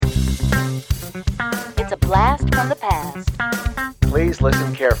from the past. Please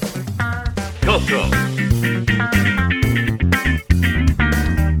listen carefully. Coco.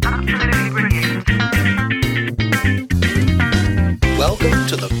 Welcome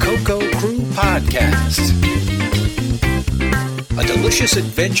to the Coco Crew Podcast. A delicious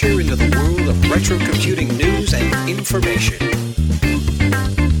adventure into the world of retro computing news and information.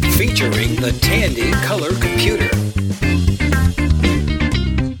 Featuring the Tandy Color Computer.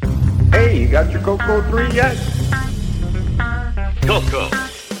 Hey, you got your Coco 3 yet? Coco.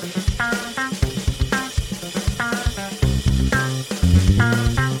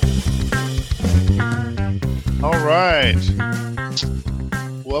 All right.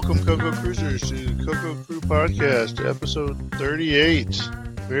 Welcome, Coco Cruisers, to the Coco Crew Podcast, episode 38.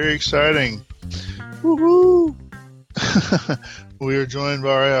 Very exciting. Woohoo! We are joined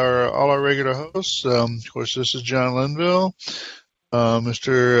by all our regular hosts. Of course, this is John Linville.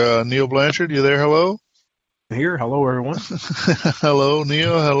 Mr. Neil Blanchard, you there? Hello? Here. Hello, everyone. Hello,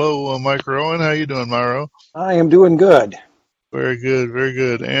 Neil. Hello, Mike Rowan. How you doing, Myro? I am doing good. Very good, very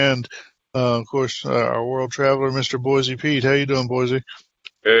good. And, of course, our world traveler, Mr. Boise Pete. How you doing, Boise?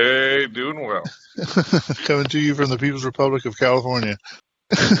 Hey, doing well. Coming to you from the People's Republic of California.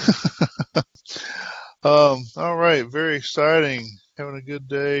 All right, very exciting. Having a good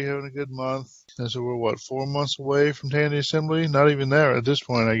day, having a good month. And so we're, 4 months away from Tandy Assembly? Not even there at this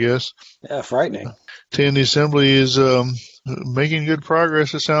point, I guess. Yeah, frightening. Tandy Assembly is making good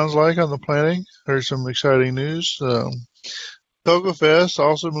progress, it sounds like, on the planning. Heard some exciting news. Coco Fest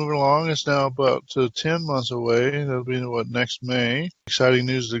also moving along. It's now about 10 months away. That'll be, next May. Exciting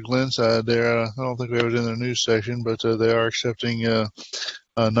news to Glenside there. I don't think we have it in the news section, but they are accepting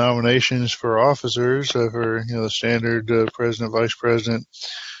nominations for officers for the standard president, vice president,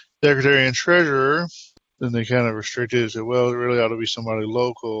 secretary, and treasurer. Then they kind of restricted it and said, well, it really ought to be somebody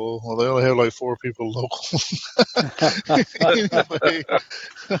local. Well, they only have 4 people local. Anyway,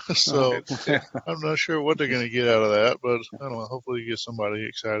 so I'm not sure what they're going to get out of that, but I don't know. Hopefully you get somebody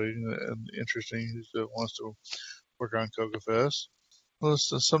exciting and interesting who wants to work on Coco Fest. Well, it's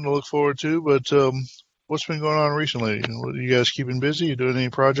something to look forward to, but what's been going on recently? You guys keeping busy? You doing any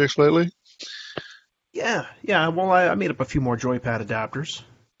projects lately? Yeah. Well, I made up a few more joypad adapters.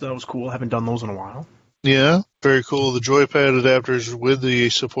 That was cool. I haven't done those in a while. Yeah, very cool. The joypad adapters with the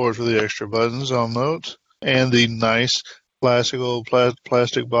support for the extra buttons, I'll note, and the nice classical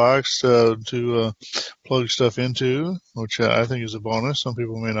plastic box to plug stuff into, which I think is a bonus. Some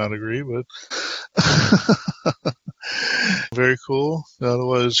people may not agree, but very cool.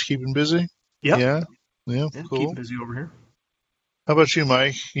 Otherwise, keeping busy? Yep. Yeah, cool. Keeping busy over here. How about you,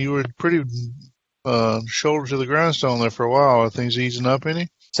 Mike? You were pretty shoulder to the grindstone there for a while. Are things easing up any?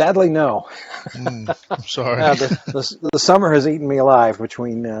 Sadly, no. I'm sorry. The summer has eaten me alive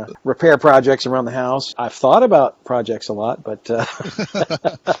between repair projects around the house. I've thought about projects a lot, but...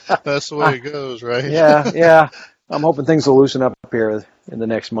 That's the way it goes, right? Yeah. I'm hoping things will loosen up here in the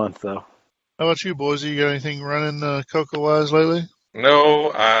next month, though. How about you, boys? You got anything running Coco-wise lately?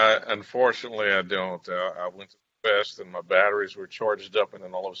 No, unfortunately, I don't. I went to the fest and my batteries were charged up, and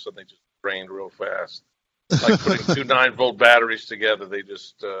then all of a sudden they just drained real fast. Like putting 2 9-volt batteries together, they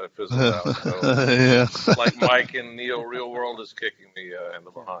just fizzled out. So, yeah. Like Mike and Neil, real world is kicking me in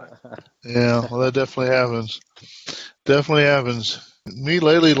the behind. Yeah, well, that definitely happens. Me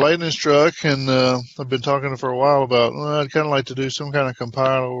lately, lightning struck, and I've been talking for a while about, I'd kind of like to do some kind of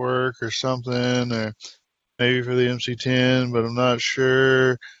compiler work or something, or maybe for the MC10, but I'm not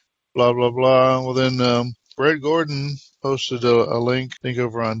sure, blah, blah, blah. Well, then Brett Gordon posted a link, I think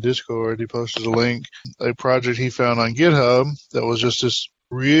over on Discord. He posted a link, a project he found on GitHub that was just this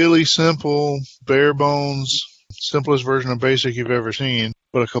really simple, bare bones, simplest version of BASIC you've ever seen,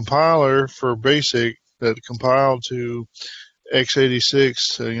 but a compiler for BASIC that compiled to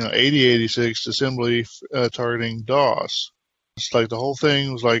x86, 8086 assembly targeting DOS. It's like the whole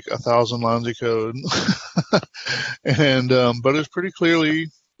thing was like 1,000 lines of code, and but it's pretty clearly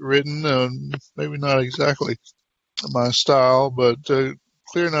written. Maybe not exactly my style, but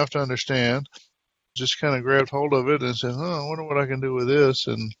clear enough to understand. Just kind of grabbed hold of it and said, I wonder what I can do with this,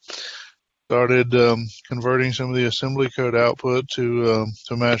 and started converting some of the assembly code output to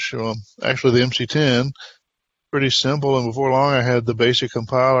match actually the MC10. Pretty simple, and before long I had the basic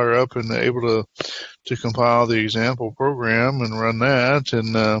compiler up and able to compile the example program and run that,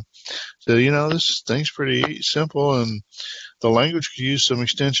 and said, this thing's pretty simple, and the language could use some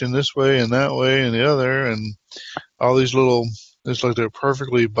extension this way and that way and the other, and all these little, it's like they're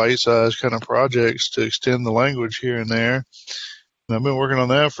perfectly bite-sized kind of projects to extend the language here and there. And I've been working on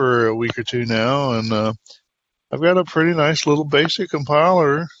that for a week or two now, and I've got a pretty nice little basic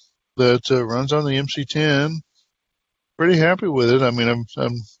compiler that runs on the MC10 pretty happy with it. I mean,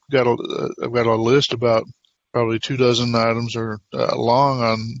 I've got a list about probably 24 items or long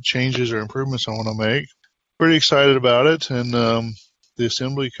on changes or improvements I want to make. Pretty excited about it, and the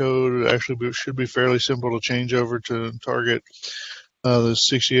assembly code actually should be fairly simple to change over to target the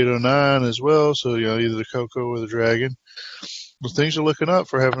 6809 as well. So either the Cocoa or the Dragon. Well, things are looking up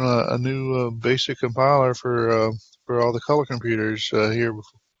for having a new basic compiler for all the color computers here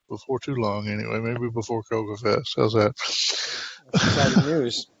before too long. Anyway, maybe before Cocoa Fest. How's that? That's exciting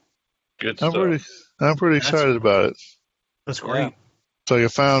news. Good stuff. I'm pretty excited about it. That's great. Yeah. So you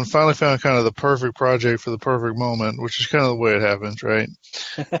finally found kind of the perfect project for the perfect moment, which is kind of the way it happens, right?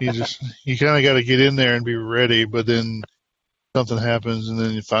 You kind of got to get in there and be ready, but then something happens, and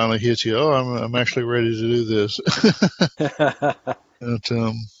then it finally hits you. Oh, I'm actually ready to do this.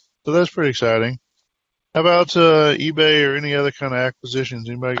 So that's pretty exciting. How about eBay or any other kind of acquisitions?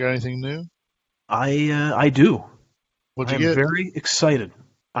 Anybody got anything new? I do. What'd you get? I'm very excited.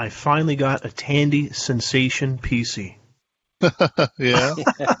 I finally got a Tandy Sensation PC. Yeah.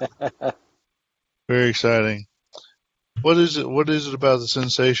 Very exciting. What is it about the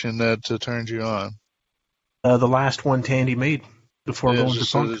Sensation that turns you on? The last one Tandy made before going to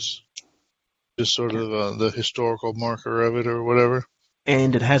Funk. Just sort of the historical marker of it or whatever.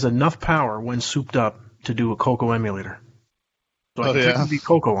 And it has enough power when souped up to do a Cocoa emulator. So I can be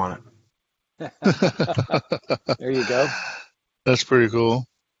Cocoa on it. There you go. That's pretty cool.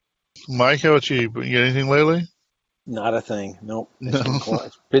 Mike, how about you? You got anything lately? Not a thing. Nope. No.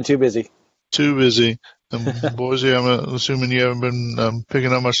 It's been too busy. Too busy. Boise, I'm assuming you haven't been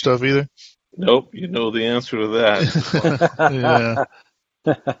picking up much stuff either? Nope, you know the answer to that. Yeah.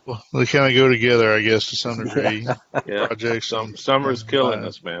 Well, they kind of go together, I guess, to some degree. Yeah. Projects. Summer's killing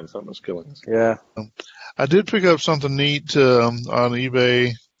us, man. Summer's killing us. Yeah. I did pick up something neat on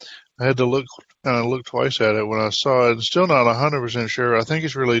eBay. I had to look twice at it when I saw it. Still not 100% sure. I think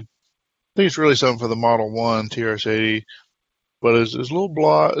it's really something for the Model 1 TRS-80. But it's a little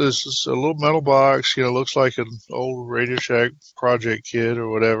block. It's just a little metal box. Looks like an old Radio Shack project kit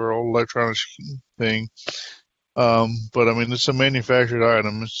or whatever, old electronics thing. But I mean, it's a manufactured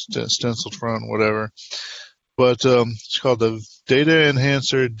item. It's stenciled front, whatever. But it's called the Data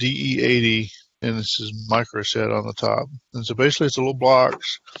Enhancer DE80, and this is microset on the top. And so basically, it's a little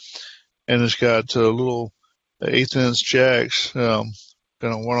box, and it's got little 1/8" jacks, kind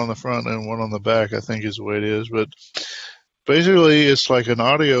of one on the front and one on the back, I think is the way it is. But basically, it's like an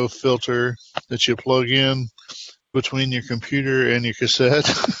audio filter that you plug in between your computer and your cassette,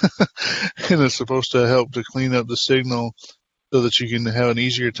 and it's supposed to help to clean up the signal so that you can have an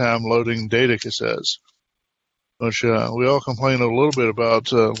easier time loading data cassettes. Which we all complain a little bit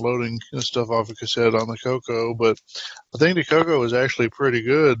about loading stuff off a cassette on the Cocoa, but I think the Cocoa is actually pretty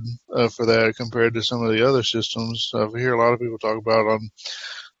good for that compared to some of the other systems. I hear a lot of people talk about on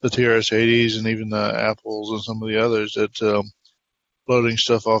the TRS-80s and even the Apples and some of the others that loading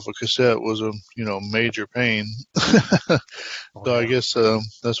stuff off a cassette was a major pain. So I guess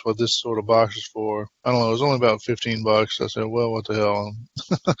that's what this sort of box is for. I don't know. It was only about $15. I said, well, what the hell?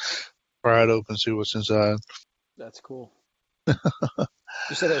 Pry it open and see what's inside. That's cool. You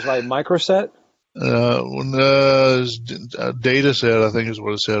said it was like microset? Data set, I think is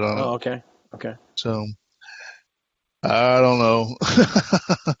what it said on it. Oh, okay. Okay. So I don't know.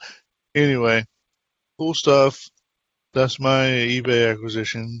 Anyway, cool stuff. That's my eBay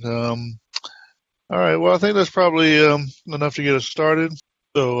acquisition. All right. Well, I think that's probably enough to get us started.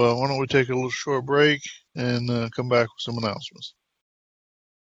 So why don't we take a little short break and come back with some announcements.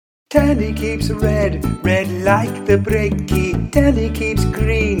 Tandy keeps red, red like the brake key. Tandy keeps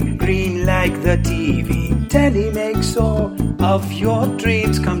green, green like the TV. Tandy makes all of your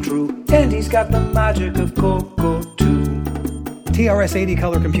dreams come true. Tandy's got the magic of Cocoa too. TRS-80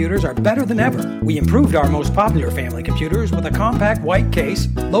 color computers are better than ever. We improved our most popular family computers with a compact white case,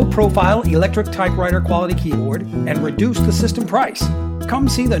 low-profile electric typewriter quality keyboard, and reduced the system price. Come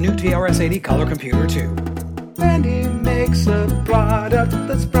see the new TRS-80 color computer too. Tandy makes a product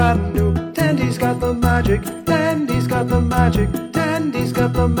that's brand new. Tandy's got the magic. Tandy's got the magic. Tandy's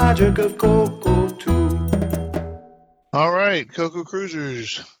got the magic of Cocoa too. All right, Cocoa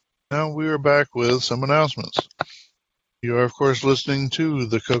Cruisers. Now we are back with some announcements. You are, of course, listening to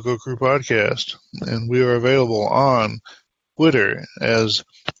the Cocoa Crew podcast, and we are available on Twitter as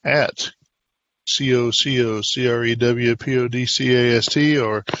at COCOCREWPODCAST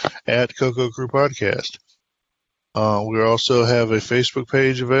or at Cocoa Crew Podcast. We also have a Facebook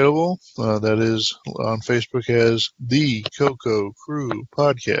page available that is on Facebook as the Cocoa Crew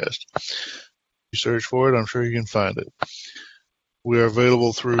Podcast. If you search for it, I'm sure you can find it. We are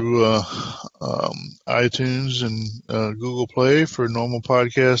available through iTunes and Google Play for normal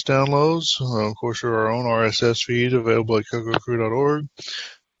podcast downloads. Of course, there are our own RSS feed available at cococrew.org.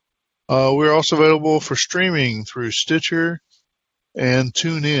 We're also available for streaming through Stitcher and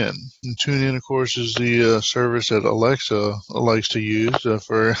TuneIn. And TuneIn, of course, is the service that Alexa likes to use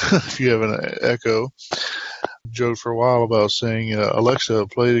for if you have an Echo. Joked for a while about saying, Alexa,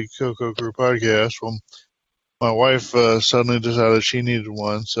 play the Coco Crew podcast. Well, my wife suddenly decided she needed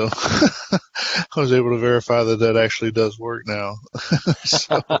one, so I was able to verify that actually does work now.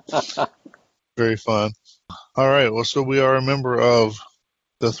 So, very fun. All right, well, so we are a member of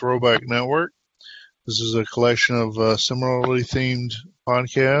the Throwback Network. This is a collection of similarly themed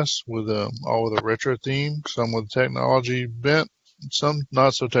podcasts with all with a retro theme, some with technology bent, some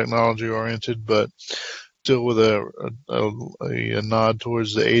not so technology oriented, but still with a nod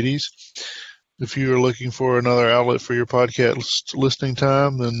towards the 80s. If you are looking for another outlet for your podcast listening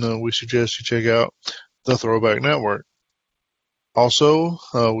time, then we suggest you check out the Throwback Network. Also,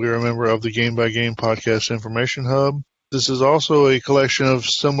 we are a member of the Game by Game Podcast Information Hub. This is also a collection of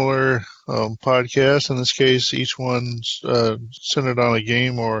similar podcasts. In this case, each one's centered on a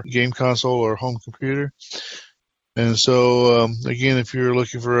game or game console or home computer. And so, again, if you're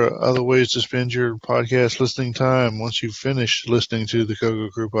looking for other ways to spend your podcast listening time once you've finished listening to the Coco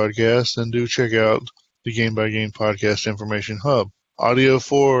Crew podcast, then do check out the Game by Game Podcast Information Hub. Audio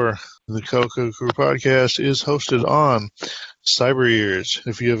for the Coco Crew podcast is hosted on CyberEars.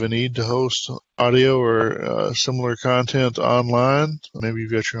 If you have a need to host audio or similar content online, maybe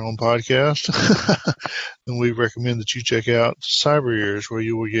you've got your own podcast, then we recommend that you check out CyberEars, where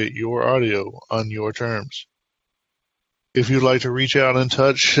you will get your audio on your terms. If you'd like to reach out and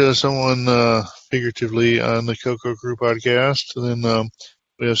touch someone figuratively on the Coco Crew podcast, then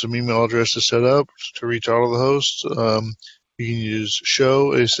we have some email addresses set up to reach all of the hosts. You can use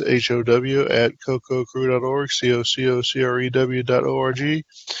show, HOW, at cococrew.org, COCOCREW.org. You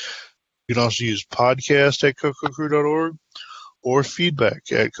can also use podcast at cococrew.org or feedback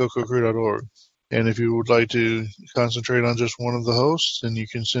at cococrew.org. And if you would like to concentrate on just one of the hosts, then you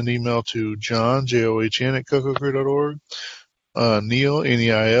can send email to John, JOHN, at cococrew.org, Neil,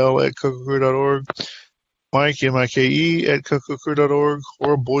 NEIL, at cococrew.org, Mike, MIKE, at cococrew.org,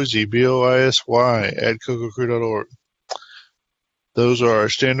 or Boise, BOISY, at cococrew.org. Those are our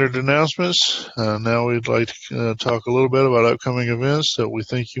standard announcements. Now we'd like to talk a little bit about upcoming events that we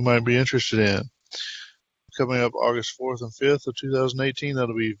think you might be interested in. Coming up August 4th and 5th of 2018,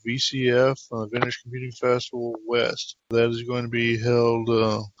 that'll be VCF, Vintage Computing Festival West. That is going to be held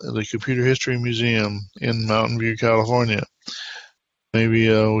at the Computer History Museum in Mountain View, California. Maybe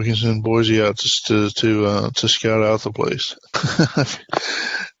we can send Boise out to scout out the place.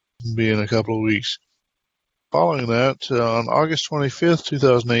 Be in a couple of weeks. Following that, on August 25th,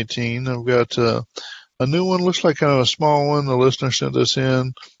 2018, I've got a new one. Looks like kind of a small one. The listener sent this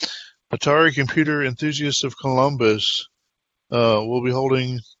in. Atari Computer Enthusiasts of Columbus will be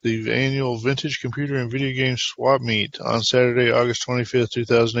holding the annual Vintage Computer and Video Game Swap Meet on Saturday, August 25th,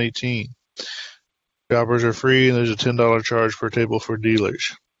 2018. Shoppers are free, and there's a $10 charge per table for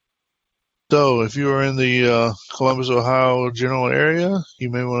dealers. So if you are in the Columbus, Ohio general area, you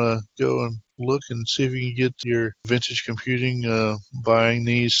may want to go and look and see if you can get your vintage computing buying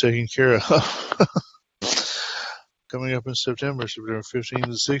needs taken care of. Coming up in September 15th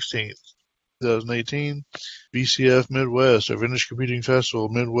to 16th, 2018, VCF Midwest, our Vintage Computing Festival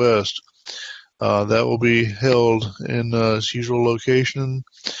Midwest. That will be held in its usual location,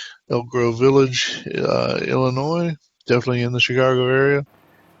 Elk Grove Village, Illinois, definitely in the Chicago area.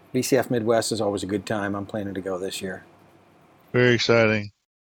 VCF Midwest is always a good time. I'm planning to go this year. Very exciting.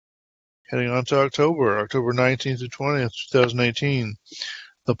 Heading on to October 19th to 20th, 2018.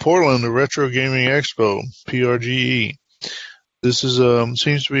 The Portland Retro Gaming Expo, PRGE. This is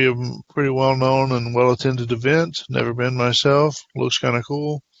seems to be a pretty well-known and well-attended event. Never been myself. Looks kind of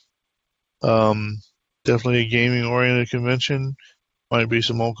cool. Definitely a gaming-oriented convention. Might be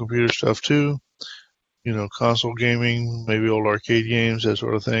some old computer stuff too. You know, console gaming, maybe old arcade games, that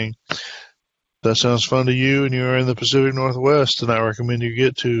sort of thing. If that sounds fun to you and you're in the Pacific Northwest, then I recommend you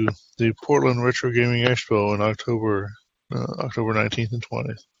get to the Portland Retro Gaming Expo in October 19th and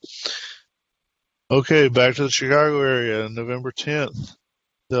 20th. Okay, back to the Chicago area, November 10th,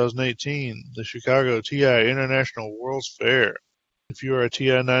 2018, the Chicago TI International World's Fair. If you are a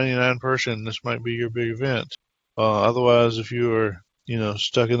TI 99 person, this might be your big event. Otherwise, if you are,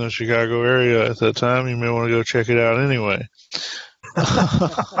 stuck in the Chicago area at that time, you may want to go check it out anyway.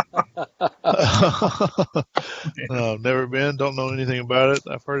 Never been, don't know anything about it.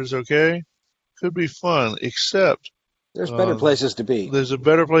 I've heard it's okay. Could be fun, except There's better places to be. There's a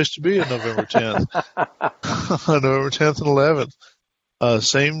better place to be on November 10th. November 10th and 11th.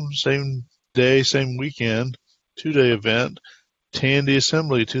 Same day, same weekend, 2-day event, Tandy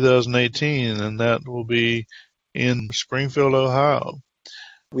Assembly 2018, and that will be in Springfield, Ohio.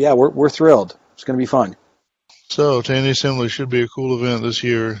 Yeah, we're thrilled. It's going to be fun. So Tandy Assembly should be a cool event this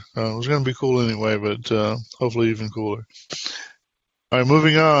year. It was going to be cool anyway, but hopefully even cooler. All right,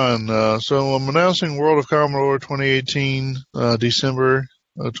 moving on. So I'm announcing World of Commodore 2018, December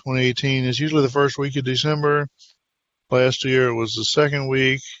 2018. It's usually the first week of December. Last year it was the second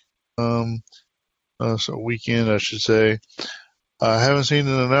week, so weekend, I should say. I haven't seen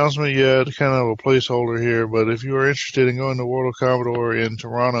an announcement yet, kind of a placeholder here, but if you are interested in going to World of Commodore in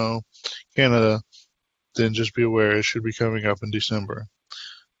Toronto, Canada, then just be aware it should be coming up in December.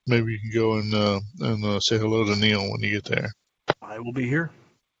 Maybe you can go and say hello to Neil when you get there. I will be here.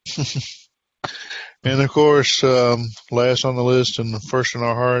 And of course, last on the list and first in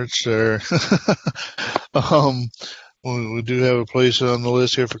our hearts, there, we do have a place on the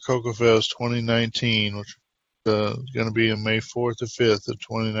list here for Cocoa Fest 2019, which is going to be on May 4th to 5th of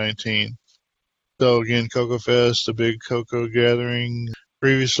 2019. So again, Cocoa Fest, a big cocoa gathering,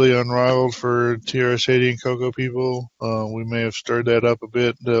 previously unrivaled for TRS-80 and cocoa people. We may have stirred that up a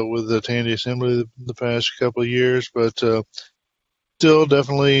bit with the Tandy Assembly the past couple of years, but still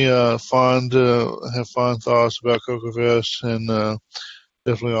definitely have fond thoughts about Cocoa Fest, and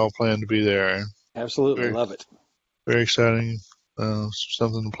definitely all plan to be there. Absolutely, love it. Very exciting,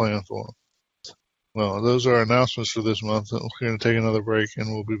 something to plan for. Well, those are our announcements for this month. We're going to take another break,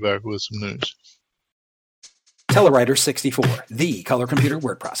 and we'll be back with some news. Telewriter 64, the color computer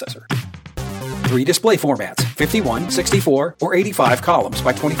word processor. 3 display formats, 51, 64, or 85 columns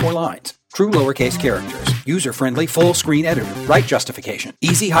by 24 lines. True lowercase characters. User-friendly full-screen editor. Right justification.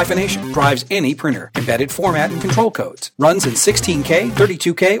 Easy hyphenation. Drives any printer. Embedded format and control codes. Runs in 16K,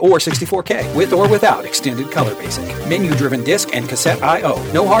 32K, or 64K. With or without extended color basic. Menu-driven disk and cassette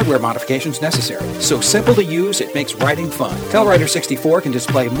I/O. No hardware modifications necessary. So simple to use, it makes writing fun. Telewriter 64 can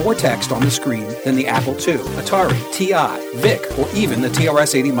display more text on the screen than the Apple II, Atari, TI, VIC, or even the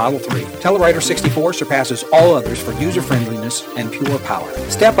TRS-80 Model 3. Telewriter 64 surpasses all others for user-friendliness and pure power.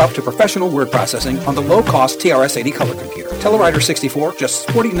 Step up to professional word processing on the low-cost TRS-80 color computer. Telewriter 64, just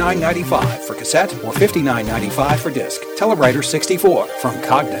 $49.95 for cassette or $59.95 for disc. Telewriter 64 from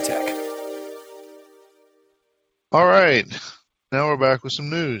Cognitech. All right, now we're back with some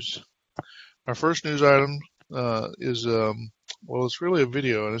news. Our first news item is, well, it's really a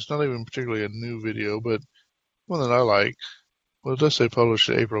video, and it's not even particularly a new video, but one that I like. Well, it does say published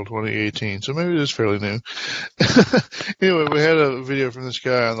in April 2018, so maybe it is fairly new. Anyway, we had a video from this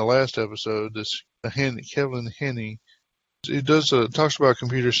guy on the last episode, Kevin Henney. He does talks about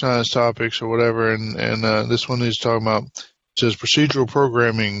computer science topics or whatever, and this one he's talking about, says procedural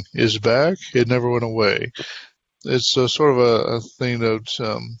programming is back. It never went away. It's sort of a thing that,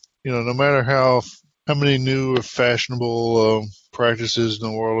 no matter how many new or fashionable practices in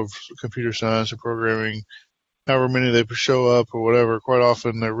the world of computer science or programming, however many they show up or whatever, quite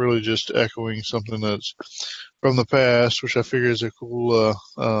often they're really just echoing something that's from the past, which I figure is a cool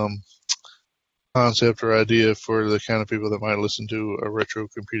concept or idea for the kind of people that might listen to a retro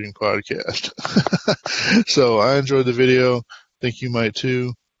computing podcast. So I enjoyed the video. Think you might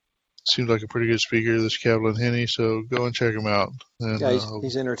too. Seems like a pretty good speaker, this Kevin Henney, so go and check him out. And, yeah,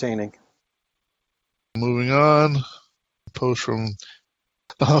 he's entertaining. Moving on, post from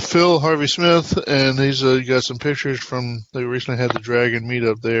Phil Harvey Smith, and he's got some pictures from, they recently had the Dragon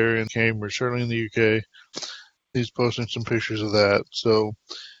meetup there in Cambridge, certainly in the UK. He's posting some pictures of that. So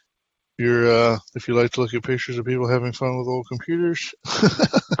if you like to look at pictures of people having fun with old computers,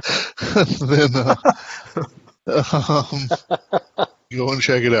 then go and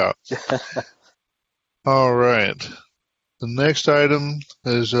check it out. All right. The next item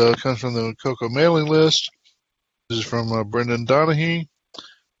comes from the Cocoa mailing list. This is from Brendan Donahue.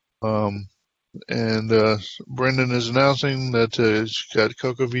 Brendan is announcing that he's got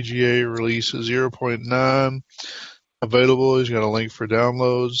Cocoa VGA release 0.9 available. He's got a link for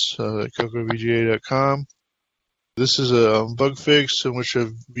downloads at cocovga.com. This is a bug fix in which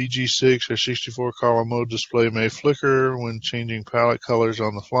a VG6 or 64 column mode display may flicker when changing palette colors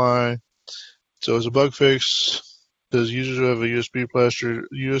on the fly. So as a bug fix, says users who have a USB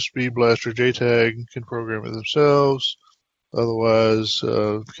blaster JTAG can program it themselves. Otherwise,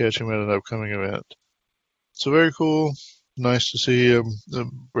 catch him at an upcoming event. So very cool. Nice to see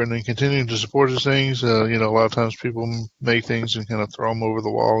Brendan continuing to support his things. A lot of times people make things and kind of throw them over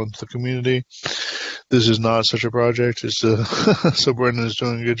the wall into the community. This is not such a project. So Brendan is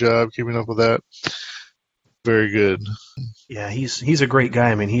doing a good job keeping up with that. very good. Yeah, he's a great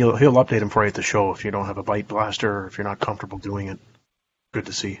guy. I mean, he'll update him for you at the show if you don't have a Byte Blaster or if you're not comfortable doing it. Good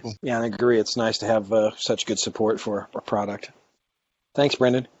to see. Yeah, I agree. It's nice to have such good support for a product. Thanks,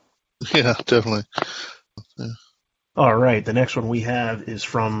 Brendan. Yeah, definitely. Yeah. All right, the next one we have is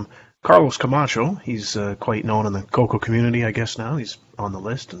from Carlos Camacho. He's quite known in the Coco community, I guess now. He's on the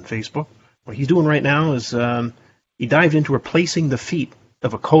list on Facebook. What he's doing right now is he dived into replacing the feet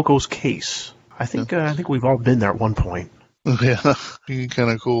of a Coco's case. I think we've all been there at one point. Yeah,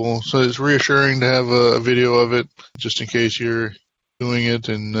 kind of cool. So it's reassuring to have a video of it, just in case you're doing it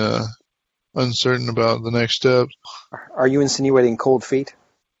and uncertain about the next step. Are you insinuating cold feet?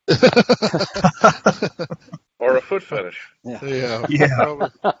 Or a foot fetish. Yeah.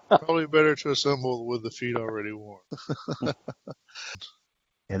 Probably better to assemble with the feet already worn.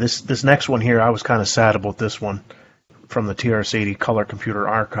 Yeah, this next one here, I was kind of sad about this one. From the TRS-80 Color Computer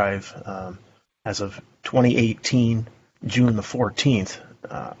Archive, as of 2018, June the 14th,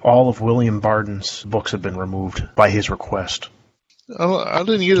 all of William Barden's books have been removed by his request. I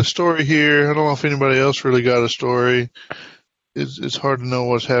didn't get a story here. I don't know if anybody else really got a story. It's hard to know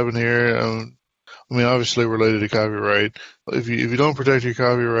what's happened here. I mean, obviously related to copyright. If you don't protect your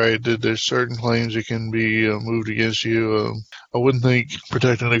copyright, there's certain claims that can be moved against you. I wouldn't think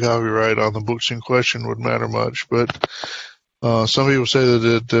protecting the copyright on the books in question would matter much, but some people say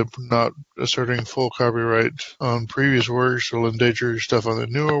that not asserting full copyright on previous works will endanger stuff on the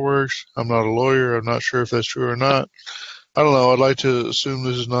newer works. I'm not a lawyer. I'm not sure if that's true or not. I don't know. I'd like to assume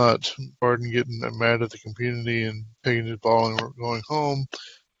this is not Barden getting mad at the community and taking his ball and going home.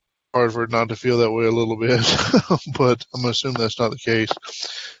 Hard for it not to feel that way a little bit, but I'm going to assume that's not the case.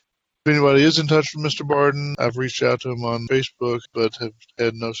 If anybody is in touch with Mr. Barden, I've reached out to him on Facebook, but have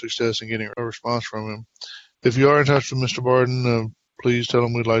had no success in getting a response from him. If you are in touch with Mr. Barden, please tell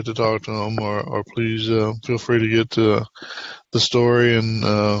him we'd like to talk to him, or please feel free to get the story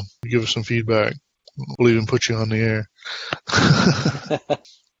and give us some feedback. We'll even put you on the air.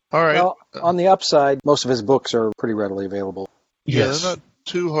 All right. Well, on the upside, most of his books are pretty readily available. Yeah, they're not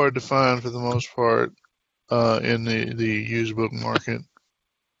too hard to find for the most part in the used book market.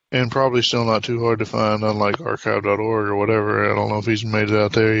 And probably still not too hard to find, unlike archive.org or whatever. I don't know if he's made it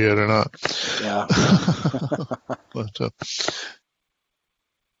out there yet or not. Yeah. But,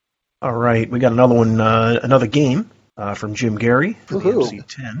 all right, we got another one, another game from Jim Gary for the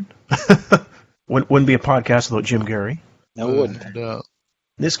MC10. Wouldn't be a podcast without Jim Gary. No, it wouldn't.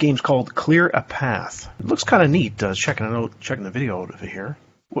 This game's called Clear a Path. It looks kind of neat. Checking the video out of it here.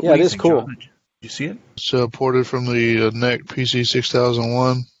 What it is cool. John? Did you see it? It's ported from the NEC PC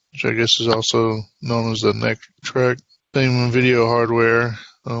 6001, which I guess is also known as the NEC Trek. Same video hardware,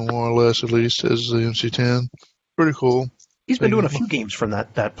 more or less at least, as the MC10. Pretty cool. He's been doing a few games from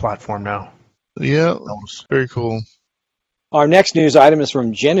that platform now. Yeah, very cool. Our next news item is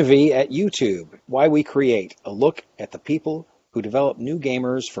from Genevieve at YouTube. Why We Create, a look at the people who develop new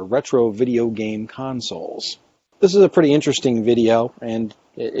gamers for retro video game consoles. This is a pretty interesting video, and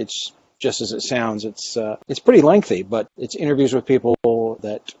it's just as it sounds. It's pretty lengthy, but it's interviews with people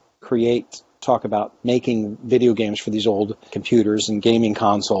that talk about making video games for these old computers and gaming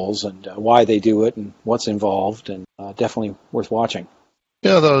consoles and why they do it and what's involved, and definitely worth watching.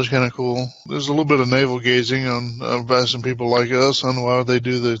 Yeah, that was kind of cool. There's a little bit of navel-gazing on some people like us on why they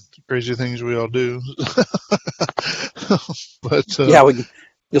do the crazy things we all do. But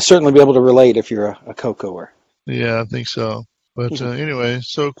you'll certainly be able to relate if you're a Cocoer. Yeah, I think so. But anyway,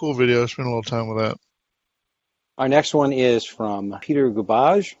 so cool video. Spent a little time with that. Our next one is from Peter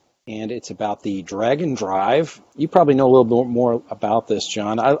Gubaj, and it's about the Dragon Drive. You probably know a little bit more about this,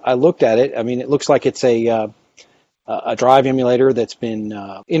 John. I looked at it. I mean, it looks like it's a drive emulator that's been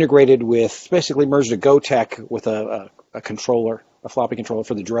integrated with, basically merged a GoTech with a controller, a floppy controller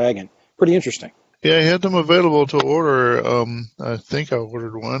for the Dragon. Pretty interesting. Yeah, I had them available to order. I think I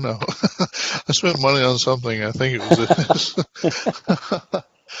ordered one. I spent money on something. I think it was this.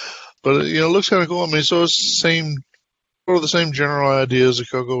 But, it looks kind of cool. I mean, so it's the same general ideas of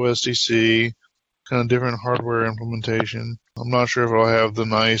Coco SDC, kind of different hardware implementation. I'm not sure if it'll have the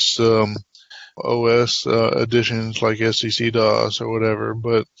nice OS additions like SDC DOS or whatever,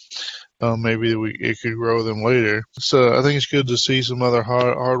 but maybe it could grow them later. So I think it's good to see some other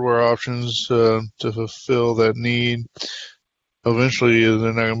hardware options to fulfill that need. Eventually,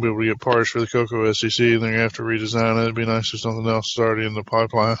 they're not going to be able to get parts for the Coco SDC, and they're going to have to redesign it. It'd be nice if something else is already in the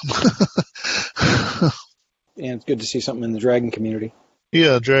pipeline. And it's good to see something in the Dragon community.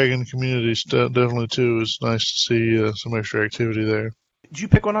 Yeah, Dragon community definitely, too. It's nice to see some extra activity there. Did you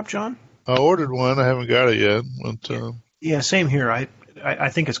pick one up, John? I ordered one. I haven't got it yet. But, yeah, same here. I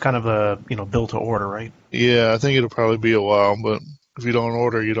think it's kind of a built to order, right? Yeah, I think it'll probably be a while, but if you don't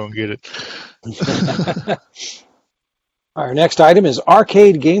order, you don't get it. Our next item is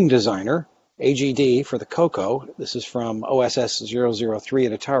Arcade Game Designer, AGD, for the Coco. This is from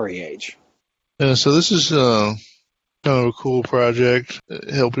OSS003 at Atari Age. So this is kind of a cool project.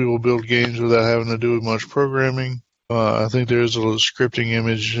 Help people build games without having to do much programming. I think there's a little scripting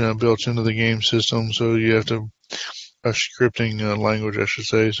image built into the game system, so you have to a scripting language, I should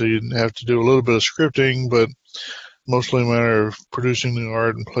say. So you have to do a little bit of scripting, but mostly a matter of producing the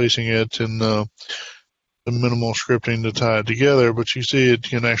art and placing it and the minimal scripting to tie it together. But you see it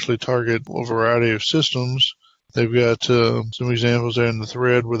can actually target a variety of systems. They've got some examples there in the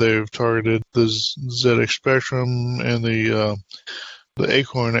thread where they've targeted the ZX Spectrum and the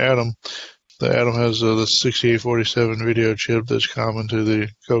Acorn Atom. The Atom has the 6847 video chip that's common to the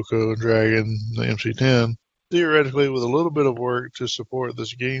Coco, Dragon, the MC10. Theoretically, with a little bit of work to support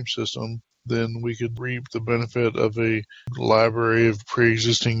this game system, then we could reap the benefit of a library of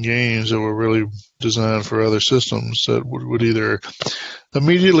pre-existing games that were really designed for other systems that would either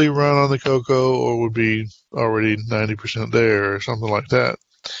immediately run on the Coco or would be already 90% there or something like that.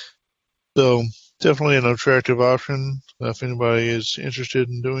 So definitely an attractive option. If anybody is interested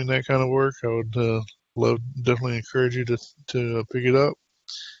in doing that kind of work, I would definitely encourage you to pick it up.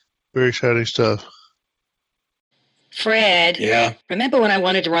 Very exciting stuff. Fred. Yeah? Remember when I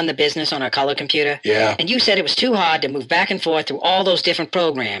wanted to run the business on our color computer? Yeah. And you said it was too hard to move back and forth through all those different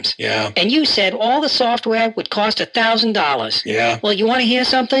programs. Yeah. And you said all the software would cost $1,000. Yeah. Well, you want to hear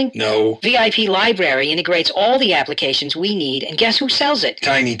something? No. VIP Library integrates all the applications we need, and guess who sells it?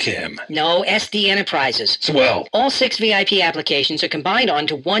 Tiny Tim. No, SD Enterprises. Swell. All 6 VIP applications are combined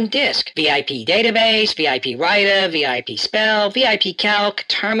onto one disk. VIP Database, VIP Writer, VIP Spell, VIP Calc,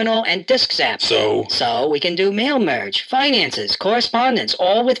 Terminal, and Disk Zap. So we can do mail merge, finances, correspondence,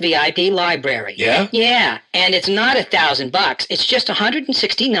 all with VIP Library. Yeah? Yeah, and it's not $1,000. It's just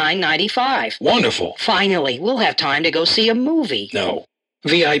 $169.95. Wonderful. Finally, we'll have time to go see a movie. No.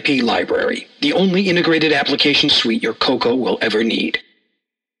 VIP Library, the only integrated application suite your Coco will ever need.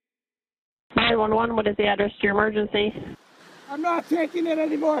 911, what is the address to your emergency? I'm not taking it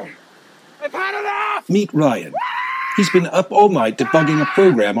anymore. I've had enough! Meet Ryan. He's been up all night debugging a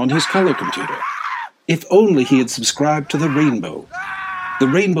program on his color computer. If only he had subscribed to the Rainbow. The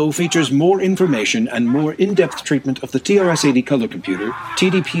Rainbow features more information and more in-depth treatment of the TRS-80 color computer,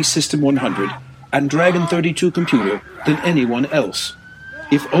 TDP System 100, and Dragon 32 computer than anyone else.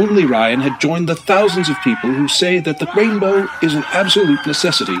 If only Ryan had joined the thousands of people who say that the Rainbow is an absolute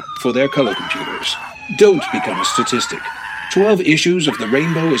necessity for their color computers. Don't become a statistic. 12 issues of the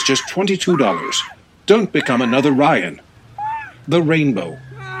Rainbow is just $22. Don't become another Ryan. The Rainbow.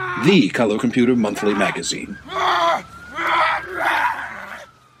 The Color Computer Monthly Magazine.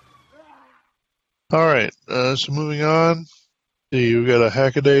 All right, so moving on. See, we've got a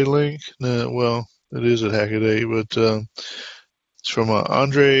Hackaday link. Well, it is a Hackaday, but it's from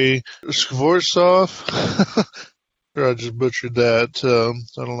Andrei Skvortsov. I just butchered that.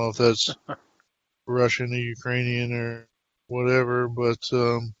 I don't know if that's Russian or Ukrainian or whatever, but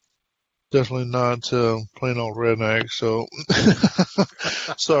definitely not plain old redneck. So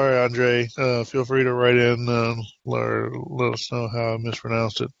sorry, Andre. Feel free to write in and let us know how I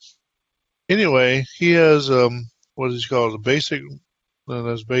mispronounced it. Anyway, he has what is called a basic.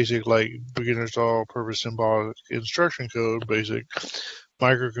 That's basic, like beginner's all-purpose symbolic instruction code, basic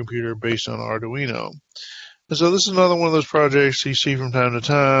microcomputer based on Arduino. And so this is another one of those projects you see from time to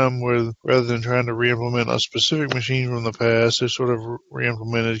time where rather than trying to re-implement a specific machine from the past, they sort of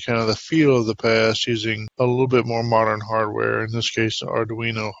re-implemented kind of the feel of the past using a little bit more modern hardware, in this case, the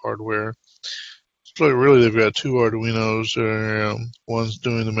Arduino hardware. So really, they've got 2 Arduinos. One's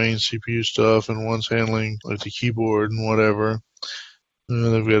doing the main CPU stuff and one's handling like the keyboard and whatever.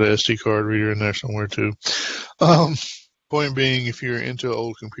 They've got an SD card reader in there somewhere too. Point being, if you're into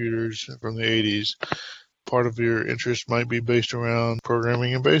old computers from the 80s, part of your interest might be based around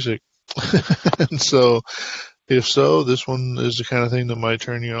programming in BASIC. And so, if so, this one is the kind of thing that might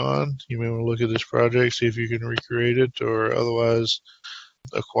turn you on. You may want to look at this project, see if you can recreate it or otherwise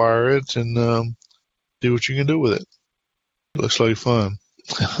acquire it and see what you can do with it. It looks like fun.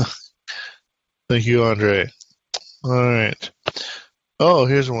 Thank you, Andre. All right. Oh,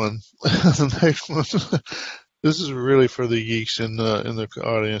 here's one. The next one. This is really for the geeks in the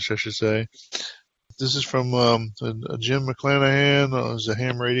audience, I should say. This is from Jim McClanahan. He's a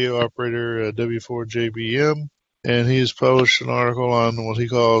ham radio operator, W4JBM, and he has published an article on what he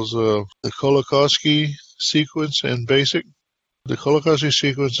calls the Kolakowski sequence in BASIC. The Kolakowski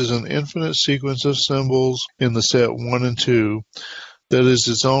sequence is an infinite sequence of symbols in the set 1 and 2 that is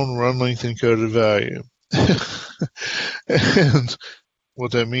its own run length encoded value. And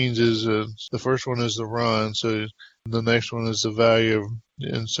what that means is the first one is the run, so the next one is the value of,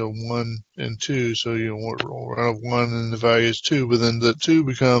 and so 1 and 2, so you run of 1 and the value is 2, but then the 2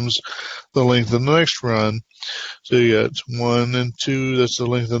 becomes the length of the next run. So you got 1 and 2, that's the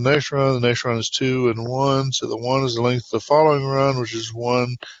length of the next run is 2 and 1, so the 1 is the length of the following run, which is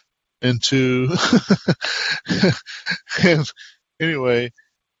 1 and 2. And anyway,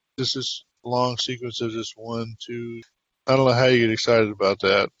 this is a long sequence of just 1, 2. I don't know how you get excited about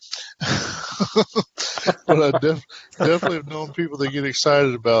that. But I definitely have known people that get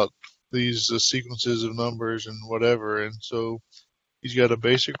excited about these sequences of numbers and whatever. And so he's got a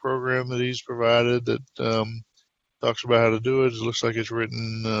basic program that he's provided that talks about how to do it. It looks like it's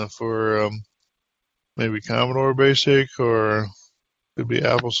written for maybe Commodore Basic or could be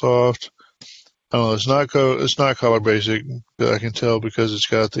AppleSoft. I don't know. It's not Color Basic. I can tell because it's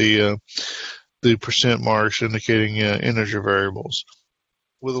got the percent marks indicating integer variables.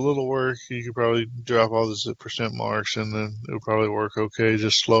 With a little work, you could probably drop all this at percent marks, and then it'll probably work okay,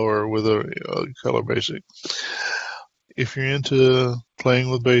 just slower with a Color Basic. If you're into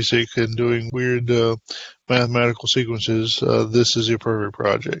playing with BASIC and doing weird mathematical sequences, this is your perfect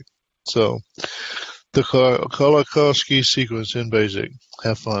project. So, the Kolakowski sequence in BASIC.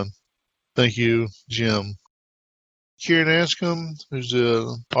 Have fun. Thank you, Jim. Kieran Anscombe, who's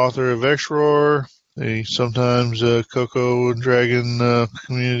the author of XRoar, a sometimes Coco Dragon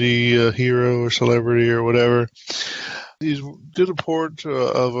community hero or celebrity or whatever. He did a port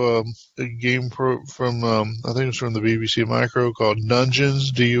of a game from, I think it was from the BBC Micro called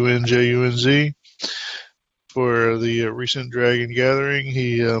Dungeons, Dunjunz. For the recent Dragon Gathering,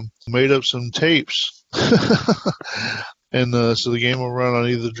 he made up some tapes. And so the game will run on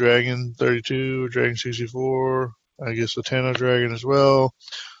either Dragon 32 or Dragon 64, I guess the Tano Dragon as well,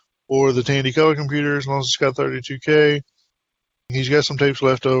 or the Tandy Color Computer, as long as it's got 32K. He's got some tapes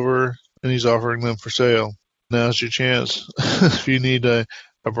left over, and he's offering them for sale. Now's your chance. If you need a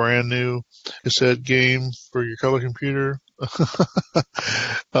brand new cassette game for your color computer,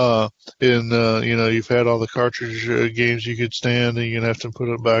 and you've had all the cartridge games you could stand, and you're gonna have to put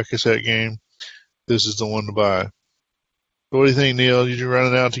it by a cassette game, this is the one to buy. What do you think, Neil? Did you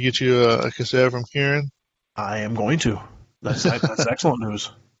run it out to get you a cassette from Kieran? I am going to. That's excellent news.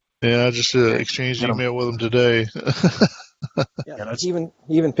 Yeah, I just exchanged email with him today. Yeah, he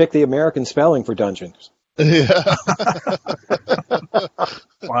even picked the American spelling for Dungeons. Yeah.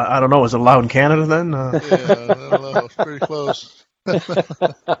 Well, I don't know. Is it allowed in Canada then? Yeah, I don't know. It's pretty close.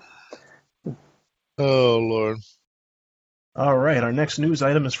 Oh, Lord. All right. Our next news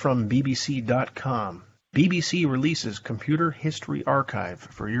item is from BBC.com. BBC releases Computer History Archive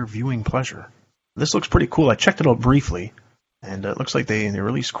for your viewing pleasure. This looks pretty cool. I checked it out briefly, and it looks like they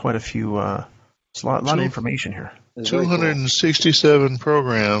released quite a few. It's a lot of information here. 267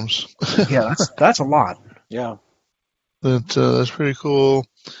 programs. Yeah, that's a lot. Yeah. That's pretty cool.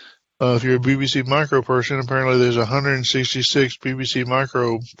 If you're a BBC Micro person, apparently there's 166 BBC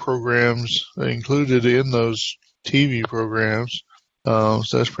Micro programs included in those TV programs. So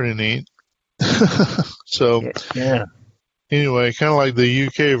that's pretty neat. So, yeah. Anyway, kind of like the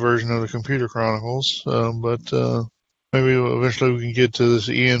UK version of the Computer Chronicles, but maybe eventually we can get to this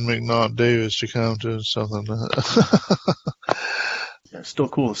Ian McNaught Davis to come to something. Yeah, it's still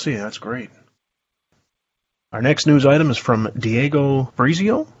cool to see. That's great. Our next news item is from Diego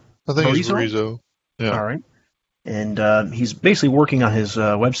Brizio. I think it's Brizio. Yeah. All right. And he's basically working on his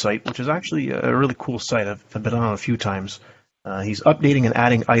website, which is actually a really cool site. I've been on it a few times. He's updating and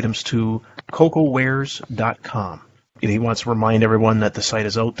adding items to cocowares.com. He wants to remind everyone that the site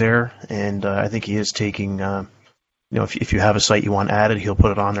is out there, and I think he is taking, if you have a site you want added, he'll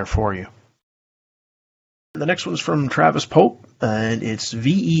put it on there for you. The next one's from Travis Pope, and it's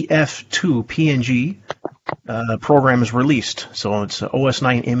VEF2 PNG. Program is released, so it's an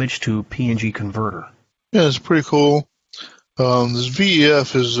OS9 image to PNG converter. Yeah, it's pretty cool. This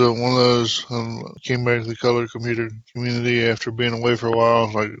VEF is one of those, came back to the color computer community after being away for a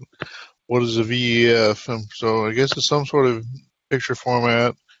while, like, what is a VEF? And so I guess it's some sort of picture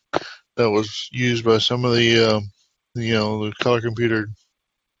format that was used by some of the, the color computer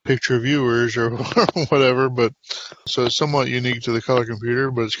picture viewers or whatever. But so it's somewhat unique to the color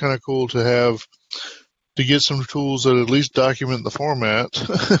computer, but it's kind of cool to get some tools that at least document the format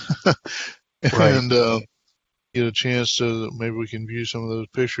and get a chance to maybe we can view some of those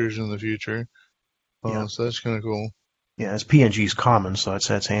pictures in the future. So that's kind of cool. Yeah, it's PNG's common, so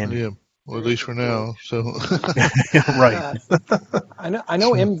that's handy. Yeah. Well, at least for now. So right. I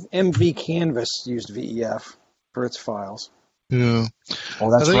know MV Canvas used VEF for its files. Yeah. Oh,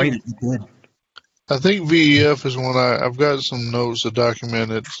 that's I think, right. You did. I think VEF is one I've got some notes that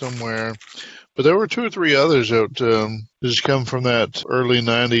document it somewhere. But there were 2 or 3 others that just come from that early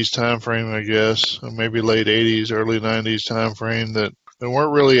 90s time frame, I guess, or maybe late 80s, early 90s time frame that they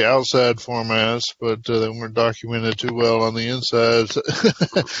weren't really outside formats, but they weren't documented too well on the inside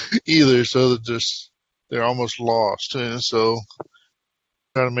either, so they're almost lost. And so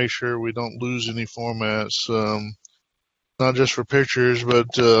try to make sure we don't lose any formats, not just for pictures, but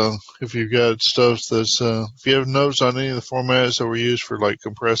if you've got stuff that's if you have notes on any of the formats that were used for like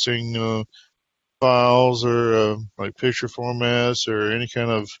compressing files or like picture formats or any kind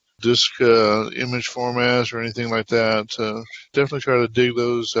of disk image formats or anything like that, definitely try to dig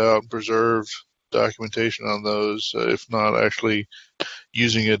those out and preserve documentation on those, if not actually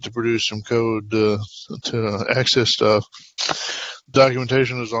using it to produce some code to access stuff.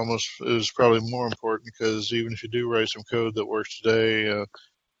 Documentation is probably more important, because even if you do write some code that works today,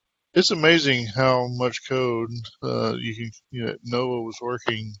 it's amazing how much code Nova was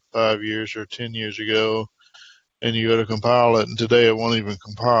working 5 years or 10 years ago, and you go to compile it, and today it won't even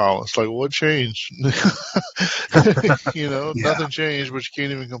compile. It's like, what changed? Nothing changed, but you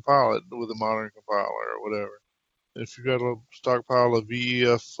can't even compile it with a modern compiler or whatever. If you've got a stockpile of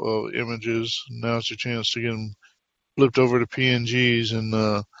VEF images, now it's your chance to get them flipped over to PNGs and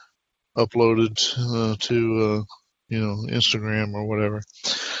uploaded to Instagram or whatever.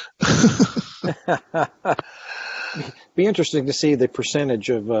 Be interesting to see the percentage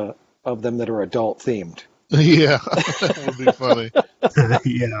of them that are adult themed. Yeah, that would be funny.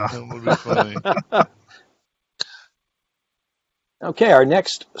 Yeah, that would be funny. Okay, our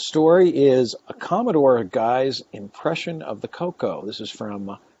next story is a Commodore guy's impression of the Coco. This is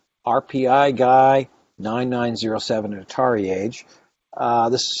from RPI Guy 9907 at Atari Age.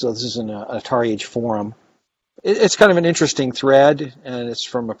 This is an Atari Age forum. It's kind of an interesting thread, and it's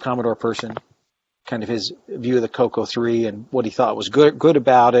from a Commodore person, kind of his view of the Coco 3 and what he thought was good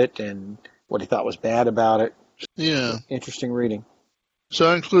about it and what he thought was bad about it. Yeah. Interesting reading. So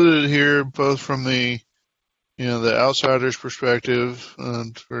I included it here both from the outsider's perspective,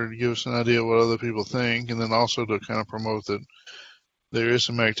 and to give us an idea of what other people think, and then also to kind of promote that there is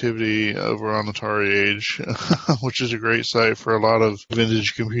some activity over on Atari Age, which is a great site for a lot of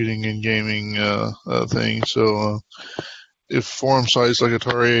vintage computing and gaming things. So if forum sites like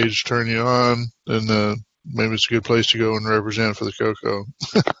Atari Age turn you on, then maybe it's a good place to go and represent for the Coco.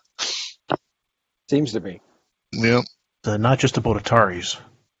 Seems to be. Yep. Not just about Ataris.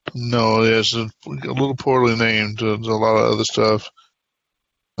 No, it's a little poorly named. There's a lot of other stuff.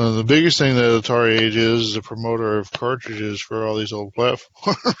 The biggest thing that Atari Age is a promoter of cartridges for all these old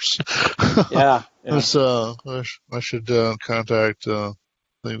platforms. Yeah. So I should contact, I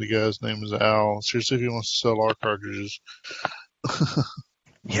think the guy's name is Al. See if he wants to sell our cartridges.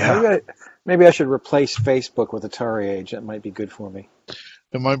 Yeah. Maybe I should replace Facebook with Atari Age. That might be good for me.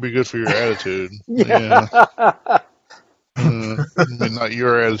 It might be good for your attitude. Yeah. I mean, not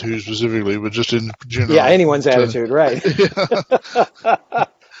your attitude specifically, but just in general. Yeah, anyone's attitude, right. Yeah.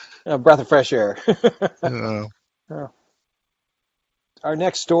 A breath of fresh air. Yeah. Oh. Our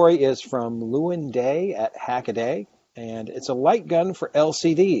next story is from Lewin Day at Hackaday, and it's a light gun for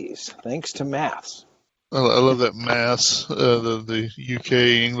LCDs, thanks to maths. I love that maths, the UK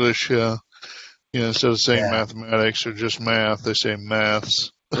English, instead of saying mathematics or just math, they say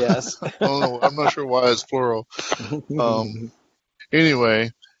maths. Yes. I'm not sure why it's plural.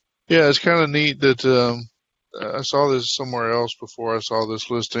 Anyway, yeah, it's kind of neat that I saw this somewhere else before I saw this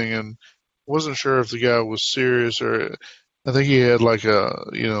listing, and wasn't sure if the guy was serious, or I think he had like one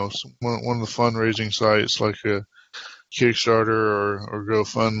of the fundraising sites, like a Kickstarter or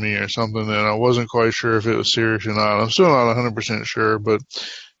GoFundMe or something, and I wasn't quite sure if it was serious or not. I'm still not 100% sure, but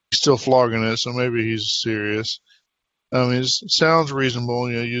he's still flogging it, so maybe he's serious. I mean, it sounds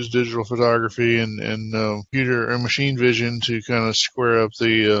reasonable. Use digital photography and computer or machine vision to kind of square up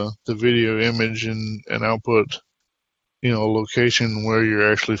the video image and output, a location where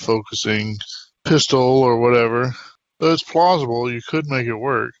you're actually focusing pistol or whatever. But it's plausible. You could make it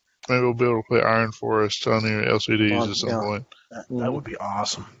work. Maybe we'll be able to play Iron Forest on your LCDs at some point. That would be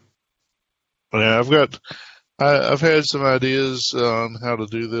awesome. But yeah, I've had some ideas on how to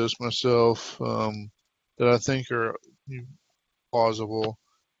do this myself that I think are plausible,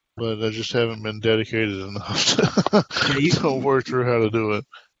 but I just haven't been dedicated enough to work through how to do it.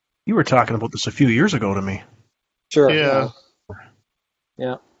 You were talking about this a few years ago to me. Sure. Yeah.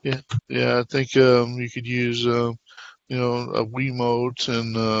 Yeah. Yeah. I think you could use a Wiimote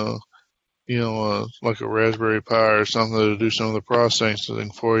and like a Raspberry Pi or something to do some of the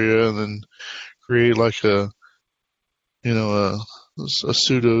processing for you, and then create like a a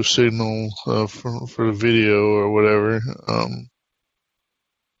pseudo signal for the video or whatever.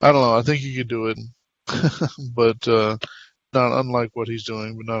 I don't know. I think you could do it, but not unlike what he's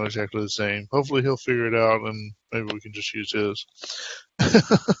doing, but not exactly the same. Hopefully he'll figure it out, and maybe we can just use his.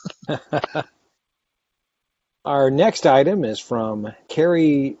 Our next item is from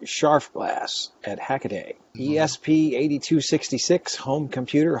Carrie Sharfglass at Hackaday. ESP8266 home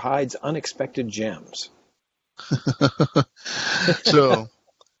computer hides unexpected gems. So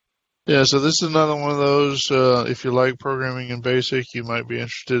this is another one of those. If you like programming in BASIC, you might be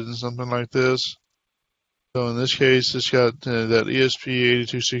interested in something like this. So in this case, it's got that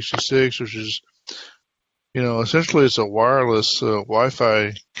ESP8266, which is, essentially it's a wireless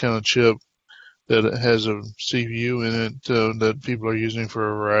Wi-Fi kind of chip that has a CPU in it that people are using for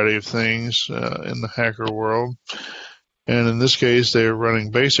a variety of things in the hacker world. And in this case, they are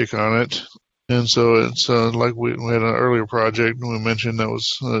running BASIC on it. And so it's like we had an earlier project, and we mentioned that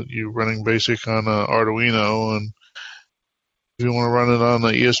was you running BASIC on Arduino. And if you want to run it on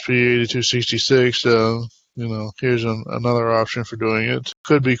the ESP8266, here's another option for doing it.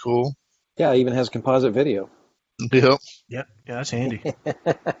 Could be cool. Yeah, it even has composite video. Yep. Yeah, that's handy.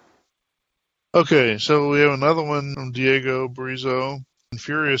 Okay, so we have another one from Diego Brizo. In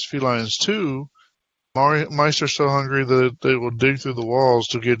Furious Felines 2, mice are so hungry that they will dig through the walls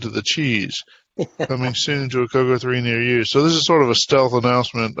to get to the cheese. Coming soon to a Coco 3 near you. So this is sort of a stealth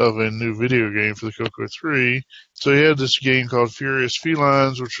announcement of a new video game for the Coco 3. So he had this game called Furious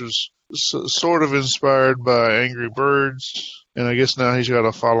Felines, which was sort of inspired by Angry Birds. And I guess now he's got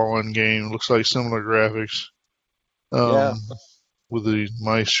a follow-on game. Looks like similar graphics. With the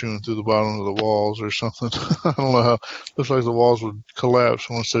mice shooting through the bottom of the walls or something. I don't know how. Looks like the walls would collapse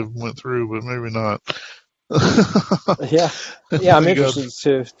once they went through, but maybe not. I'm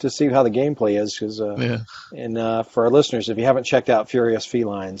interested to see how the gameplay is, because and for our listeners, if you haven't checked out Furious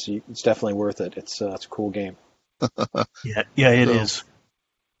Felines, it's definitely worth it. It's a cool game. It is.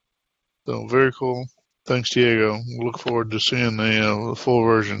 So very cool. Thanks, Diego. We'll look forward to seeing the full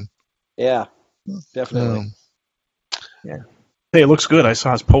version. Yeah, definitely. Hey, it looks good. I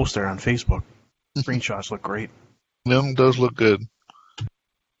saw his poster on Facebook. Screenshots look great. It does look good.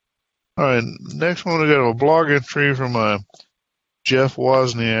 All right, next one we got a blog entry from Jeff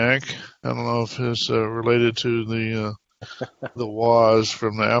Wozniak. I don't know if it's related to the Woz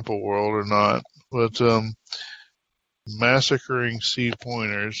from the Apple world or not, but massacring seed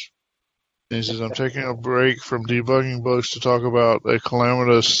pointers. And he says, I'm taking a break from debugging bugs to talk about a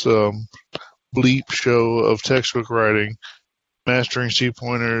calamitous bleep show of textbook writing, mastering seed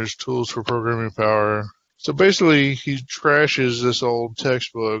pointers, tools for programming power. So basically, he trashes this old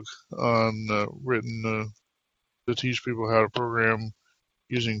textbook written to teach people how to program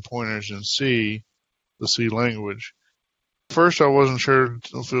using pointers in C, the C language. First, I wasn't sure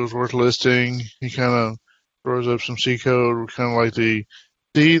if it was worth listing. He kind of throws up some C code, kind of like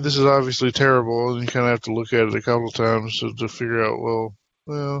this is obviously terrible, and you kind of have to look at it a couple of times to figure out, well,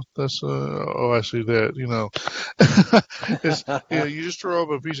 that's, I see that, you just throw up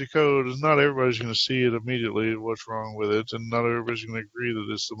a piece of code, and not everybody's going to see it immediately, what's wrong with it, and not everybody's going to agree that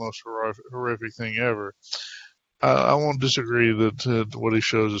it's the most horrific thing ever. I won't disagree that what he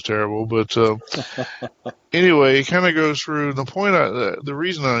shows is terrible, but anyway, it kind of goes through, the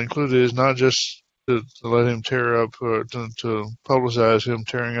reason I included it is not just to let him tear up, to publicize him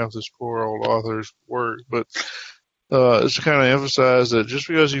tearing up this poor old author's work, but it's to kind of emphasize that just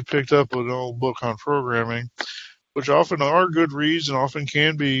because he picked up an old book on programming, which often are good reads and often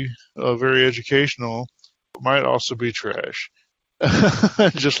can be very educational, might also be trash.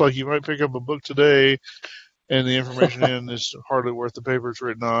 Just like you might pick up a book today and the information in is hardly worth the paper it's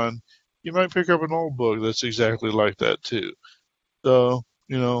written on, you might pick up an old book that's exactly like that too. So,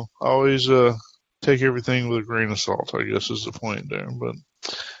 always take everything with a grain of salt, I guess is the point there. But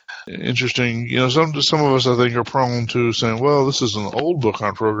interesting. Some of us, I think, are prone to saying, well, this is an old book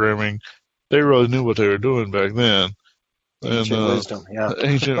on programming. They really knew what they were doing back then. Ancient wisdom, yeah.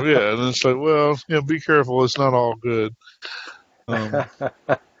 And it's like, well, be careful. It's not all good.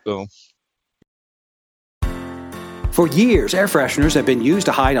 So. For years, air fresheners have been used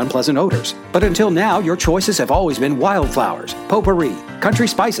to hide unpleasant odors. But until now, your choices have always been wildflowers, potpourri, country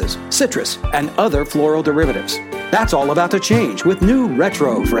spices, citrus, and other floral derivatives. That's all about to change with new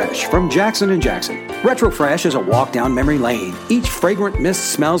Retro Fresh from Jackson & Jackson. Retro Fresh is a walk down memory lane. Each fragrant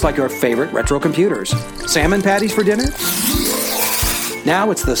mist smells like your favorite retro computers. Salmon patties for dinner? Now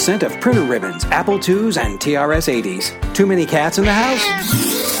it's the scent of printer ribbons, Apple IIs, and TRS-80s. Too many cats in the house?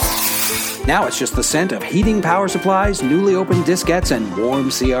 Now it's just the scent of heating power supplies, newly opened diskettes, and warm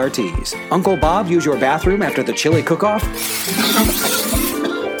CRTs. Uncle Bob, use your bathroom after the chili cook-off?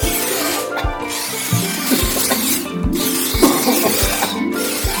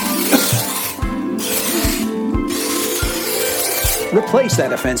 Replace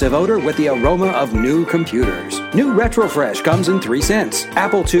that offensive odor with the aroma of new computers. New RetroFresh comes in 3 cents.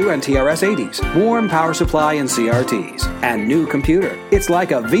 Apple II and TRS-80s. Warm power supply and CRTs. And new computer. It's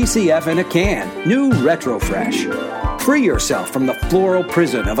like a VCF in a can. New RetroFresh. Free yourself from the floral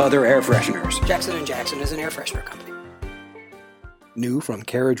prison of other air fresheners. Jackson & Jackson is an air freshener company. New from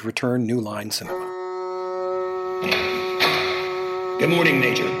Carriage Return New Line Cinema. Good morning,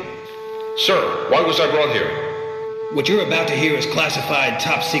 Major. Sir, why was I brought here? What you're about to hear is classified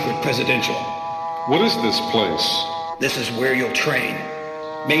top secret presidential. What is this place? This is where you'll train.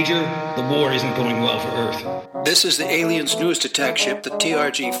 Major, the war isn't going well for Earth. This is the aliens' newest attack ship, the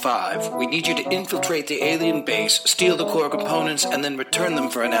TRG-5. We need you to infiltrate the alien base, steal the core components, and then return them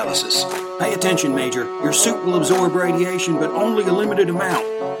for analysis. Pay attention, Major. Your suit will absorb radiation, but only a limited amount.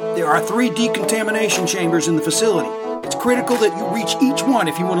 There are 3 decontamination chambers in the facility. It's critical that you reach each one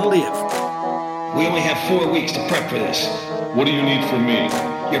if you want to live. We only have 4 weeks to prep for this. What do you need from me?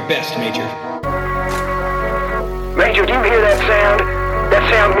 Your best, Major. Major, do you hear that sound? That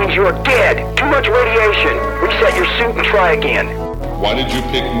sound means you're dead. Too much radiation. Reset your suit and try again. Why did you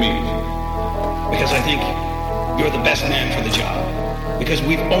pick me? Because I think you're the best man for the job. Because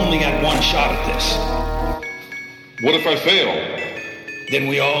we've only got 1 shot at this. What if I fail? Then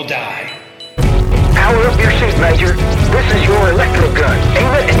we all die. Power up your suit, Major. This is your electro gun.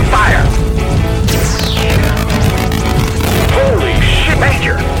 Aim it and fire. Holy shit,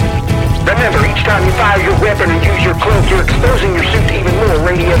 Major! Remember, each time you fire your weapon and use your cloak, you're exposing your suit to even more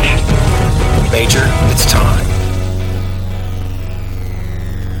radiation. Major, it's time.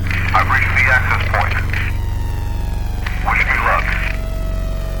 I've reached the access point. Wish me luck.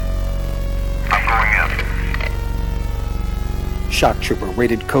 I'm going in. Shock Trooper,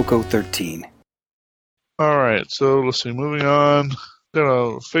 rated Coco 13. All right, so let's see. Moving on. Got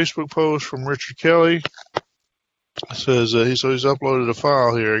a Facebook post from Richard Kelly. It says he's uploaded a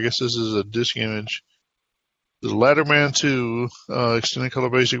file here. I guess this is a disk image. The Ladderman 2 extended color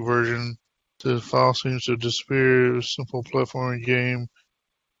basic version. The file seems to disappear. Simple platforming game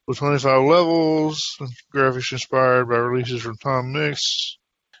with 25 levels. Graphics inspired by releases from Tom Mix.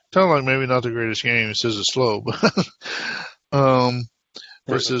 Sounds like maybe not the greatest game. It says it's slow, but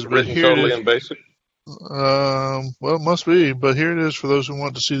versus but here totally in basic. Well, it must be, but here it is for those who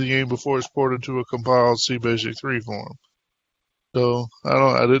want to see the game before it's ported to a compiled C Basic 3 form. So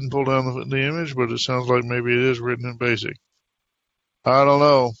I didn't pull down the image, but it sounds like maybe it is written in Basic. I don't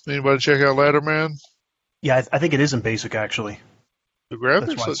know. Anybody check out Ladderman? Yeah, I think it is in Basic actually. The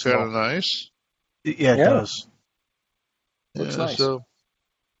graphics look kind of nice. Yeah, it does. Looks nice. So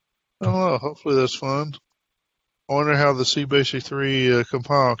I don't know. Hopefully that's fun. I wonder how the C Basic 3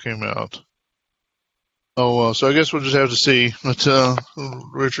 compile came out. Oh, so I guess we'll just have to see. But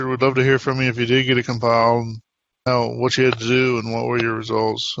Richard, would love to hear from you if you did get it compiled, what you had to do, and what were your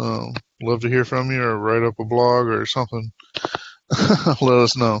results. Love to hear from you, or write up a blog or something. Let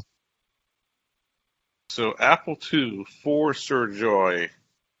us know. So Apple II for Sir Joy,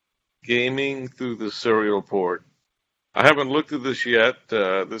 gaming through the serial port. I haven't looked at this yet.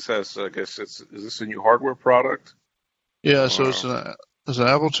 This has, I guess, is this a new hardware product? Yeah, so it's an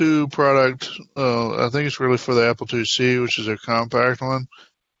Apple II product. I think it's really for the Apple IIc, which is a compact one.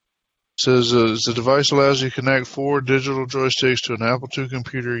 It says the device allows you to connect 4 digital joysticks to an Apple II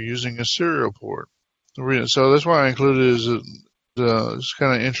computer using a serial port. So that's why I included it. It's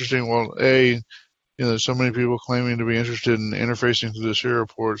kind of interesting. Well, there's so many people claiming to be interested in interfacing to the serial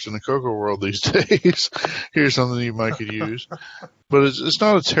ports in the Coco world these days. Here's something you might could use. But it's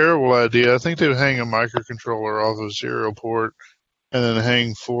not a terrible idea. I think they would hang a microcontroller off of a serial port and then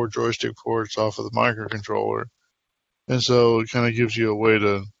hang 4 joystick ports off of the microcontroller. And so it kind of gives you a way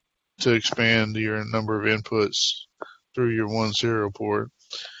to expand your number of inputs through your one serial port.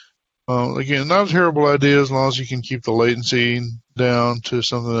 Again, not a terrible idea as long as you can keep the latency down to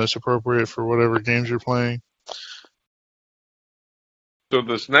something that's appropriate for whatever games you're playing. So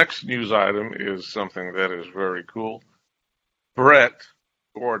this next news item is something that is very cool. Brett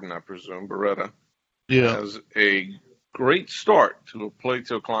Gordon, I presume, Beretta, has a great start to a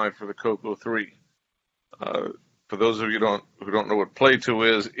Play-Doh client for the Coco 3. For those of you who don't know what Play-Doh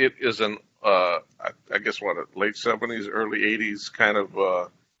is, it is an, I guess, late 70s, early 80s kind of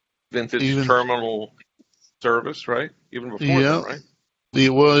vintage terminal service, right? Even before that, right? It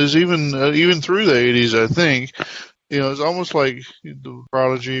was even through the 80s, I think. it's almost like the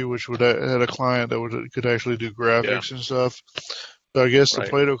Prodigy, which had a client that could actually do graphics and stuff. So I guess the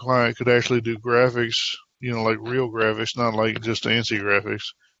Play-Doh client could actually do graphics, like real graphics, not like just ANSI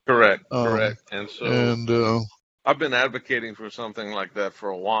graphics. Correct. And so I've been advocating for something like that for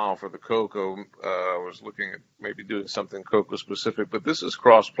a while for the Coco. I was looking at maybe doing something Coco specific, but this is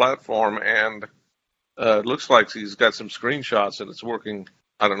cross-platform, and it looks like he's got some screenshots and it's working.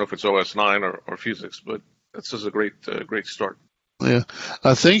 I don't know if it's OS 9 or Physics, but this is a great start. Yeah,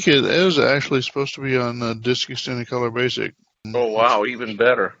 I think it is actually supposed to be on Disk Extended Color Basic. Oh wow, even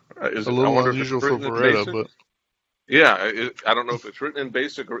better. Is a little unusual for Beretta, but yeah, I don't know if it's written in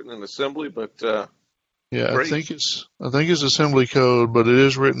BASIC or written in assembly, but yeah, great. I think it's assembly code, but it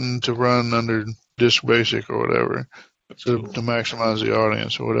is written to run under Disk Basic or whatever to maximize the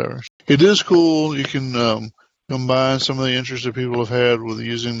audience or whatever. It is cool. You can combine some of the interests that people have had with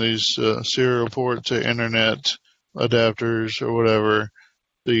using these serial port to internet adapters or whatever,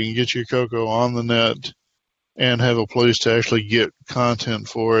 so you can get your Coco on the net and have a place to actually get content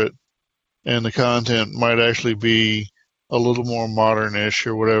for it. And the content might actually be a little more modern-ish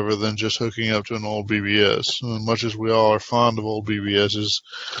or whatever than just hooking up to an old BBS. And much as we all are fond of old BBSs,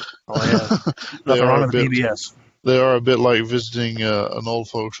 Nothing wrong with BBS. They are a bit like visiting an old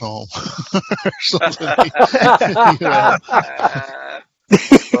folks' home or something.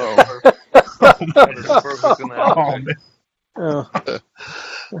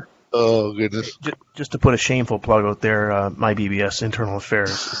 Oh, goodness. Just to put a shameful plug out there, my BBS, Internal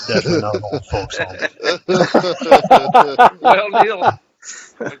Affairs, is definitely not an old folks' home. Well, Neil,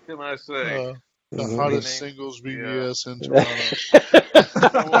 what can I say? The hottest singles BBS in Toronto.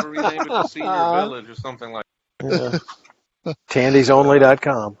 I want to rename it to Senior Village or something like that.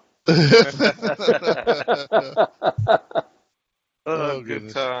 Tandy'sOnly.com. Oh, good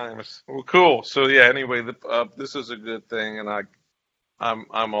times. Well, cool. So yeah. Anyway, this is a good thing, and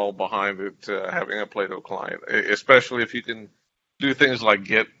I'm all behind it. Having a Play-Doh client, especially if you can do things like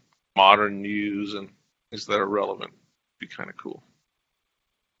get modern news and things that are relevant, be kind of cool.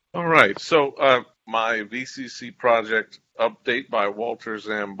 All right. So my VCC project update by Walter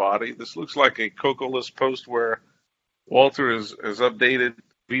Zambotti. This looks like a Coco-less post where Walter has updated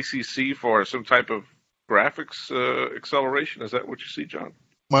VCC for some type of graphics acceleration. Is that what you see, John?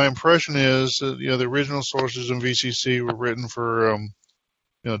 My impression is that the original sources in VCC were written for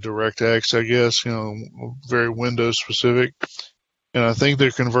DirectX, I guess, very Windows specific. And I think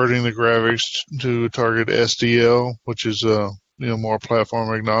they're converting the graphics to target SDL, which is more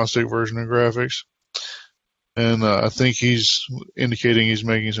platform agnostic version of graphics. And I think he's indicating he's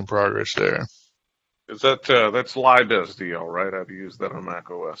making some progress there. Is that's live SDL, right? I've used that on Mac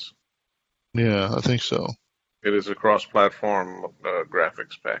OS. Yeah, I think so. It is a cross-platform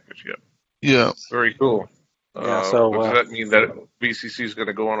graphics package. Yep. Yeah. Very cool. Yeah, does that mean that VCC is going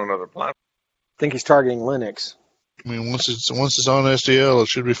to go on another platform? I think he's targeting Linux. I mean, once it's on SDL, it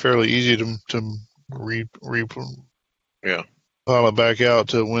should be fairly easy to file it back out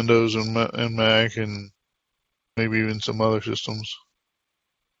to Windows and Mac and maybe even some other systems.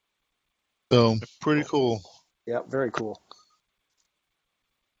 So pretty cool. Yeah, very cool.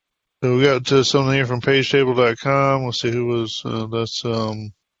 So we got something here from PageTable.com. Let's see who was. That's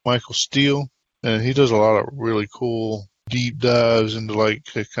Michael Steele, and he does a lot of really cool deep dives into like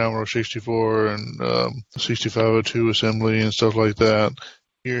Commodore 64 and 6502 assembly and stuff like that.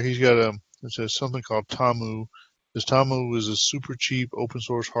 Here he's got it says something called Tamu. This Tamu is a super cheap open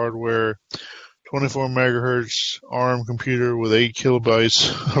source hardware, 24 megahertz ARM computer with 8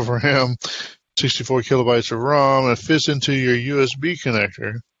 kilobytes of RAM, 64 kilobytes of ROM, and it fits into your USB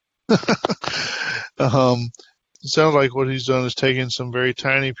connector. It sounds like what he's done is taken some very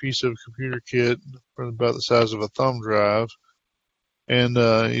tiny piece of computer kit about the size of a thumb drive, and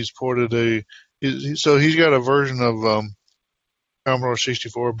he's ported so he's got a version of Commodore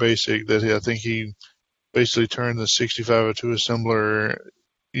 64 BASIC that I think he basically turned the 6502 assembler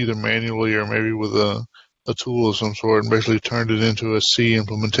either manually or maybe with a tool of some sort, and basically turned it into a C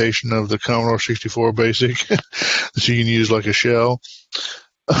implementation of the Commodore 64 BASIC that you can use like a shell.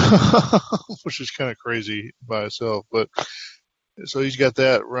 Which is kind of crazy by itself, but so he's got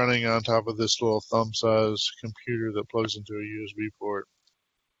that running on top of this little thumb-size computer that plugs into a USB port.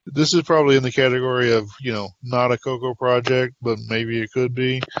 This is probably in the category of, not a Coco project, but maybe it could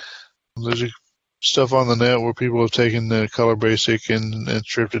be. There's stuff on the net where people have taken the Color Basic and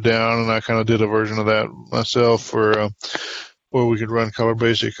stripped it down, and I kind of did a version of that myself for where we could run Color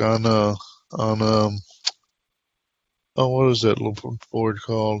Basic on what is that little board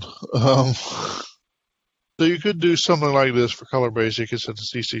called? So you could do something like this for Color Basic instead of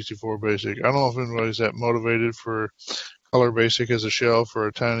C64 Basic. I don't know if anybody's that motivated for Color Basic as a shell for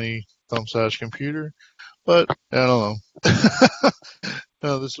a tiny thumb-sized computer, but I don't know.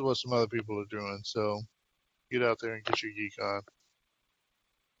 No, this is what some other people are doing, so get out there and get your geek on.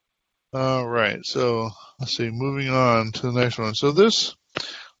 All right, so let's see, moving on to the next one. So this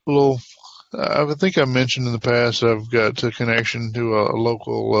little, I think I mentioned in the past, I've got a connection to a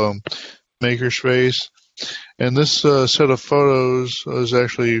local makerspace, and this set of photos is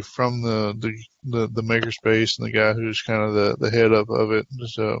actually from the makerspace and the guy who's kind of the head of it.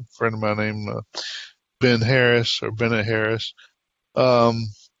 Just a friend of mine named Ben Harris, or Bennett Harris. But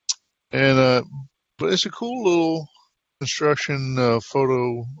it's a cool little construction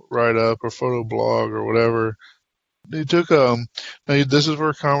photo write-up or photo blog or whatever. He took now this is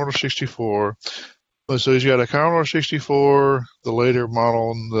for Commodore 64. So he's got a Commodore 64, the later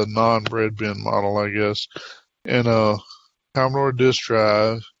model, the non-bread bin model, I guess, and a Commodore disk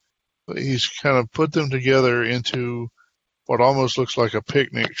drive. But he's kind of put them together into what almost looks like a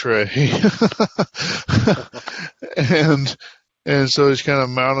picnic tray. and so he's kind of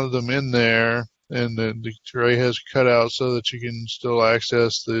mounted them in there, and the tray has cutouts so that you can still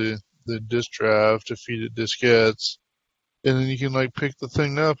access the disk drive to feed it diskettes. And then you can like pick the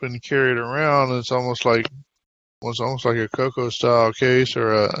thing up and carry it around. And it's almost like a Coco style case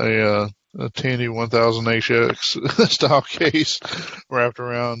or a Tandy 1000HX style case wrapped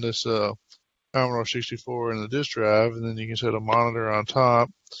around this Commodore 64 and the disk drive. And then you can set a monitor on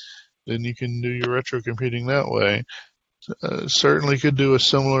top. Then you can do your retro computing that way. Certainly could do a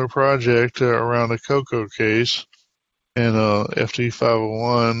similar project around a Coco case and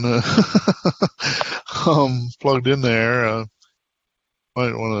FT501 plugged in there.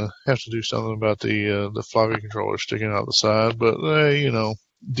 Might want to have to do something about the floppy controller sticking out the side, but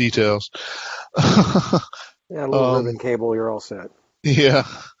details. Yeah, a little ribbon cable, you're all set. Yeah.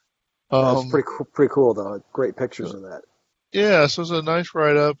 That's pretty cool, though. Great pictures of that. Yeah, so it's a nice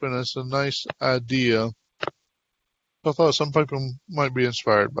write-up, and it's a nice idea. I thought some people might be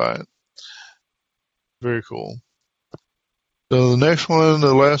inspired by it. Very cool. So the next one,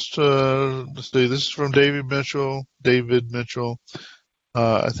 the last, let's see, this is from David Mitchell.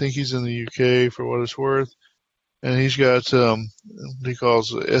 I think he's in the UK for what it's worth. And he's got, he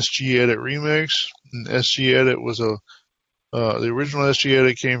calls SG Edit Remix. And SG Edit was the original SG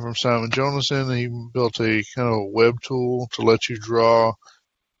Edit came from Simon Jonason. And he built a kind of a web tool to let you draw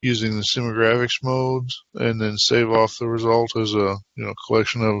using the simographics modes and then save off the result as a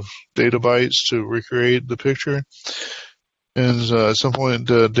collection of data bytes to recreate the picture. And at some point,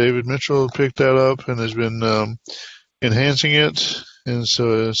 David Mitchell picked that up and has been enhancing it. And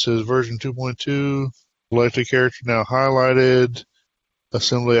so it says version 2.2, selected character now highlighted.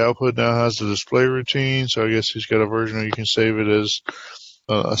 Assembly output now has the display routine. So I guess he's got a version where you can save it as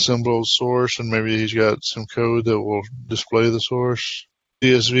assembled source, and maybe he's got some code that will display the source.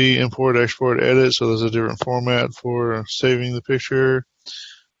 CSV, import, export, edit. So there's a different format for saving the picture.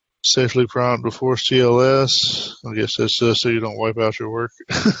 Safely prompt before CLS. I guess that's so you don't wipe out your work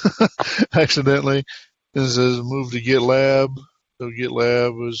accidentally. And it says move to GitLab. So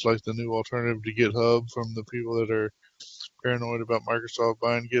GitLab is like the new alternative to GitHub from the people that are paranoid about Microsoft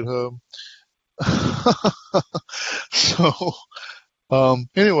buying GitHub. So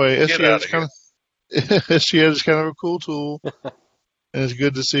anyway, SGEdit is kind of a cool tool, and it's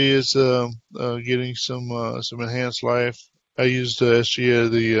good to see it's getting some enhanced life. I used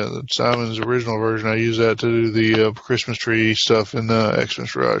SGEdit, the Simon's original version. I used that to do the Christmas tree stuff in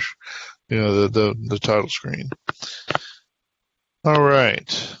Xmas Rush. The title screen. All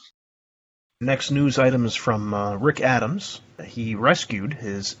right. Next news item is from Rick Adams. He rescued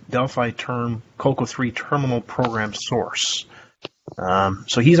his Delphi Coco 3 terminal program source.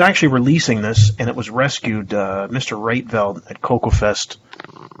 So he's actually releasing this, and it was rescued. Mr. Reitveld at CocoFest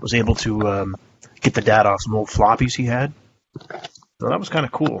was able to get the data off some old floppies he had. So that was kind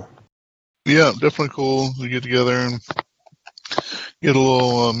of cool. Yeah, definitely cool to get together and get a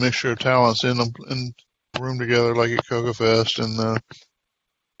little mixture of talents in the room together like at CocoFest, and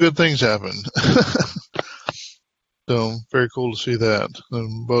good things happen. So very cool to see that,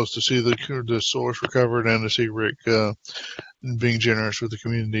 and both to see the source recovered and to see Rick being generous with the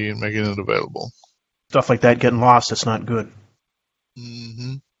community and making it available. Stuff like that getting lost, it's not good.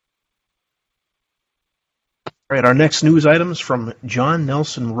 Mm-hmm. All right, our next news item is from John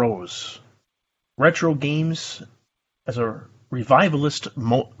Nelson Rose. Retro games as a revivalist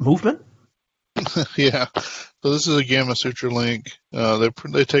movement? Yeah. So this is a Gamma Sutra link.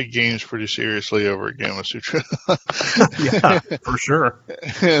 They take games pretty seriously over at Gamma Sutra. Yeah, for sure.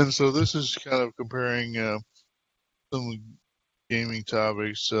 And so this is kind of comparing some gaming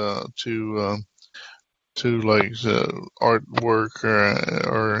topics to like artwork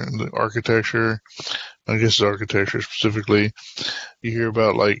or architecture. I guess it's architecture specifically. You hear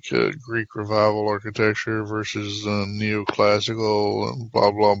about like Greek revival architecture versus neoclassical and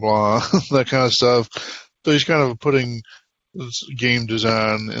blah blah blah, that kind of stuff. So he's kind of putting game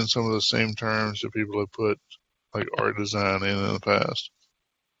design in some of the same terms that people have put like art design in the past.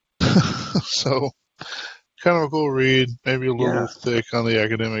 So kind of a cool read, maybe a little thick on the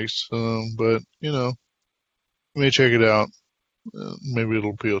academics, but you may check it out. Maybe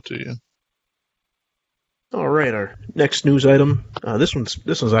it'll appeal to you. All right, our next news item. This one's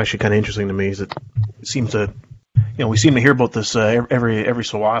actually kind of interesting to me. Is it seems to, we seem to hear about this every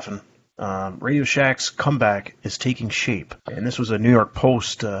so often. Radio Shack's comeback is taking shape, and this was a New York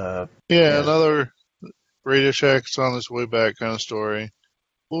Post. Another Radio Shack's on its way back kind of story.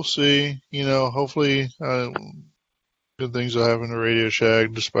 We'll see. Hopefully, good things will happen to Radio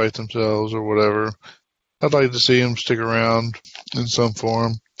Shack despite themselves or whatever. I'd like to see them stick around in some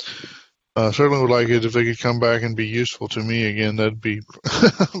form. Certainly would like it if they could come back and be useful to me again. That'd be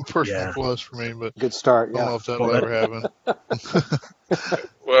personal plus for me. But good start. I don't know if that'll ever happen.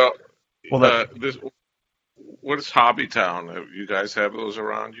 What is Hobbytown? You guys have those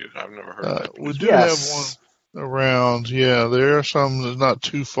around you? I've never heard of that. We do have one around. Yeah, there are some that's not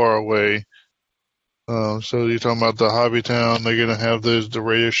too far away. So you're talking about the Hobbytown. They're going to have the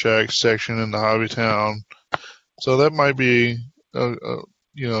Radio Shack section in the Hobbytown. So that might be,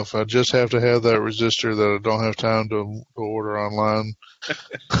 if I just have to have that resistor that I don't have time to order online,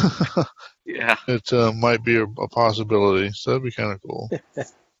 it might be a possibility. So that'd be kind of cool.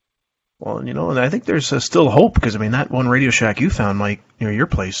 Well, and I think there's still hope because that one Radio Shack you found, Mike, near your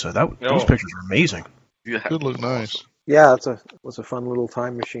place, those pictures are amazing. Yeah, could look nice. Yeah, it was a fun little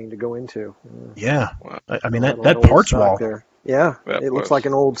time machine to go into. Yeah, that parts wall there. Yeah, it looks like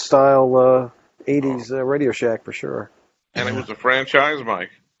an old style 80s Radio Shack for sure. And it was a franchise,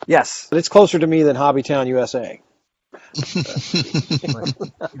 Mike. Yes, but it's closer to me than Hobbytown, USA.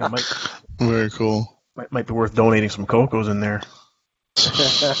 Very cool. Might be worth donating some Cocos in there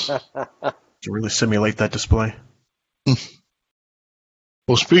to really simulate that display.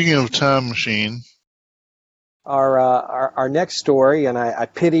 Well, speaking of time machine, our next story, and I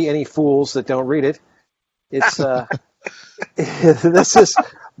pity any fools that don't read it. It's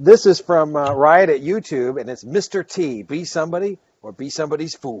this is from Riot at YouTube, and it's Mr. T. Be somebody or be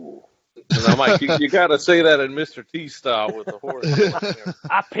somebody's fool. Now, Mike, you got to say that in Mr. T style with the horse.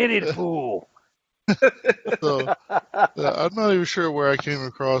 I pity the fool. So, I'm not even sure where I came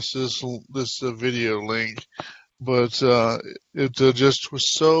across this video link, but it just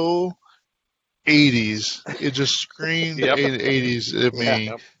was so 80s. It just screamed 80s at me.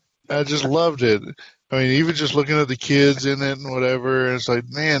 Yep. I just loved it. I mean, even just looking at the kids in it and whatever, it's like,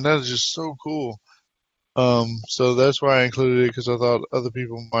 man, that is just so cool. So that's why I included it, because I thought other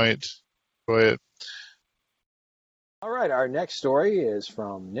people might enjoy it. All right, our next story is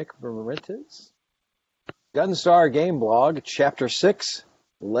from Nick Bermentes. Gunstar Game Blog, Chapter 6,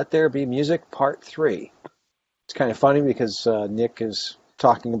 Let There Be Music, Part 3. It's kind of funny because Nick is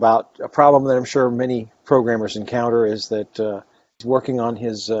talking about a problem that I'm sure many programmers encounter, is that he's working on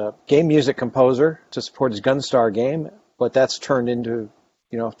his game music composer to support his Gunstar game, but that's turned into,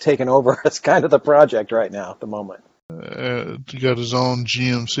 taken over as kind of the project right now at the moment. He got his own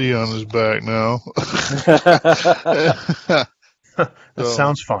GMC on his back now. That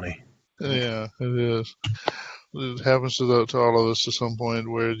sounds funny. Yeah, it is. It happens to all of us at some point,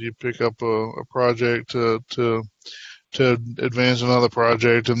 where you pick up a project to advance another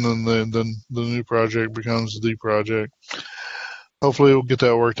project, and then the new project becomes the project. Hopefully we'll get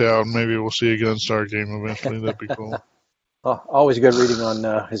that worked out, and maybe we'll see a Gunstar game eventually. That'd be cool. Oh, always good reading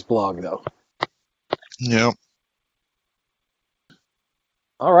on his blog, though. Yeah.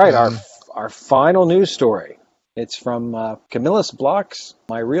 All right, our final news story. It's from Camillus Blocks.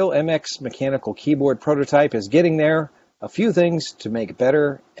 My real MX mechanical keyboard prototype is getting there. A few things to make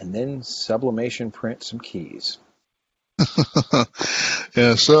better, and then sublimation print some keys.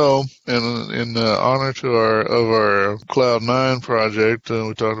 Yeah, so in honor to our Cloud 9 project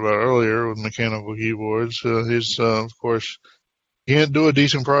we talked about earlier with mechanical keyboards, he's of course, you can't do a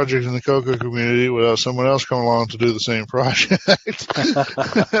decent project in the Coco community without someone else coming along to do the same project.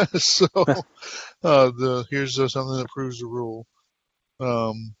 So here's something that proves the rule.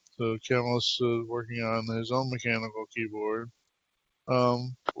 So Camillus is working on his own mechanical keyboard.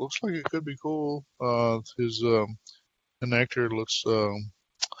 Looks like it could be cool. His connector looks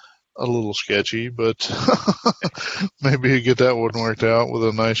a little sketchy, but maybe you get that one worked out with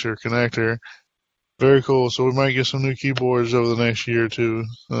a nicer connector. Very cool. So we might get some new keyboards over the next year or two.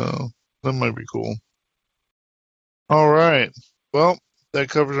 That might be cool. All right. Well, that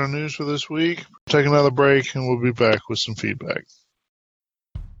covers our news for this week. Take another break, and we'll be back with some feedback.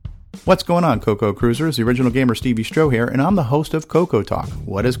 What's going on, Coco Cruisers? The original gamer Stevie Stroh here, and I'm the host of Coco Talk.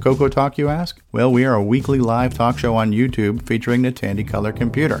 What is Coco Talk, you ask? Well, we are a weekly live talk show on YouTube featuring the Tandy Color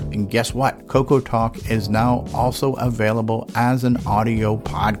computer. And guess what? Coco Talk is now also available as an audio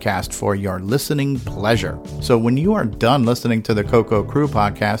podcast for your listening pleasure. So when you are done listening to the Coco Crew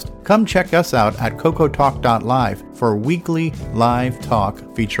podcast, come check us out at cocotalk.live for weekly live talk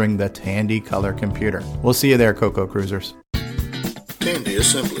featuring the Tandy Color computer. We'll see you there, Coco Cruisers. Tandy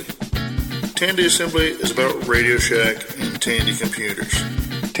Assembly. Tandy Assembly is about Radio Shack and Tandy computers.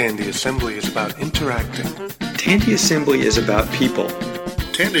 Tandy Assembly is about interacting. Tandy Assembly is about people.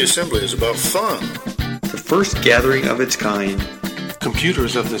 Tandy Assembly is about fun. The first gathering of its kind.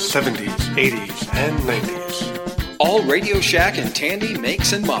 Computers of the 70s, 80s, and 90s. All Radio Shack and Tandy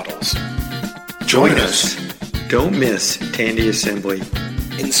makes and models. Join us. Don't miss Tandy Assembly.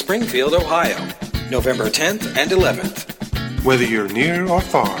 In Springfield, Ohio, November 10th and 11th. Whether you're near or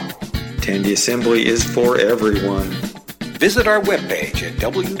far, Tandy Assembly is for everyone. Visit our webpage at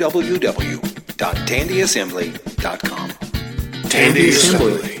www.tandyassembly.com. Tandy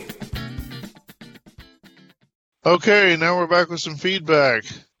Assembly. Okay, now we're back with some feedback.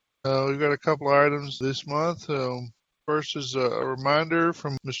 We've got a couple items this month. First is a reminder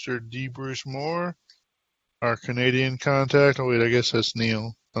from Mr. D. Bruce Moore, our Canadian contact. Oh, wait, I guess that's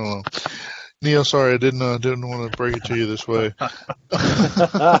Neil. I don't know. Neil, sorry, I didn't want to break it to you this way.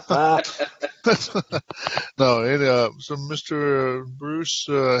 No, so Mr. Bruce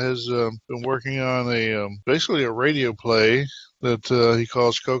has been working on basically a radio play that he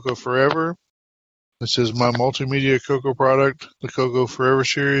calls Coco Forever. This is my multimedia Coco product. The Coco Forever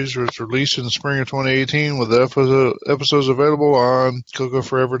series was released in the spring of 2018 with the episodes available on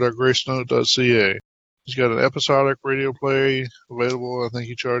cocoforever.gracenote.ca. He's got an episodic radio play available. I think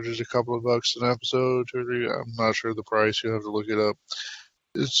he charges a couple of bucks an episode. I'm not sure the price. You'll have to look it up.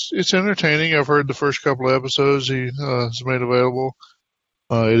 It's entertaining. I've heard the first couple of episodes he has made available.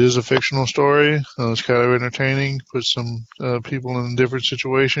 It is a fictional story. It's kind of entertaining. Put some people in different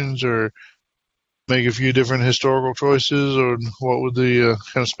situations or make a few different historical choices or what would the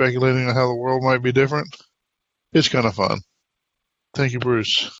kind of speculating on how the world might be different. It's kind of fun. Thank you,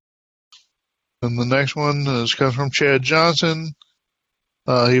 Bruce. And the next one comes from Chad Johnson.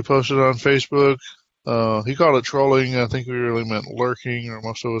 He posted on Facebook. He called it trolling. I think we really meant lurking, or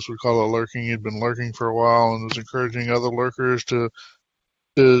most of us would call it lurking. He'd been lurking for a while and was encouraging other lurkers to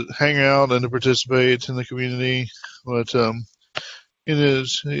hang out and to participate in the community. But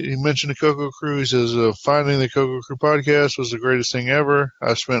he mentioned the Coco Crew. He says, finding the Coco Crew podcast was the greatest thing ever.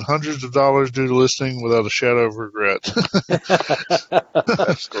 I spent hundreds of dollars due to listening without a shadow of regret.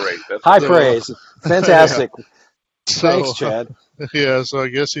 That's great. That's high praise. Fantastic. Yeah. Thanks, Chad. Yeah, so I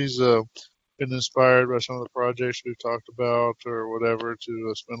guess he's been inspired by some of the projects we've talked about or whatever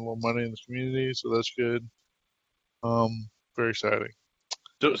to spend a little money in the community. So that's good. Very exciting.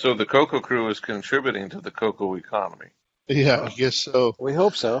 So the Coco Crew is contributing to the Coco economy. Yeah, I guess so. We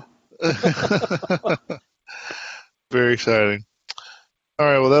hope so. Very exciting. All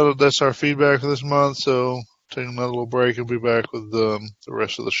right, well, that's our feedback for this month. So take another little break and be back with the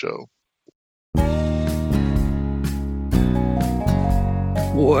rest of the show.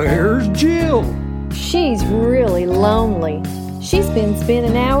 Where's Jill? She's really lonely. She's been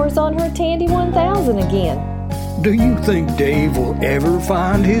spending hours on her Tandy 1000 again. Do you think Dave will ever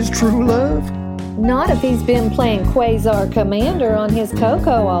find his true love? Not if he's been playing Quasar Commander on his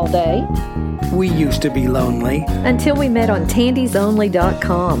Coco all day. We used to be lonely. Until we met on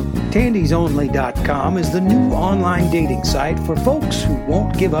tandysonly.com. Tandysonly.com is the new online dating site for folks who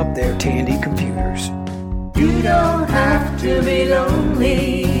won't give up their Tandy computers. You don't have to be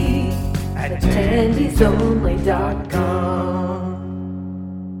lonely at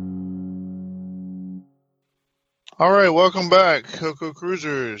tandysonly.com. All right, welcome back, Coco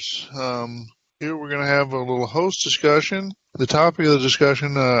Cruisers. Here we're going to have a little host discussion. The topic of the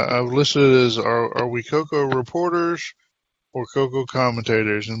discussion I've listed as are we Coco reporters or Coco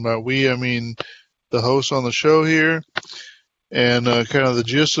commentators? And by we, I mean the hosts on the show here. And kind of the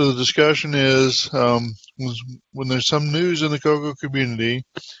gist of the discussion is when there's some news in the Coco community,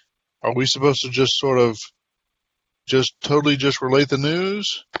 are we supposed to just sort of totally relate the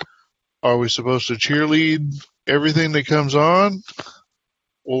news? Are we supposed to cheerlead everything that comes on?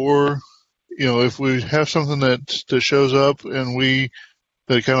 or if we have something that shows up and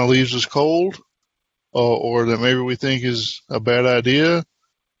that kind of leaves us cold, or that maybe we think is a bad idea,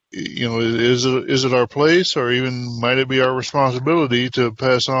 is it our place, or even might it be our responsibility to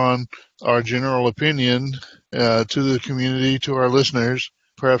pass on our general opinion to the community, to our listeners?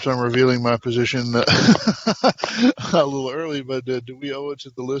 Perhaps I'm revealing my position a little early, but do we owe it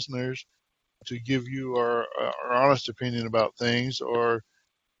to the listeners to give you our honest opinion about things, or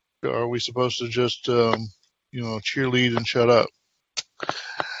are we supposed to just cheerlead and shut up?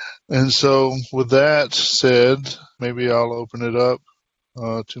 And so, with that said, maybe I'll open it up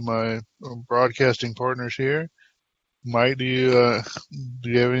to my broadcasting partners here. Mike, do you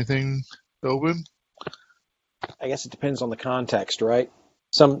have anything to open? I guess it depends on the context, right?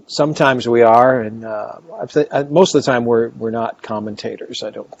 Sometimes we are, and most of the time we're not commentators. I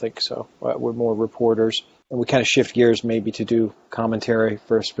don't think so. We're more reporters, and we kind of shift gears maybe to do commentary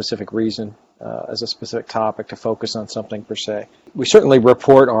for a specific reason, as a specific topic to focus on something per se. We certainly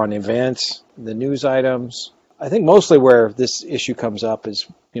report on events, the news items. I think mostly where this issue comes up is,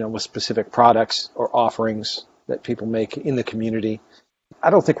 with specific products or offerings that people make in the community. I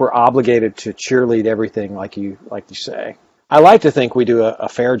don't think we're obligated to cheerlead everything like you say. I like to think we do a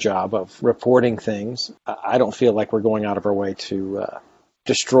fair job of reporting things. I don't feel like we're going out of our way to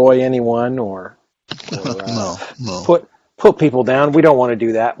destroy anyone or no. put people down. We don't want to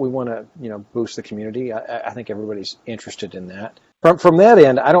do that. We want to boost the community. I think everybody's interested in that. From that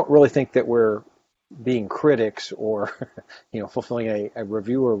end, I don't really think that we're being critics or fulfilling a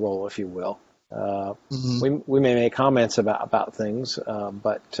reviewer role, if you will. We may make comments about things,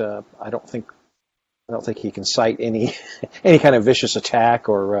 but I don't think he can cite any kind of vicious attack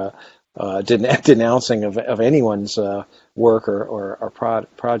or denouncing of anyone's work or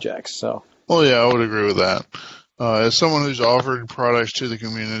projects. So. Well, yeah, I would agree with that. As someone who's offered products to the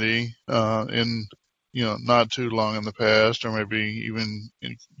community in not too long in the past, or maybe even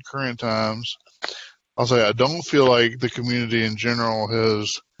in current times, I'll say I don't feel like the community in general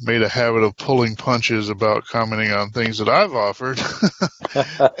has made a habit of pulling punches about commenting on things that I've offered.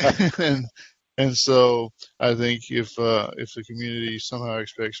 And so I think if the community somehow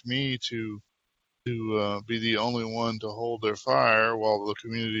expects me to be the only one to hold their fire while the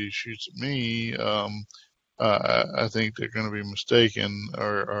community shoots at me, I think they're going to be mistaken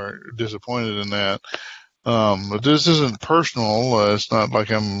or disappointed in that. But this isn't personal. It's not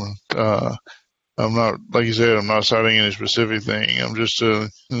like I'm not, like you said, I'm not citing any specific thing. I'm just going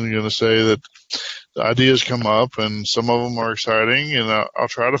to say that the ideas come up, and some of them are exciting, and I'll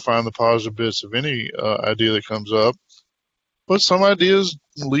try to find the positive bits of any idea that comes up. But some ideas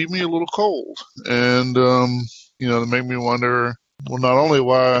leave me a little cold, and they make me wonder. Well, not only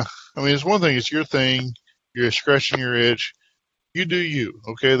why. I mean, it's one thing. It's your thing. You're scratching your itch. You do you.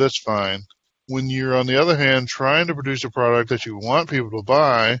 Okay, that's fine. When you're, on the other hand, trying to produce a product that you want people to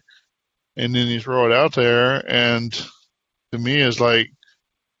buy, and then you throw it out there, and to me, it's like,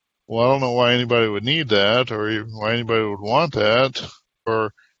 well, I don't know why anybody would need that, or why anybody would want that,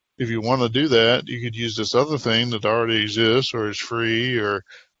 or if you want to do that, you could use this other thing that already exists or is free or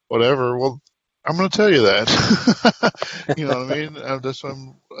whatever. Well, I'm going to tell you that. You know what I mean? That's what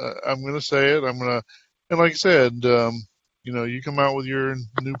I'm going to say it. And like I said, you come out with your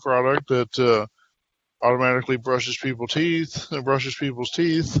new product that automatically brushes people's teeth. I'm going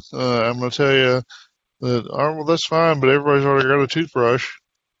to tell you that, oh, well, that's fine, but everybody's already got a toothbrush,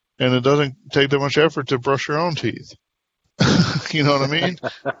 and it doesn't take that much effort to brush your own teeth. You know what I mean?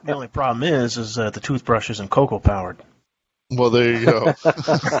 The only problem is the toothbrush isn't cocoa powered. Well, there you go.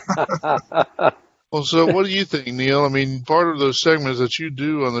 Well, so what do you think, Neil? I mean, part of those segments that you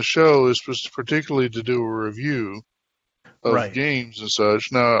do on the show is particularly to do a review of games and such.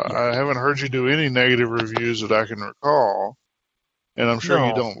 Now, I haven't heard you do any negative reviews that I can recall, and I'm sure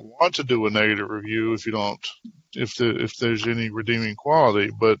you don't want to do a negative review if there's any redeeming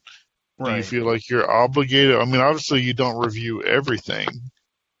quality. But do you feel like you're obligated? I mean, obviously, you don't review everything.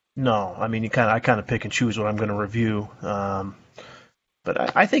 No, I mean, I kind of pick and choose what I'm going to review.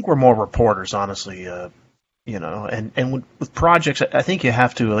 But I think we're more reporters, honestly. And with projects, I think you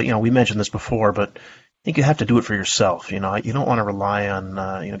have to. We mentioned this before, but I think you have to do it for yourself. You don't want to rely on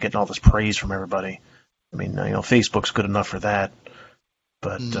getting all this praise from everybody. I mean, Facebook's good enough for that,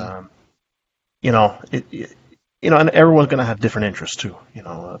 but and everyone's going to have different interests too.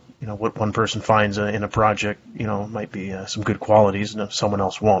 What one person finds in a project, might be some good qualities, and someone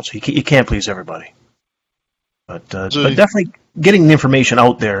else won't. So you can't please everybody. But definitely getting the information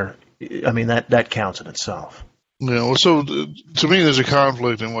out there, I mean, that counts in itself. Yeah. Well, so to me, there's a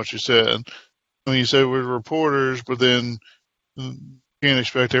conflict in what you said. I mean, you say we're reporters, but then can't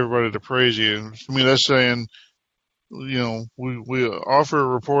expect everybody to praise you. I mean, that's saying, we offer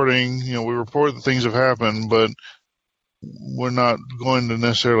reporting, we report that things have happened, but we're not going to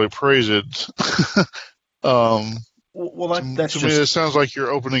necessarily praise it. That's to me, it sounds like you're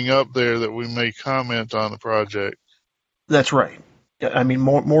opening up there that we may comment on the project. That's right. I mean,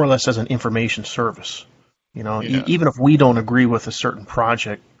 more or less as an information service. Yeah. Even if we don't agree with a certain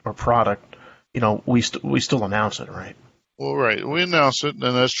project or product, we still announce it, right? Well, right. We announce it, and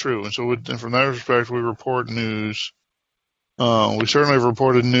that's true. And so from that respect, we report news. We certainly have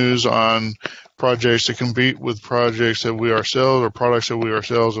reported news on projects that compete with projects that we ourselves or products that we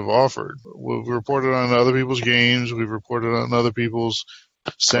ourselves have offered. We've reported on other people's games. We've reported on other people's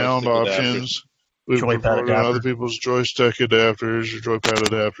sound options. We've reported on other people's joystick adapters or joypad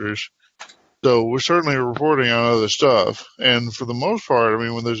adapters. So we're certainly reporting on other stuff. And for the most part, I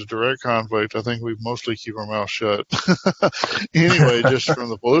mean, when there's a direct conflict, I think we mostly keep our mouth shut. Anyway, just from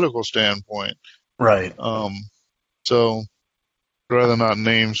the political standpoint. Right. So I'd rather not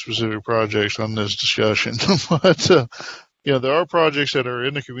name specific projects on this discussion. But, there are projects that are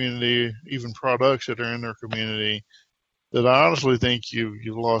in the community, even products that are in their community, that I honestly think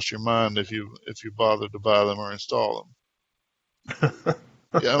you've lost your mind if you bothered to buy them or install them.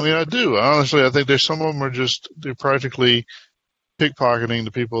 Yeah, I mean, I do. Honestly, I think there's some of them they're practically pickpocketing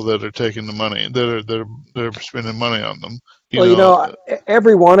the people that are taking the money, that are spending money on them.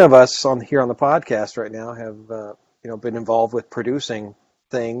 Every one of us here on the podcast right now have been involved with producing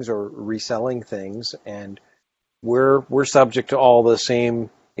things or reselling things, and we're subject to all the same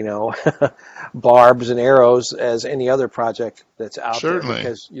barbs and arrows as any other project that's out there,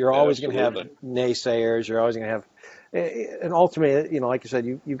 because you're always going to have naysayers. You're always going to have, and ultimately, like you said,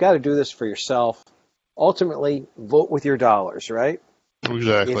 you've got to do this for yourself. Ultimately, vote with your dollars, right?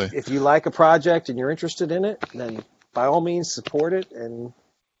 Exactly. If you like a project and you're interested in it, then by all means support it, and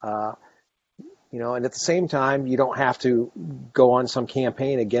and at the same time, you don't have to go on some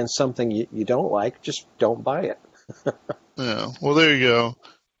campaign against something you don't like. Just don't buy it. Yeah. Well, there you go.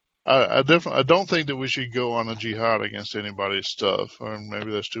 I don't think that we should go on a jihad against anybody's stuff, or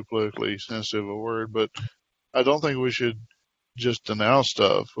maybe that's too politically sensitive a word, but I don't think we should just denounce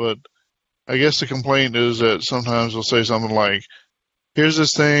stuff. But I guess the complaint is that sometimes they'll say something like, here's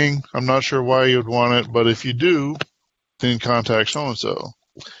this thing, I'm not sure why you'd want it, but if you do, then contact so-and-so.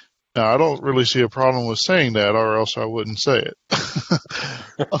 Now, I don't really see a problem with saying that, or else I wouldn't say it.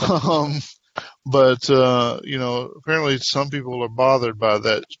 But apparently some people are bothered by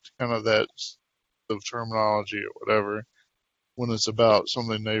that of terminology or whatever when it's about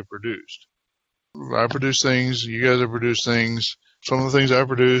something they produced. I produce things, you guys have produced things. Some of the things I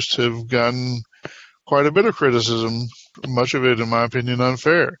produced have gotten quite a bit of criticism, much of it, in my opinion,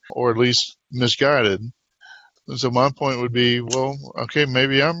 unfair, or at least misguided. And so my point would be, well, okay,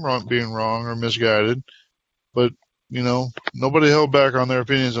 maybe I'm being wrong or misguided, but nobody held back on their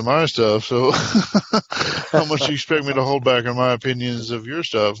opinions of my stuff, so how much do you expect me to hold back on my opinions of your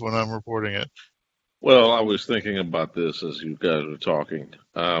stuff when I'm reporting it? Well, I was thinking about this as you guys were talking.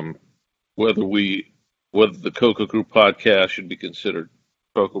 Whether the Cocoa Group podcast should be considered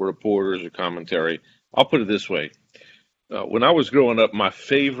Cocoa Reporters or commentary. I'll put it this way. When I was growing up, my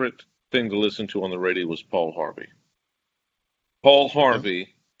favorite thing to listen to on the radio was Paul Harvey. Paul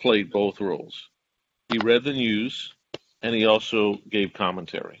Harvey played both roles. He read the news, and he also gave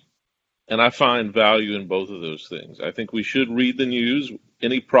commentary. And I find value in both of those things. I think we should read the news,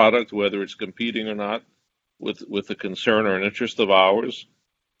 any product, whether it's competing or not, with a concern or an interest of ours.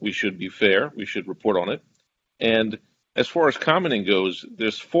 We should be fair. We should report on it. And as far as commenting goes,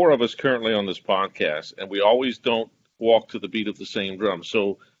 there's 4 of us currently on this podcast, and we always don't walk to the beat of the same drum.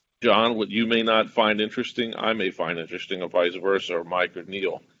 So, John, what you may not find interesting, I may find interesting, or vice versa, or Mike or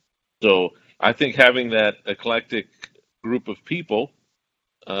Neil. So I think having that eclectic group of people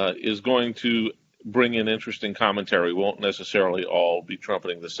is going to bring in interesting commentary. We won't necessarily all be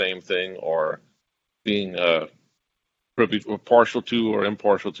trumpeting the same thing or being privy or partial to or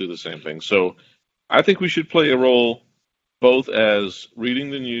impartial to the same thing. So I think we should play a role both as reading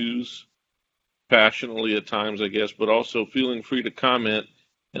the news passionately at times, I guess, but also feeling free to comment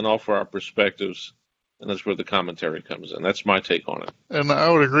and offer our perspectives. And that's where the commentary comes in. That's my take on it. And I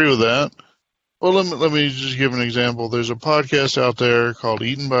would agree with that. Well, let me just give an example. There's a podcast out there called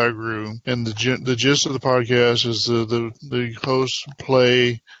Eaten by a Brew, and the gist of the podcast is the hosts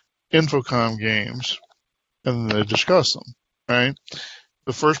play Infocom games, and they discuss them, right?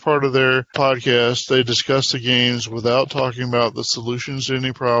 The first part of their podcast, they discuss the games without talking about the solutions to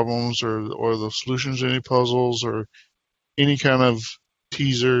any problems or the solutions to any puzzles or any kind of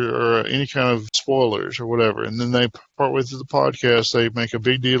teaser or any kind of spoilers or whatever. And then they, partway through the podcast, they make a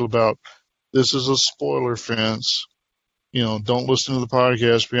big deal about this is a spoiler fence. Don't listen to the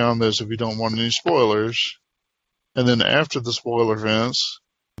podcast beyond this if you don't want any spoilers. And then after the spoiler fence,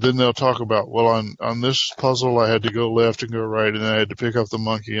 then they'll talk about, well, on this puzzle, I had to go left and go right, and then I had to pick up the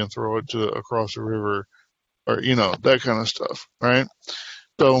monkey and throw it across the river, or, that kind of stuff, right?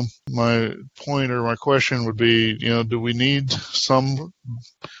 So my point or my question would be, do we need some,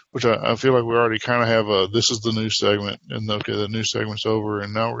 which I feel like we already kind of have this is the news segment, and okay, the news segment's over,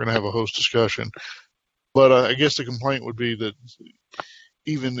 and now we're going to have a host discussion. But I guess the complaint would be that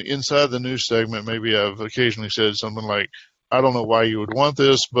even inside the news segment, maybe I've occasionally said something like, I don't know why you would want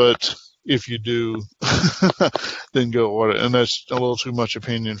this, but if you do, then go with it. And that's a little too much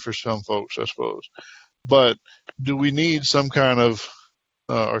opinion for some folks, I suppose. But do we need some kind of,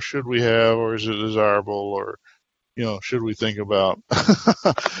 or should we have, or is it desirable, or, should we think about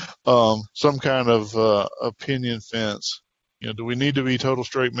some kind of opinion fence? Do we need to be total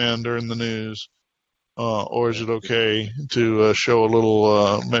straight men during the news? Or is it okay to show a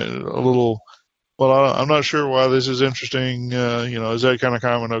little, well, I'm not sure why this is interesting. Is that kind of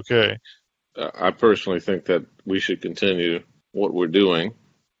comment okay? I personally think that we should continue what we're doing,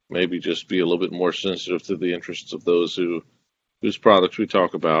 maybe just be a little bit more sensitive to the interests of those whose products we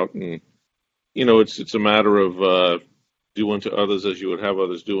talk about. And, it's a matter of do unto others as you would have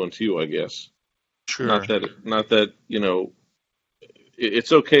others do unto you, I guess. Sure. Not that,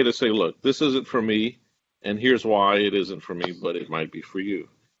 it's okay to say, look, this isn't for me, and here's why it isn't for me, but it might be for you.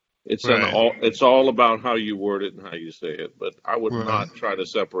 It's right. It's all about how you word it and how you say it. But I would not try to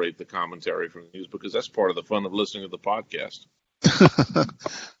separate the commentary from the news, because that's part of the fun of listening to the podcast.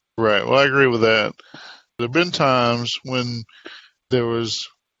 Right. Well, I agree with that. There have been times when there was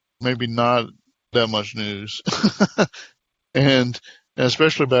maybe not that much news. And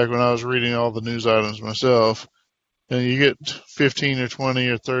especially back when I was reading all the news items myself, and you get 15 or 20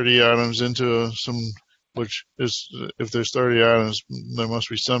 or 30 items into some, which is, if there's 30 items, there must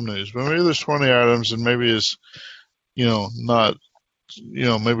be some news. But maybe there's 20 items, and maybe it's, not,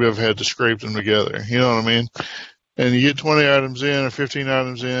 maybe I've had to scrape them together. You know what I mean? And you get 20 items in or 15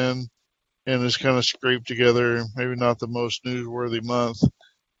 items in, and it's kind of scraped together, maybe not the most newsworthy month.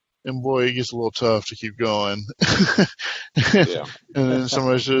 And boy, it gets a little tough to keep going. Yeah. And then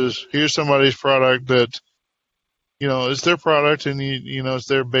somebody says, here's somebody's product that, it's their product, and it's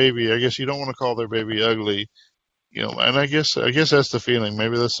their baby. I guess you don't want to call their baby ugly, and I guess that's the feeling.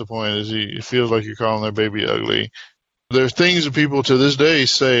 Maybe that's the point, is it feels like you're calling their baby ugly. There's things that people to this day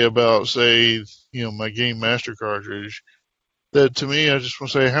say about, my Game Master cartridge, that to me, I just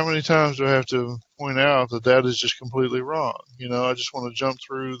want to say, how many times do I have to point out that is just completely wrong? I just want to jump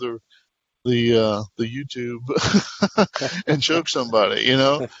through the YouTube and choke somebody,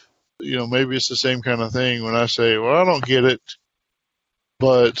 maybe it's the same kind of thing when I say, well, I don't get it,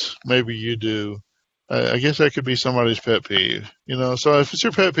 but maybe you do. I guess that could be somebody's pet peeve, So if it's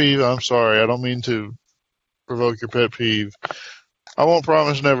your pet peeve, I'm sorry. I don't mean to provoke your pet peeve. I won't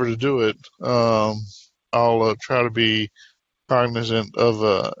promise never to do it. I'll try to be cognizant of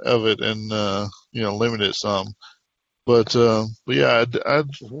it and, limit it some. But yeah, I'd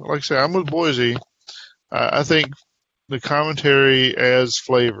like I say, I'm with Boise. I think the commentary adds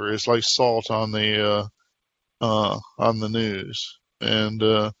flavor. It's like salt on the news, and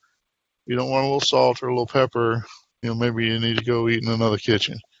you don't want a little salt or a little pepper. Maybe you need to go eat in another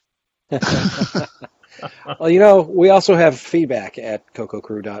kitchen. Well, we also have feedback at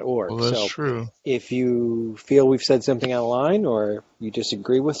cococrew.org. Well, that's true. If you feel we've said something out of line, or you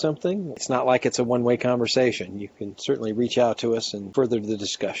disagree with something, it's not like it's a one-way conversation. You can certainly reach out to us and further the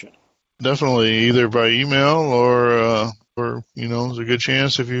discussion. Definitely, either by email or there's a good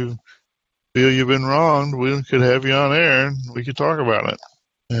chance if you feel you've been wronged, we could have you on air and we could talk about it.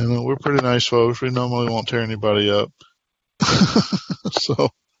 And we're pretty nice folks. We normally won't tear anybody up. So,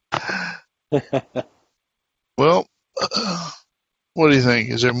 well, what do you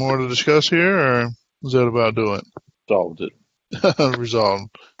think? Is there more to discuss here, or is that about do it? Solved it.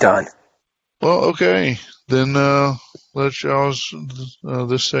 Resolved. Done. Well, okay. Then let's y'all's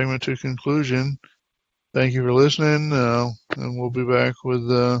this segment to conclusion. Thank you for listening, and we'll be back with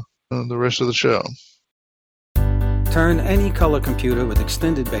the rest of the show. Turn any color computer with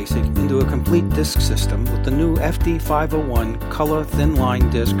Extended BASIC into a complete disk system with the new FD501 Color Thin Line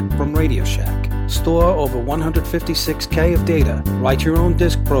Disk from Radio Shack. Store over 156K of data, write your own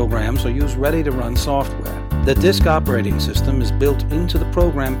disk programs, or use ready-to-run software. The disk operating system is built into the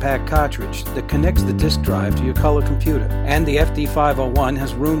program pack cartridge that connects the disk drive to your color computer, and the FD501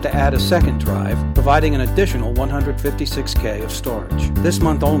 has room to add a second drive, providing an additional 156K of storage. This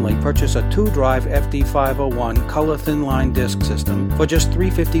month only, purchase a 2-drive FD501 color thin-line disk system for just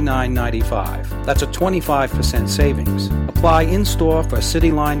 $359.95. That's a 25% savings. Apply in-store for a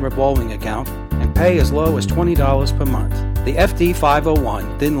CityLine revolving account and pay as low as $20 per month. The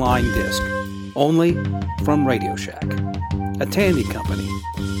FD501 thin-line disk, only from Radio Shack, a Tandy company.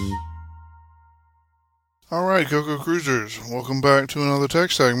 All right, Coco Cruisers, welcome back to another tech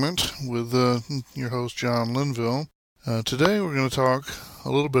segment with your host, John Linville. Today we're going to talk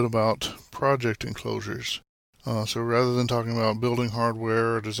a little bit about project enclosures. So rather than talking about building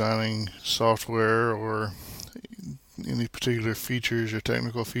hardware or designing software or any particular features or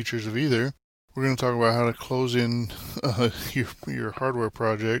technical features of either, we're going to talk about how to close in your hardware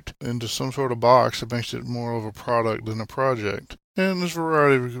project into some sort of box that makes it more of a product than a project. And there's a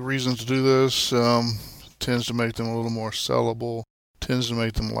variety of reasons to do this. Tends to make them a little more sellable, tends to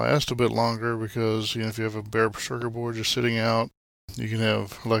make them last a bit longer because, if you have a bare circuit board just sitting out, you can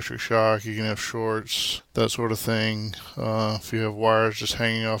have electric shock, you can have shorts, that sort of thing. If you have wires just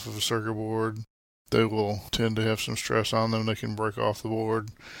hanging off of a circuit board, they will tend to have some stress on them. They can break off the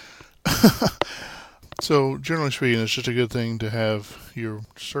board. So, generally speaking, it's just a good thing to have your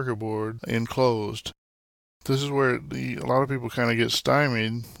circuit board enclosed. This is where a lot of people kind of get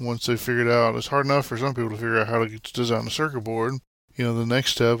stymied once they figured out. It's hard enough for some people to figure out how to design a circuit board. The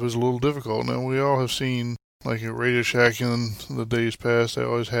next step is a little difficult. Now, we all have seen, like at Radio Shack in the days past, they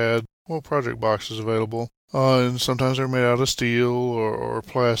always had, project boxes available. And sometimes they're made out of steel or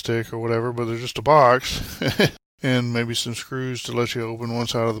plastic or whatever, but they're just a box. And maybe some screws to let you open one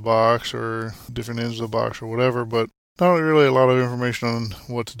side of the box or different ends of the box or whatever, but not really a lot of information on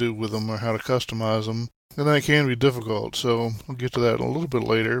what to do with them or how to customize them. And that can be difficult, so we'll get to that a little bit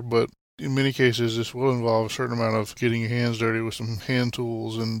later, but in many cases this will involve a certain amount of getting your hands dirty with some hand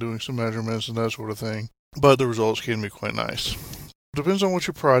tools and doing some measurements and that sort of thing. But the results can be quite nice. Depends on what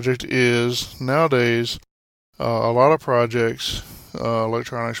your project is. Nowadays, a lot of projects,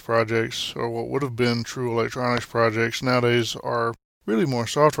 electronics projects, or what would have been true electronics projects, nowadays are really more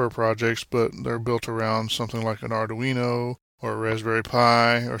software projects, but they're built around something like an Arduino or a Raspberry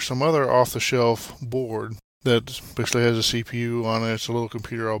Pi or some other off-the-shelf board that basically has a CPU on it. It's a little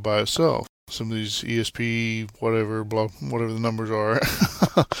computer all by itself. Some of these ESP, whatever the numbers are.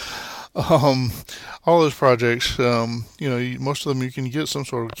 All those projects, most of them you can get some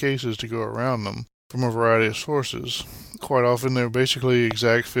sort of cases to go around them from a variety of sources. Quite often they're basically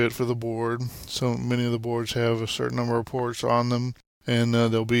exact fit for the board. So many of the boards have a certain number of ports on them, and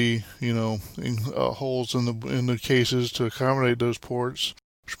there'll be, holes in the cases to accommodate those ports,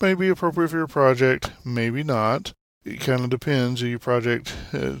 which may be appropriate for your project, maybe not. It kind of depends. Your project,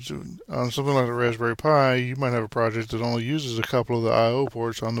 on something like a Raspberry Pi, you might have a project that only uses a couple of the I/O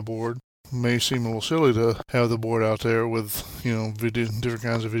ports on the board. It may seem a little silly to have the board out there with, different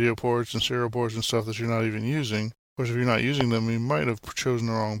kinds of video ports and serial ports and stuff that you're not even using. Of course, if you're not using them, you might have chosen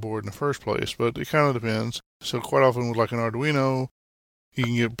the wrong board in the first place, but it kind of depends. So quite often with like an Arduino, you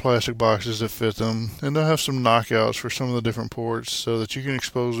can get plastic boxes that fit them, and they'll have some knockouts for some of the different ports so that you can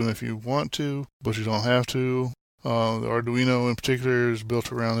expose them if you want to, but you don't have to. The Arduino in particular is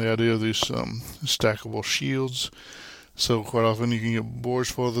built around the idea of these stackable shields. So quite often you can get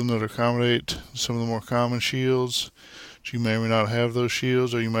boards for them that accommodate some of the more common shields. You may or may not have those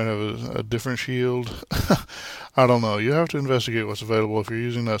shields, or you might have a different shield. I don't know. You have to investigate what's available if you're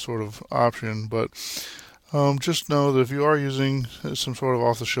using that sort of option, but just know that if you are using some sort of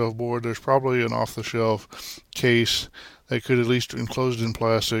off-the-shelf board, there's probably an off-the-shelf case that could at least enclose it in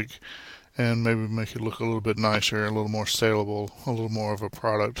plastic and maybe make it look a little bit nicer, a little more saleable, a little more of a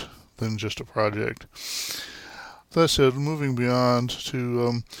product than just a project. That said, moving beyond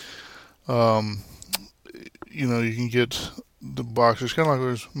to, you can get the boxes, kind of like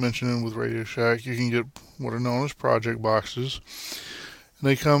I was mentioning with Radio Shack, you can get what are known as project boxes. And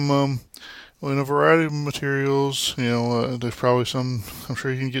they come in a variety of materials. There's probably some, I'm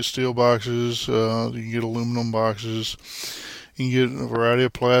sure you can get steel boxes, you can get aluminum boxes. You can get a variety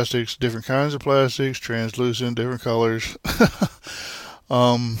of plastics, different kinds of plastics, translucent, different colors.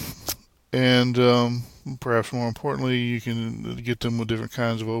 And perhaps more importantly, you can get them with different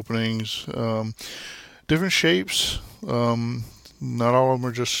kinds of openings, different shapes. Not all of them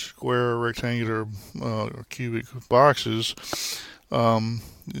are just square or rectangular or cubic boxes.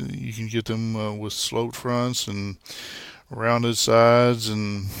 You can get them with sloped fronts and rounded sides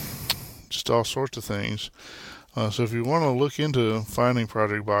and just all sorts of things. So if you want to look into finding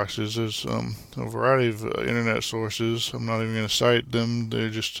project boxes, there's a variety of internet sources. I'm not even going to cite them. They're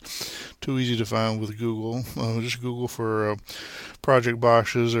just too easy to find with Google. Just Google for project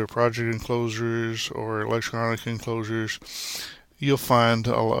boxes or project enclosures or electronic enclosures. You'll find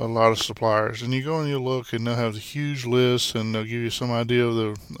a lot of suppliers, and you go and you look, and they'll have the huge lists, and they'll give you some idea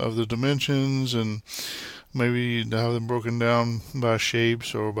of the dimensions, and maybe they'll have them broken down by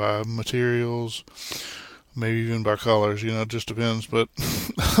shapes or by materials, maybe even by colors. It just depends. But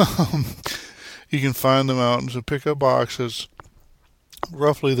you can find them out, and so pick a box that's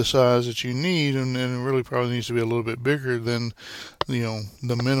roughly the size that you need, and it really probably needs to be a little bit bigger than the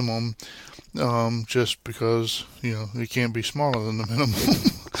minimum. Just because it can't be smaller than the minimum.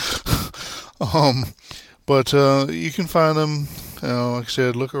 But you can find them. Like I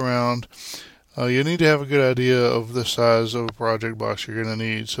said, look around. You need to have a good idea of the size of a project box you're going to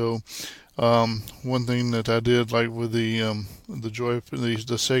need. So one thing that I did, like with the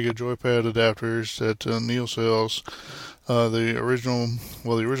Sega joypad adapters that Neil sells, the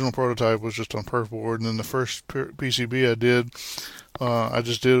original prototype was just on perfoboard, and then the first PCB I did. I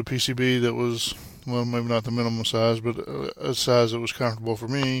just did a PCB that was, well, maybe not the minimum size, but a size that was comfortable for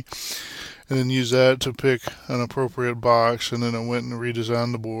me, and then used that to pick an appropriate box, and then I went and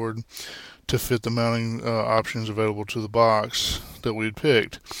redesigned the board to fit the mounting options available to the box that we'd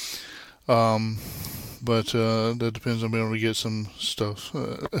picked. But that depends on being able to get some stuff,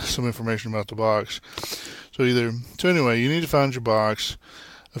 some information about the box. So anyway, you need to find your box.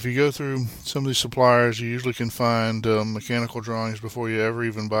 If you go through some of these suppliers, you usually can find mechanical drawings before you ever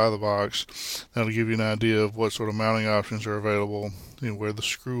even buy the box. That'll give you an idea of what sort of mounting options are available, where the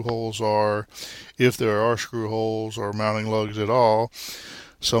screw holes are, if there are screw holes or mounting lugs at all.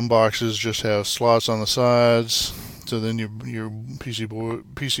 Some boxes just have slots on the sides, so then your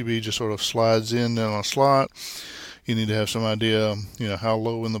PCB just sort of slides in on a slot. You need to have some idea, how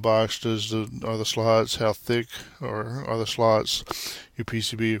low in the box are the slots, how thick are the slots. Your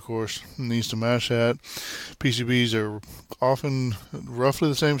PCB, of course, needs to match that. PCBs are often roughly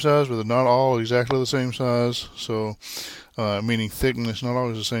the same size, but they're not all exactly the same size. So, meaning thickness, not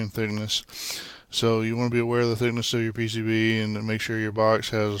always the same thickness. So you want to be aware of the thickness of your PCB and make sure your box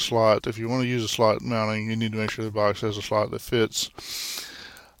has a slot. If you want to use a slot mounting, you need to make sure the box has a slot that fits.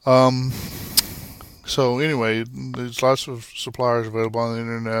 So anyway, there's lots of suppliers available on the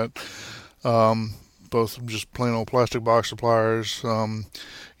internet, both just plain old plastic box suppliers. You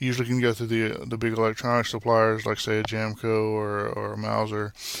usually can go through the big electronic suppliers, like say a Jamco or a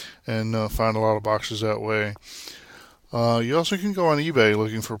Mauser, and find a lot of boxes that way. You also can go on eBay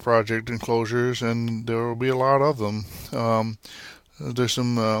looking for project enclosures, and there will be a lot of them. There's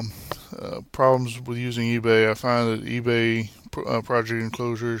some problems with using eBay. I find that eBay project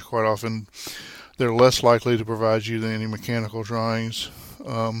enclosures, quite often, they're less likely to provide you than any mechanical drawings.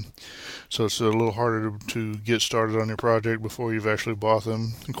 So it's a little harder to get started on your project before you've actually bought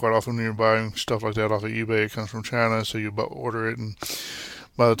them. And quite often when you're buying stuff like that off of eBay, it comes from China, so you order it, and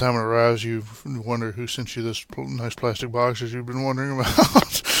by the time it arrives, you wonder who sent you this nice plastic boxes you've been wondering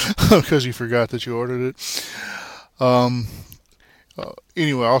about because you forgot that you ordered it.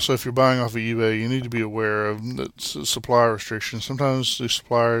 Anyway, also, if you're buying off of eBay, you need to be aware of supply restrictions. Sometimes the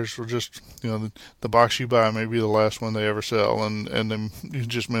suppliers will just, the box you buy may be the last one they ever sell, and then it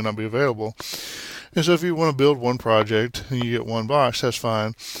just may not be available. And so if you want to build one project and you get one box, that's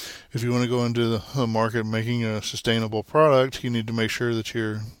fine. If you want to go into the market making a sustainable product, you need to make sure that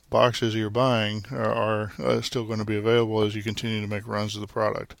your boxes you're buying are still going to be available as you continue to make runs of the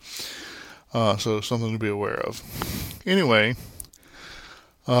product. So something to be aware of. Anyway,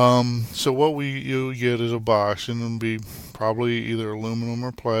 so what you get is a box, and it'll be probably either aluminum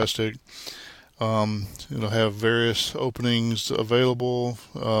or plastic. It'll have various openings available,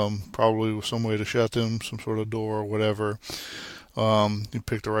 probably with some way to shut them, some sort of door or whatever. You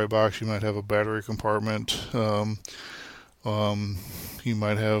pick the right box, you might have a battery compartment. You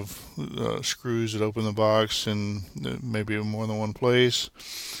might have screws that open the box and maybe in more than one place.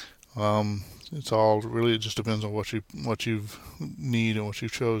 It's all really, it just depends on what you need and what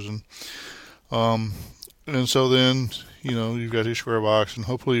you've chosen. And so then, you've got your square box, and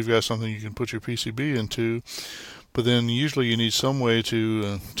hopefully you've got something you can put your PCB into. But then usually you need some way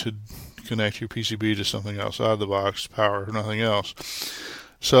to connect your PCB to something outside the box, power, nothing else.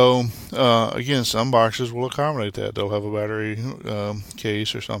 So again, some boxes will accommodate that. They'll have a battery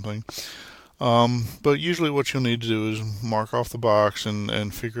case or something. But usually what you'll need to do is mark off the box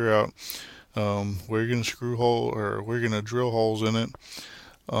and figure out where you're going to screw hole or where you're going to drill holes in it.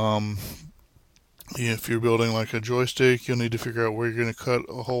 If you're building like a joystick, you'll need to figure out where you're going to cut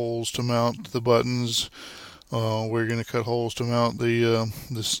holes to mount the buttons. where you're going to cut holes to mount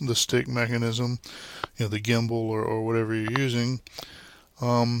the stick mechanism, the gimbal or whatever you're using.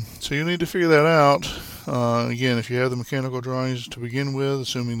 So you need to figure that out. Again, if you have the mechanical drawings to begin with,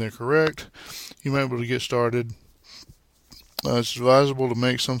 assuming they're correct, you might be able to get started. It's advisable to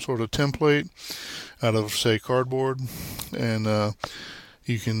make some sort of template out of, say, cardboard, and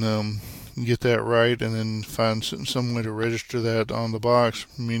you can get that right, and then find some way to register that on the box,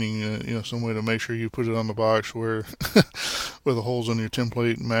 meaning some way to make sure you put it on the box where where the holes on your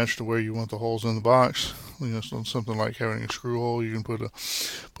template match to where you want the holes in the box. Something like having a screw hole, you can put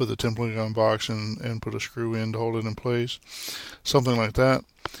the template on the box and put a screw in to hold it in place, something like that.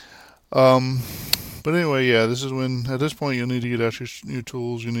 But anyway, yeah, this is when, at this point, you'll need to get out your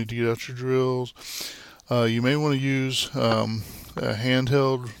tools. You need to get out your drills. You may want to use a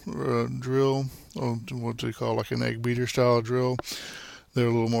handheld drill, or what they call like an egg beater style drill. They're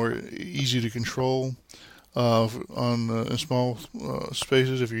a little more easy to control in small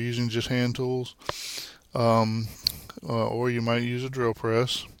spaces if you're using just hand tools. Or you might use a drill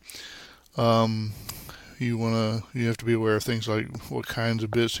press. You have to be aware of things like what kinds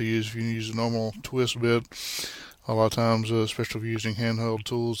of bits to use. If you use a normal twist bit, a lot of times, especially if you're using handheld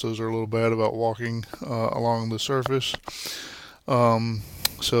tools, those are a little bad about walking along the surface.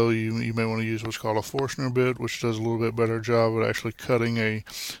 So you may want to use what's called a Forstner bit, which does a little bit better job at actually cutting a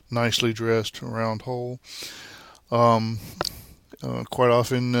nicely dressed round hole. Quite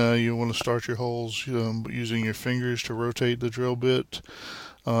often you want to start your holes using your fingers to rotate the drill bit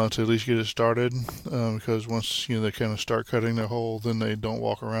to at least get it started, because once they kind of start cutting their hole, then they don't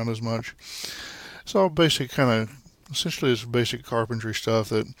walk around as much. It's all basic essentially it's basic carpentry stuff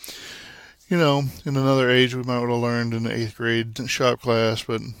that in another age we might have learned in the 8th grade shop class,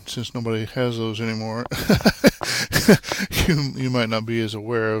 but since nobody has those anymore, you might not be as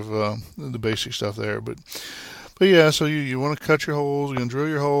aware of the basic stuff there. But yeah, so you want to cut your holes, you can drill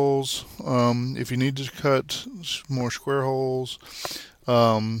your holes. If you need to cut more square holes,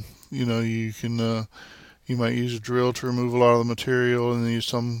 you might use a drill to remove a lot of the material, and then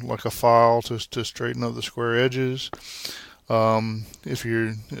use like a file to straighten up the square edges. If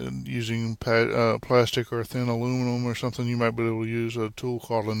you're using plastic or thin aluminum or something, you might be able to use a tool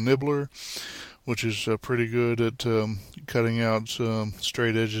called a nibbler, which is pretty good at cutting out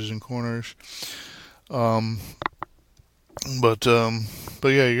straight edges and corners. But yeah,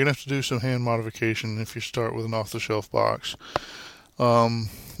 you're gonna have to do some hand modification if you start with an off-the-shelf box. And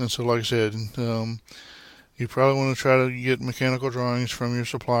so, like I said, you probably want to try to get mechanical drawings from your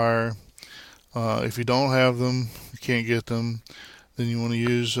supplier. If you don't have them, you can't get them, then you want to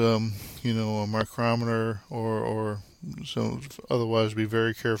use, a micrometer or so. Otherwise, be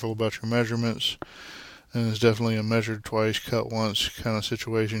very careful about your measurements. And it's definitely a measured twice, cut once kind of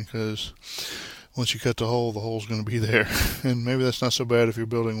situation, because once you cut the hole's going to be there. And maybe that's not so bad if you're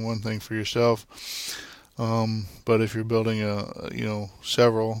building one thing for yourself. But if you're building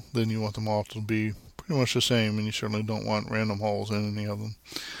several, then you want them all to be pretty much the same, and you certainly don't want random holes in any of them.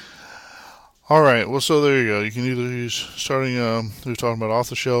 All right, well, so there you go. You can either use we're talking about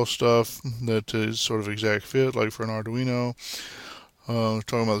off-the-shelf stuff that is sort of exact fit, like for an Arduino. We're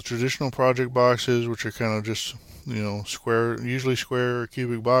talking about the traditional project boxes, which are kind of just usually square or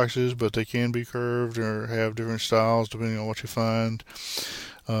cubic boxes, but they can be curved or have different styles depending on what you find.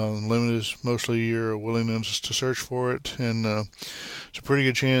 Limit is mostly your willingness to search for it, and it's a pretty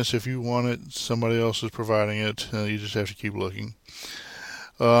good chance if you want it, somebody else is providing it. You just have to keep looking.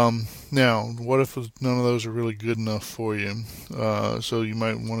 Now, what if none of those are really good enough for you? So you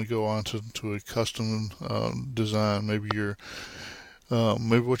might want to go on to a custom design. Maybe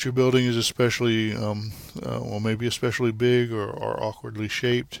maybe what you're building is especially maybe especially big or awkwardly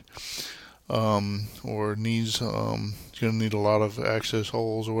shaped, or needs going to need a lot of access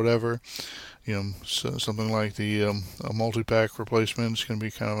holes or whatever. So something like the a multi-pack replacement is going to be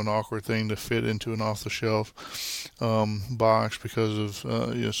kind of an awkward thing to fit into an off-the-shelf box because of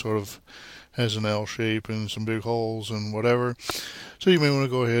sort of has an L shape and some big holes and whatever. So you may want to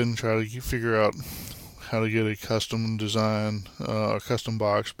go ahead and try to figure out how to get a custom design, a custom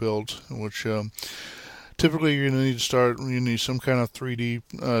box built, which typically you're going to need some kind of 3D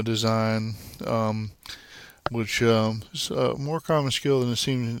design, which is a more common skill than it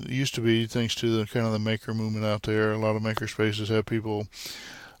used to be, thanks to the kind of the maker movement out there. A lot of maker spaces have people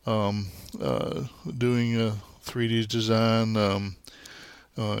doing 3D design in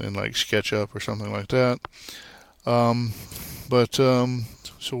like SketchUp or something like that.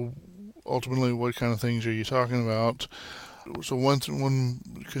 So ultimately, what kind of things are you talking about? So one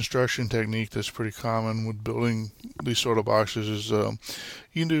construction technique that's pretty common with building these sort of boxes is you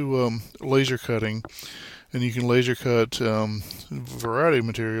can do laser cutting. And you can laser cut a variety of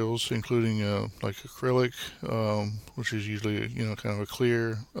materials, including like acrylic, which is usually kind of a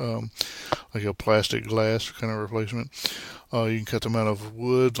clear, like a plastic glass kind of replacement. You can cut them out of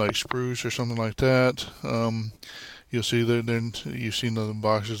wood, like spruce or something like that. You'll see that you've seen the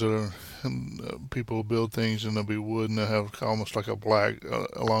boxes that are people build things and they'll be wood and they'll have almost like a black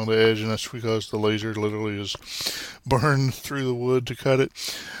along the edge, and that's because the laser literally is burned through the wood to cut it.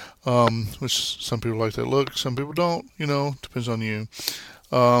 Which some people like that look, some people don't. Depends on you.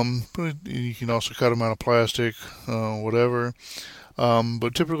 But you can also cut them out of plastic, whatever.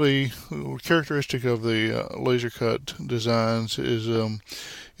 But typically, characteristic of the laser cut designs is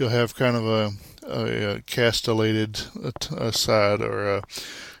you'll have kind of a castellated side, or a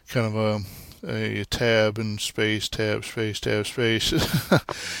kind of a tab and space, tab, space, tab, space,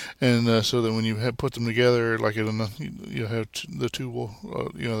 and so that when you put them together, like you have the two,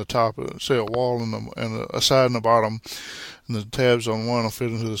 the top, say a wall and a side and a bottom, and the tabs on one will fit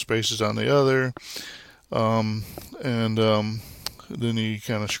into the spaces on the other, and then you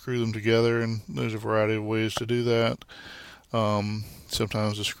kind of screw them together, and there's a variety of ways to do that.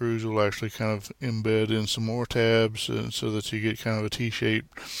 Sometimes the screws will actually kind of embed in some more tabs, so that you get kind of a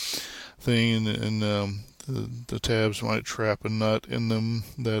T-shaped thing, and the tabs might trap a nut in them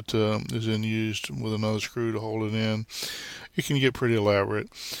that is then used with another screw to hold it in. It can get pretty elaborate.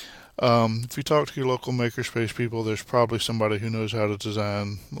 If you talk to your local makerspace people, there's probably somebody who knows how to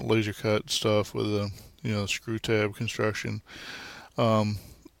design laser cut stuff with screw tab construction. I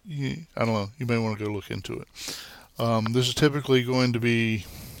don't know. You may want to go look into it. This is typically going to be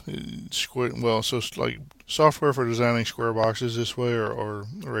square. Well, so it's like software for designing square boxes this way, or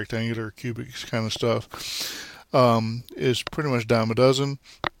rectangular, cubic kind of stuff, is pretty much dime a dozen.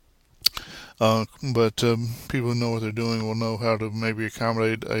 But people who know what they're doing will know how to maybe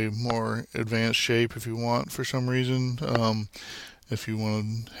accommodate a more advanced shape if you want, for some reason. If you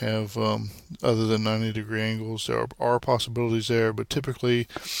want to have other than 90-degree angles, there are possibilities there, but typically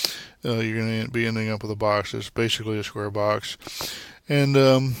you're going to be ending up with a box that's basically a square box. And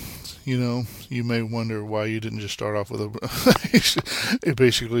you may wonder why you didn't just start off with a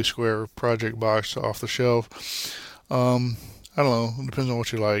basically square project box off the shelf. I don't know. It depends on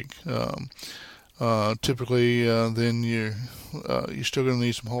what you like. Typically, then you're still going to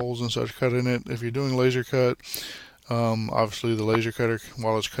need some holes and such cut in it. If you're doing laser cut, obviously the laser cutter,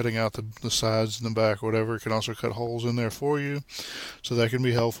 while it's cutting out the sides and the back or whatever, it can also cut holes in there for you. So that can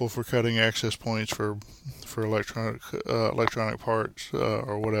be helpful for cutting access points for electronic parts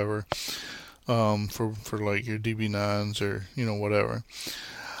or whatever, for like your DB9s or whatever.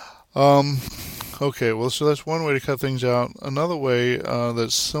 Okay, well, so that's one way to cut things out. Another way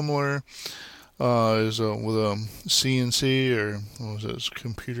that's similar is with a CNC, or what was it,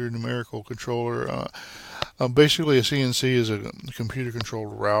 computer numerical controller. Basically, a CNC is a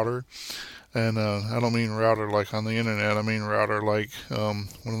computer-controlled router, and I don't mean router like on the internet. I mean router like one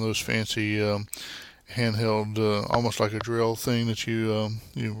of those fancy handheld, almost like a drill thing that you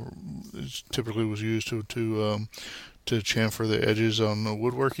typically was used to chamfer the edges on the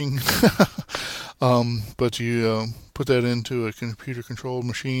woodworking. But you put that into a computer-controlled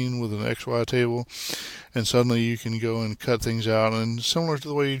machine with an XY table, and suddenly you can go and cut things out, and similar to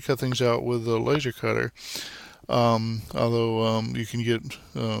the way you cut things out with a laser cutter. Although you can get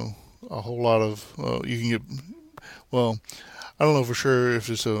a whole lot of, well, I don't know for sure if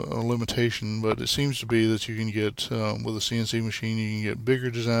it's a limitation, but it seems to be that you can get, with a CNC machine, you can get bigger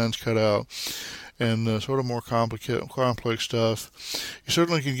designs cut out, and sort of more complex stuff. You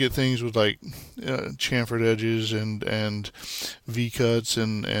certainly can get things with like chamfered edges and V-cuts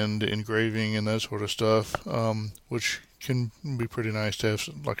and engraving and that sort of stuff, which can be pretty nice to have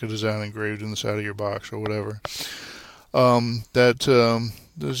like a design engraved in the side of your box or whatever.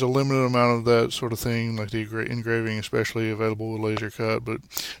 There's a limited amount of that sort of thing, like the engraving especially, available with laser cut, but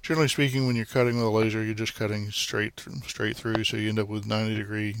generally speaking, when you're cutting with a laser, you're just cutting straight through, so you end up with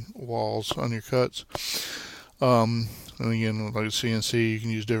 90-degree walls on your cuts. And again, like CNC, you can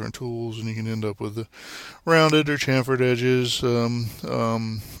use different tools, and you can end up with rounded or chamfered edges,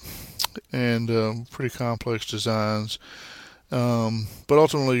 and pretty complex designs. But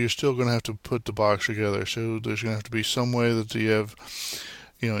ultimately, you're still going to have to put the box together, so there's going to have to be some way that you have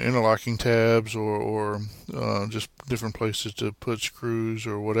interlocking tabs or just different places to put screws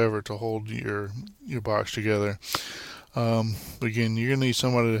or whatever to hold your box together. Again, you're going to need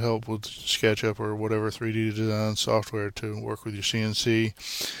somebody to help with SketchUp or whatever 3D design software to work with your CNC.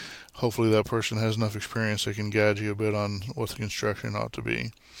 Hopefully that person has enough experience that can guide you a bit on what the construction ought to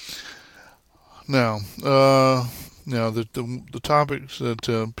be. Now, now, the topics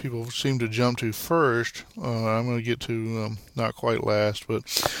that people seem to jump to first, I'm going to get to not quite last, but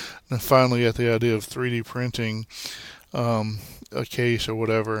finally at the idea of 3D printing a case or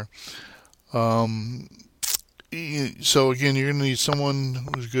whatever. So again, you're going to need someone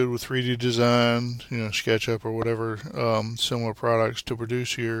who's good with 3D design, SketchUp or whatever similar products to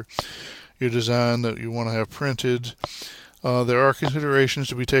produce your design that you want to have printed. There are considerations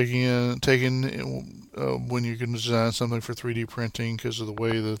to be taken when you're going to design something for 3D printing because of the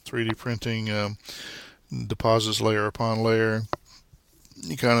way the 3D printing deposits layer upon layer.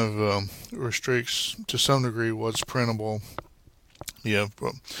 It kind of restricts to some degree what's printable.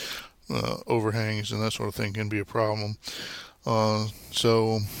 Overhangs and that sort of thing can be a problem.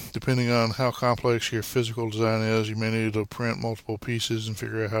 So depending on how complex your physical design is, you may need to print multiple pieces and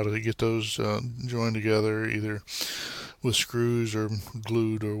figure out how to get those joined together, either with screws or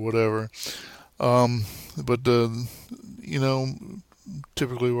glued or whatever. But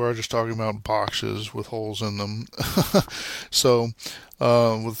typically we're just talking about boxes with holes in them. So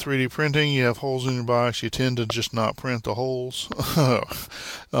with 3D printing, you have holes in your box. You tend to just not print the holes,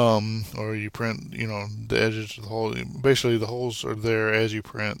 or you print, the edges of the hole. Basically, the holes are there as you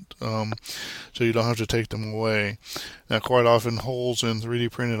print, so you don't have to take them away. Now, quite often, holes in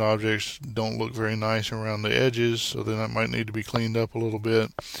 3D printed objects don't look very nice around the edges, so then that might need to be cleaned up a little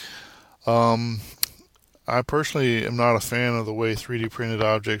bit. I personally am not a fan of the way 3D printed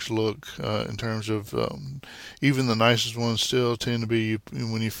objects look in terms of even the nicest ones still tend to be,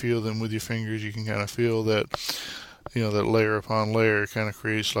 when you feel them with your fingers, you can kind of feel that, that layer upon layer kind of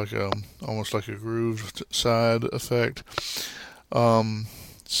creates almost like a grooved side effect.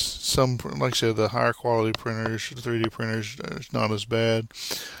 Some, like I said, the higher quality printers, 3D printers, it's not as bad.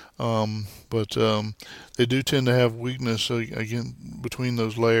 But they do tend to have weakness, again, between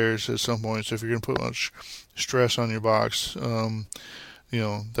those layers at some point. So if you're going to put much stress on your box,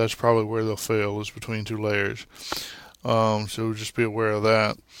 that's probably where they'll fail, is between two layers. So just be aware of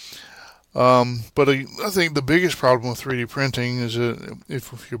that. But I think the biggest problem with 3D printing is that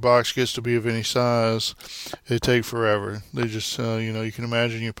if your box gets to be of any size, they take forever. They just, you can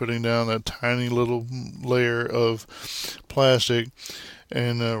imagine you're putting down that tiny little layer of plastic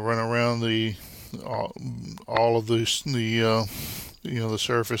and run around all of the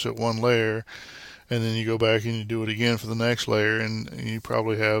surface at one layer, and then you go back and you do it again for the next layer, and you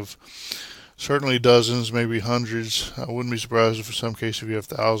probably have certainly dozens, maybe hundreds. I wouldn't be surprised if in some cases you have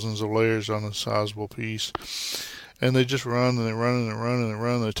thousands of layers on a sizable piece, and they just run and they run and they run and they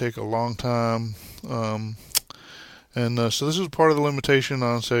run. They take a long time, and so this is part of the limitation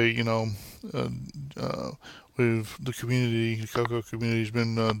on, say, the Coco community has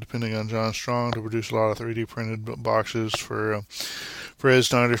been depending on John Strong to produce a lot of 3D printed boxes for Ed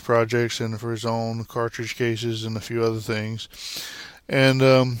Snyder's projects and for his own cartridge cases and a few other things. And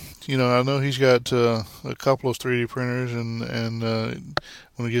I know he's got a couple of 3D printers, and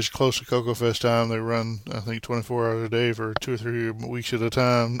when it gets close to Coco Fest time, they run, I think, 24 hours a day for 2 or 3 weeks at a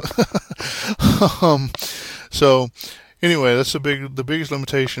time. So anyway, that's the biggest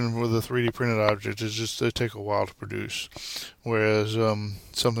limitation with a 3D printed object is just they take a while to produce. Whereas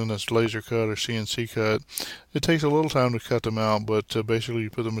something that's laser cut or CNC cut, it takes a little time to cut them out, but basically you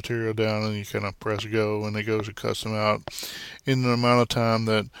put the material down and you kind of press go, and it goes and cuts them out in an amount of time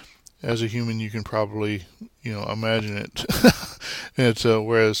that, as a human, you can probably imagine it. It's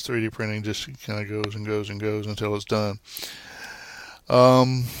whereas 3D printing just kind of goes and goes and goes until it's done.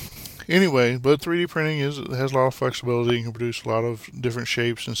 Anyway, but 3D printing has a lot of flexibility and can produce a lot of different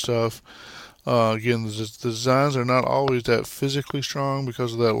shapes and stuff. Again, the designs are not always that physically strong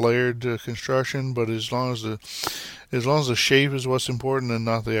because of that layered construction, but as long as the shape is what's important and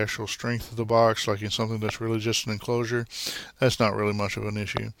not the actual strength of the box, like in something that's really just an enclosure, that's not really much of an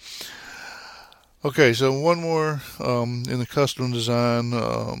issue. Okay, so one more in the custom design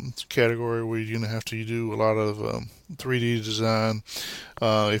category where you're going to have to do a lot of 3D design.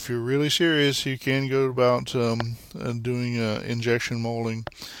 If you're really serious, you can go about doing injection molding.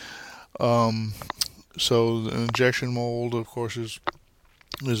 So an injection mold, of course, is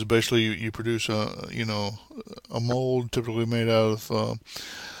basically you produce a mold typically made out of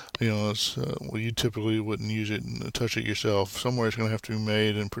you typically wouldn't use it and touch it yourself. Somewhere it's going to have to be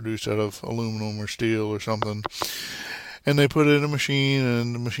made and produced out of aluminum or steel or something. And they put it in a machine,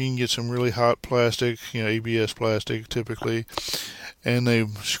 and the machine gets some really hot plastic, ABS plastic typically, and they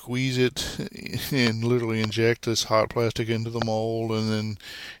squeeze it and literally inject this hot plastic into the mold, and then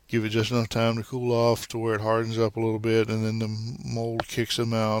give it just enough time to cool off to where it hardens up a little bit, and then the mold kicks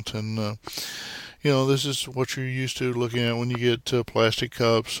them out. And this is what you're used to looking at when you get plastic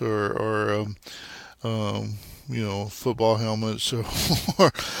cups or football helmets or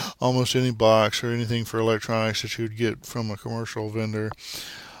almost any box or anything for electronics that you'd get from a commercial vendor.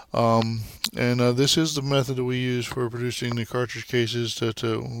 This is the method that we use for producing the cartridge cases that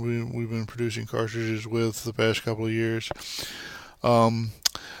we've been producing cartridges with the past couple of years.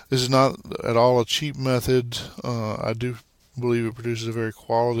 This is not at all a cheap method. I do believe it produces a very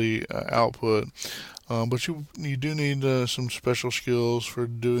quality output, but you do need some special skills for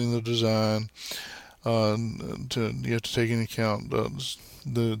doing the design. You have to take into account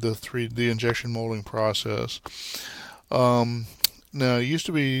the injection molding process. Now, it used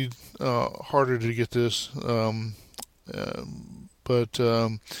to be harder to get this, but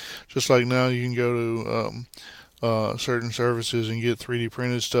just like now, you can go to certain services and get 3D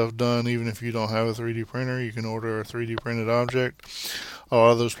printed stuff done. Even if you don't have a 3D printer, you can order a 3D printed object. A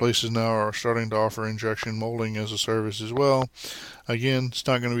lot of those places now are starting to offer injection molding as a service as well. Again, it's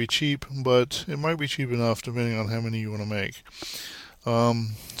not going to be cheap, but it might be cheap enough depending on how many you want to make.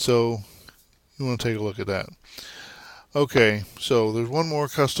 So you want to take a look at that. Okay, so there's one more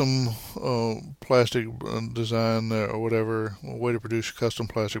custom plastic design or whatever, a way to produce custom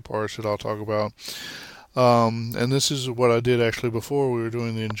plastic parts that I'll talk about. And this is what I did actually before we were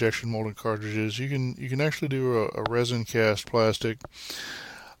doing the injection molded cartridges. You can actually do a resin cast plastic.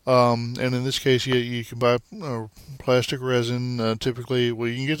 And in this case, you can buy plastic resin. Typically, you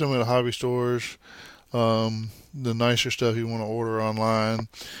can get them at hobby stores. The nicer stuff you want to order online.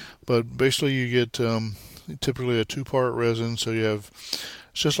 But basically, you get typically a 2-part resin. So you have,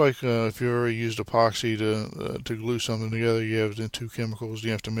 it's just like if you already used epoxy to glue something together, you have the 2 chemicals.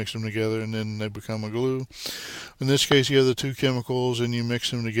 You have to mix them together, and then they become a glue. In this case, you have the 2 chemicals, and you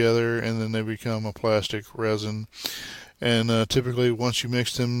mix them together, and then they become a plastic resin. And typically, once you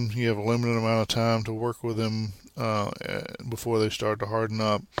mix them, you have a limited amount of time to work with them before they start to harden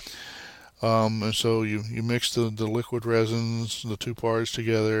up. And so you mix the liquid resins, the 2 parts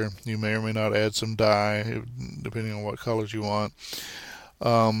together. You may or may not add some dye, depending on what colors you want.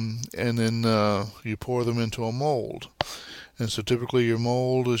 And then you pour them into a mold. And so typically your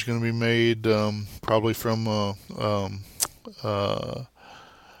mold is going to be made probably from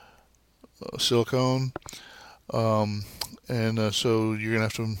silicone. So you're going to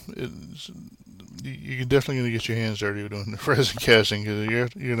have to... You're definitely going to get your hands dirty doing the resin casting, because you're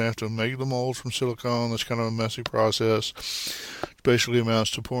going to have to make the molds from silicone. That's kind of a messy process. It basically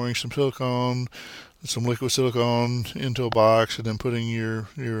amounts to pouring some silicone, some liquid silicone into a box, and then putting your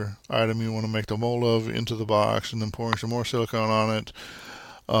item you want to make the mold of into the box, and then pouring some more silicone on it.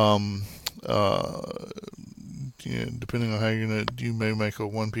 Depending on how you may make a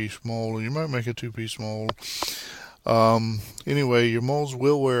 1-piece mold, or you might make a 2-piece mold. Anyway, your molds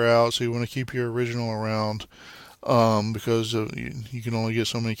will wear out, so you want to keep your original around, because you can only get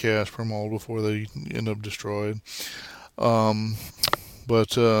so many casts per mold before they end up destroyed. But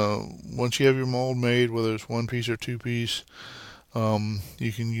once you have your mold made, whether it's 1-piece or 2-piece,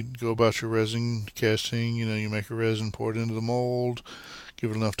 you can go about your resin casting. You make a resin, pour it into the mold,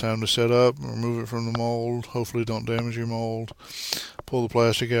 give it enough time to set up, remove it from the mold, hopefully don't damage your mold, pull the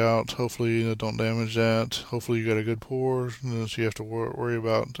plastic out, hopefully don't damage that, hopefully you got a good pour, so you have to worry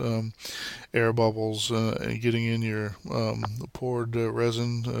about air bubbles getting in your poured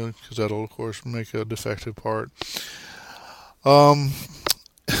resin, because that'll of course make a defective part.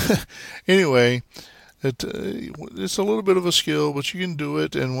 Anyway, it's a little bit of a skill, but you can do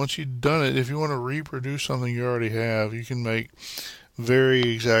it, and once you've done it, if you want to reproduce something you already have, you can make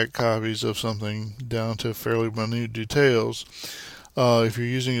very exact copies of something down to fairly minute details. If you're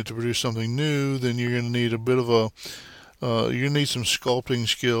using it to produce something new, then you're going to need a bit of you're going to need some sculpting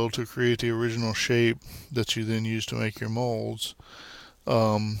skill to create the original shape that you then use to make your molds.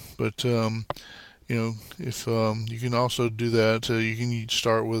 If you can also do that, you can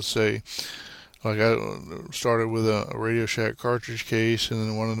start with, say, like I started with a Radio Shack cartridge case, and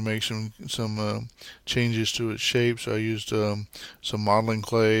then wanted to make some changes to its shape, so I used some modeling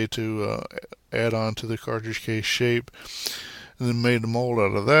clay to add on to the cartridge case shape, and then made the mold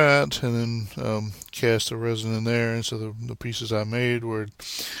out of that, and then cast the resin in there. And so the pieces I made were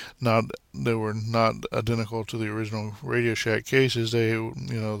not identical to the original Radio Shack cases. They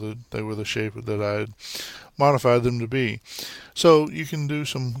were the shape that I had modified them to be. So you can do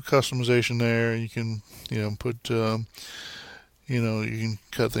some customization there. You can put you can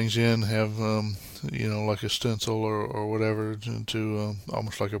cut things in, have like a stencil or whatever to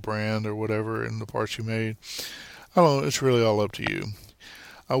almost like a brand or whatever in the parts you made. I don't know, it's really all up to you.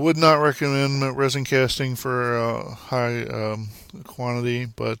 I would not recommend resin casting for high quantity,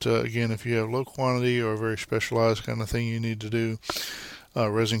 but again, if you have low quantity or a very specialized kind of thing you need to do,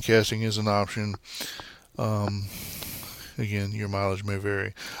 resin casting is an option. Again, your mileage may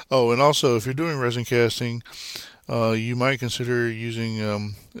vary. Oh, and also, if you're doing resin casting, you might consider using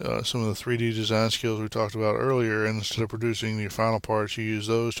some of the 3D design skills we talked about earlier, and instead of producing your final parts, you use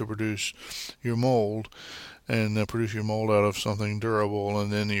those to produce your mold, and produce your mold out of something durable,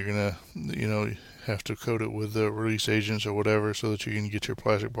 and then you're going to, have to coat it with the release agents or whatever so that you can get your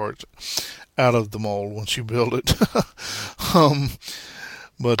plastic parts out of the mold once you build it.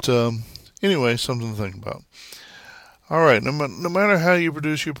 Anyway, something to think about. All right, no matter how you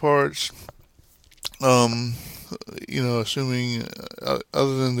produce your parts, assuming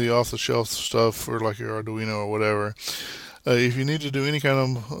other than the off-the-shelf stuff for like your Arduino or whatever, if you need to do any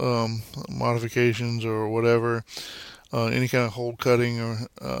kind of modifications or whatever, any kind of hole cutting or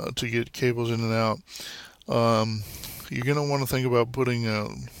to get cables in and out, you're going to want to think about putting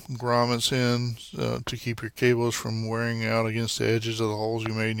grommets in to keep your cables from wearing out against the edges of the holes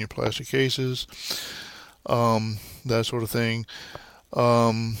you made in your plastic cases, that sort of thing.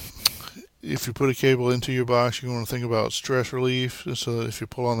 If you put a cable into your box, you want to think about stress relief, so that if you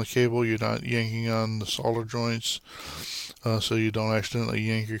pull on the cable, you're not yanking on the solder joints, so you don't accidentally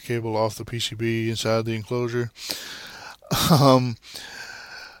yank your cable off the PCB inside the enclosure.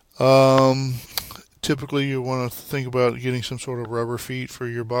 Typically, you want to think about getting some sort of rubber feet for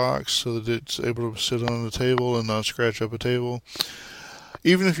your box so that it's able to sit on the table and not scratch up a table.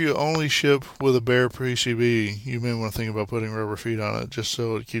 Even if you only ship with a bare PCB, you may want to think about putting rubber feet on it just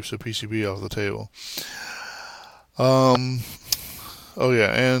so it keeps the PCB off the table.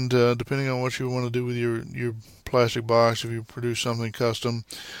 Depending on what you want to do with your plastic box, if you produce something custom,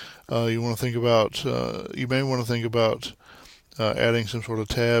 you may want to think about adding some sort of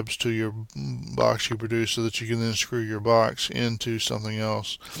tabs to your box you produce so that you can then screw your box into something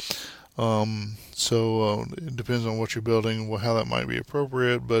else. It depends on what you're building, how that might be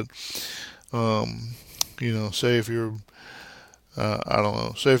appropriate, but say if you're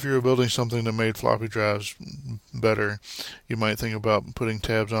building something that made floppy drives better, you might think about putting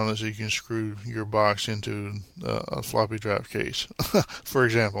tabs on it so you can screw your box into a floppy drive case, for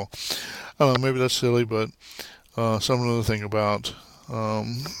example. I don't know, maybe that's silly, but something to think about.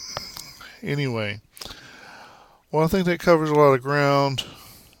 Anyway, well, I think that covers a lot of ground.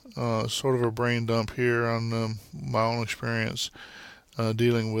 Sort of a brain dump here on my own experience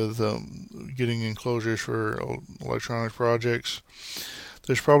dealing with getting enclosures for electronic projects.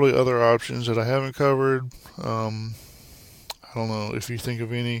 There's probably other options that I haven't covered. I don't know. If you think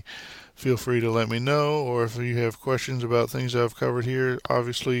of any, feel free to let me know, or if you have questions about things I've covered here,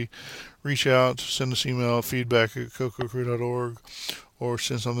 obviously reach out, send us email, feedback@cococrew.org, or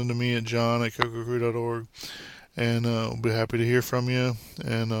send something to me at john@cococrew.org. And I'll be happy to hear from you,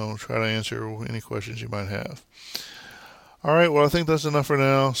 and I'll try to answer any questions you might have. All right, well, I think that's enough for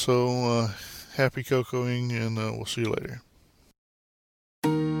now, so happy cocoing, and we'll see you later.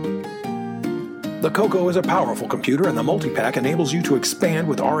 The Coco is a powerful computer, and the multi-pack enables you to expand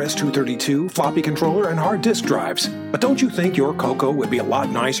with RS-232, floppy controller, and hard disk drives. But don't you think your Coco would be a lot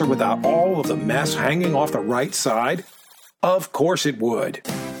nicer without all of the mess hanging off the right side? Of course it would.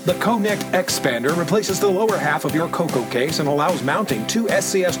 The Connect Expander replaces the lower half of your Coco case and allows mounting two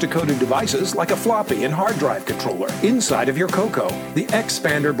SCS-decoded devices like a floppy and hard drive controller inside of your Coco. The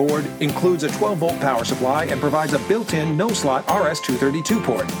Expander board includes a 12-volt power supply and provides a built-in no-slot RS-232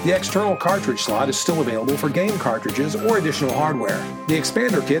 port. The external cartridge slot is still available for game cartridges or additional hardware. The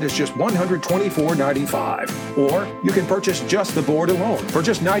Expander kit is just $124.95, or you can purchase just the board alone for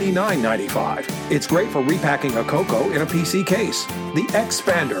just $99.95. It's great for repacking a Coco in a PC case. The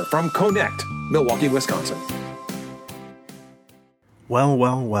Expander from Connect, Milwaukee, Wisconsin.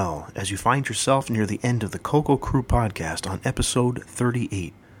 Well, as you find yourself near the end of the Coco Crew podcast on episode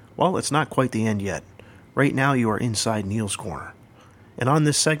 38. Well, it's not quite the end yet. Right now you are inside Neil's Corner. And on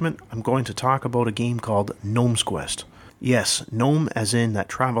this segment, I'm going to talk about a game called Gnome's Quest. Yes, Gnome as in that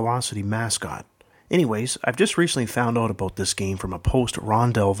Travelocity mascot. Anyways, I've just recently found out about this game from a post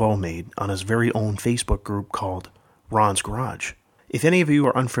Ron Delvaux made on his very own Facebook group called Ron's Garage. If any of you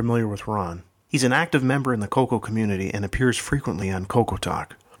are unfamiliar with Ron, he's an active member in the Coco community and appears frequently on Coco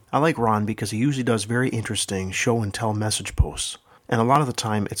Talk. I like Ron because he usually does very interesting show-and-tell message posts, and a lot of the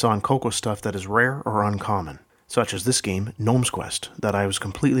time it's on Coco stuff that is rare or uncommon, such as this game, Gnome's Quest, that I was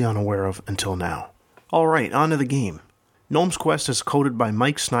completely unaware of until now. Alright, on to the game. Gnome's Quest is coded by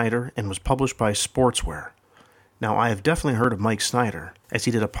Mike Snyder and was published by Sportsware. Now, I have definitely heard of Mike Snyder, as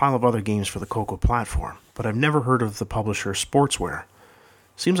he did a pile of other games for the Coco platform, but I've never heard of the publisher Sportsware.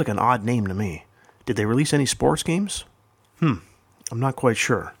 Seems like an odd name to me. Did they release any sports games? I'm not quite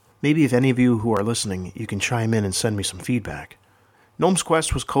sure. Maybe if any of you who are listening, you can chime in and send me some feedback. Gnome's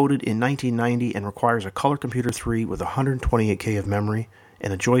Quest was coded in 1990 and requires a Color Computer 3 with 128K of memory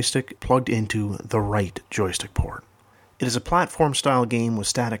and a joystick plugged into the right joystick port. It is a platform-style game with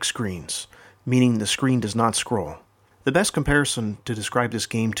static screens, meaning the screen does not scroll. The best comparison to describe this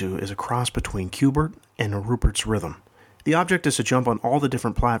game to is a cross between Q*bert and Rupert's Rhythm. The object is to jump on all the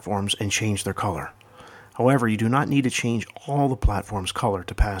different platforms and change their color. However, you do not need to change all the platform's color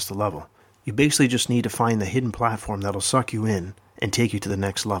to pass the level. You basically just need to find the hidden platform that'll suck you in and take you to the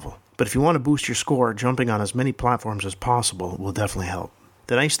next level. But if you want to boost your score, jumping on as many platforms as possible will definitely help.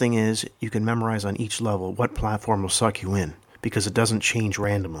 The nice thing is, you can memorize on each level what platform will suck you in, because it doesn't change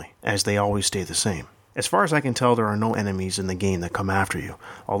randomly, as they always stay the same. As far as I can tell, there are no enemies in the game that come after you,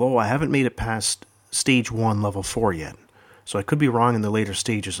 although I haven't made it past Stage 1 Level 4 yet, so I could be wrong in the later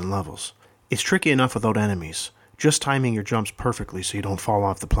stages and levels. It's tricky enough without enemies, just timing your jumps perfectly so you don't fall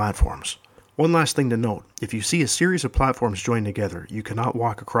off the platforms. One last thing to note, if you see a series of platforms joined together, you cannot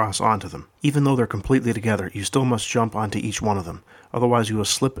walk across onto them. Even though they're completely together, you still must jump onto each one of them, otherwise you will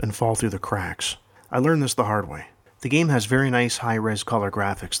slip and fall through the cracks. I learned this the hard way. The game has very nice high-res color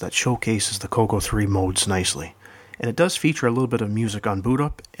graphics that showcases the Coco 3 modes nicely, and it does feature a little bit of music on boot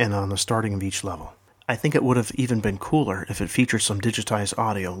up and on the starting of each level. I think it would have even been cooler if it featured some digitized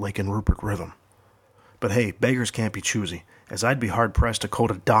audio like in Rupert Rhythm. But hey, beggars can't be choosy, as I'd be hard-pressed to code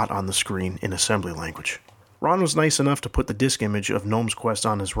a dot on the screen in assembly language. Ron was nice enough to put the disk image of Gnome's Quest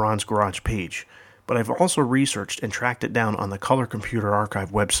on his Ron's Garage page, but I've also researched and tracked it down on the Color Computer Archive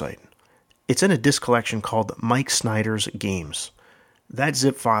website. It's in a disc collection called Mike Snyder's Games. That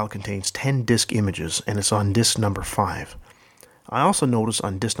zip file contains 10 disc images, and it's on disc number 5. I also noticed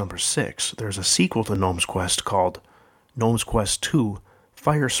on disc number 6, there's a sequel to Gnome's Quest called Gnome's Quest 2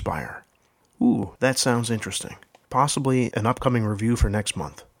 Firespire. Ooh, that sounds interesting. Possibly an upcoming review for next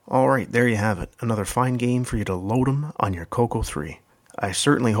month. Alright, there you have it. Another fine game for you to load 'em on your Coco 3. I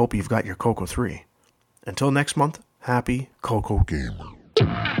certainly hope you've got your Coco 3. Until next month, happy Coco Gamer.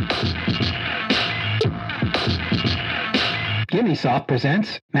 GimmeSoft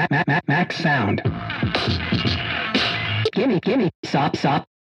presents Max Sound. GimmeSoft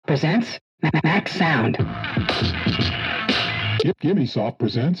presents Max Sound. GimmeSoft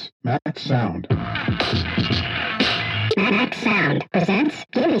presents Max Sound. Max Sound presents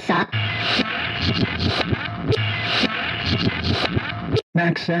GimmeSoft.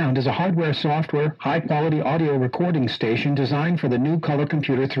 Max Sound is a hardware-software, high-quality audio recording station designed for the new Color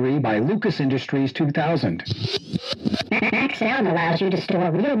Computer 3 by Lucas Industries 2000. Max Sound allows you to store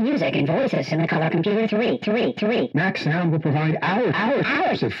real music and voices in the Color Computer 3. Max Sound will provide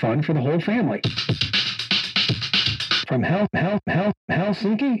hours of fun for the whole family. From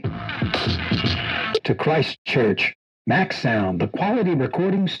Helsinki to Christchurch, Max Sound, the quality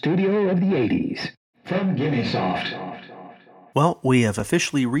recording studio of the 80s. From GimmeSoft. Well, we have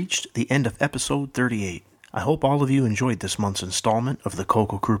officially reached the end of episode 38. I hope all of you enjoyed this month's installment of the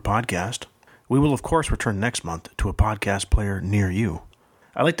Coco Crew podcast. We will, of course, return next month to a podcast player near you.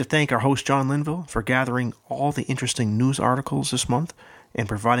 I'd like to thank our host, John Linville, for gathering all the interesting news articles this month and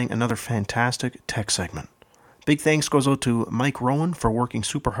providing another fantastic tech segment. Big thanks goes out to Mike Rowan for working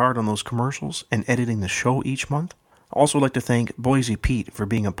super hard on those commercials and editing the show each month. I'd also like to thank Boise Pete for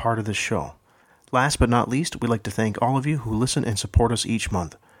being a part of this show. Last but not least, we'd like to thank all of you who listen and support us each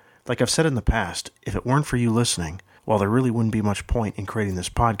month. Like I've said in the past, if it weren't for you listening, well, there really wouldn't be much point in creating this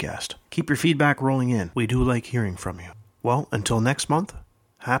podcast. Keep your feedback rolling in. We do like hearing from you. Well, until next month,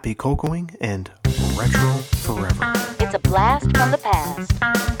 happy Cocoing and retro forever. It's a blast from the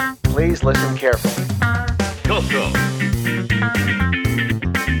past. Please listen carefully. Coco.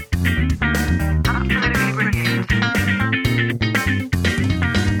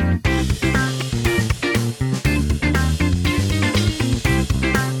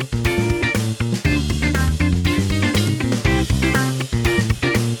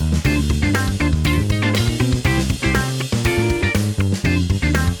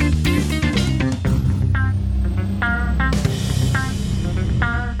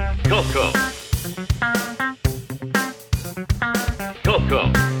 Coco.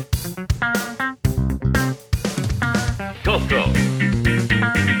 Coco. Coco.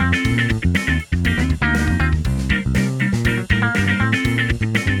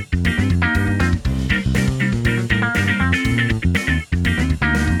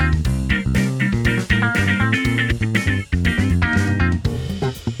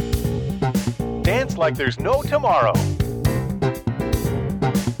 Dance like there's no tomorrow.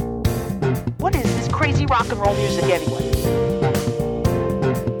 What is this crazy rock and roll music anyway?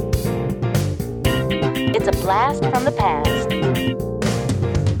 It's a blast from the past.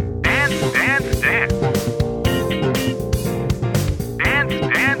 Dance, dance, dance.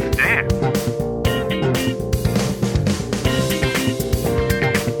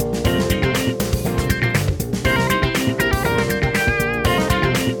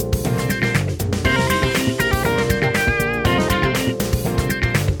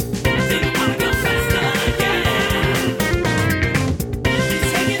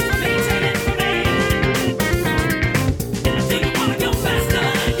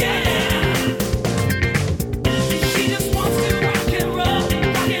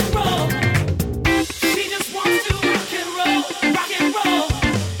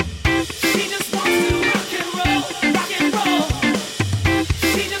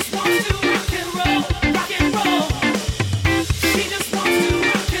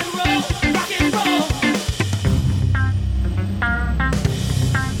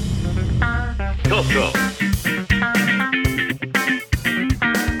 Welcome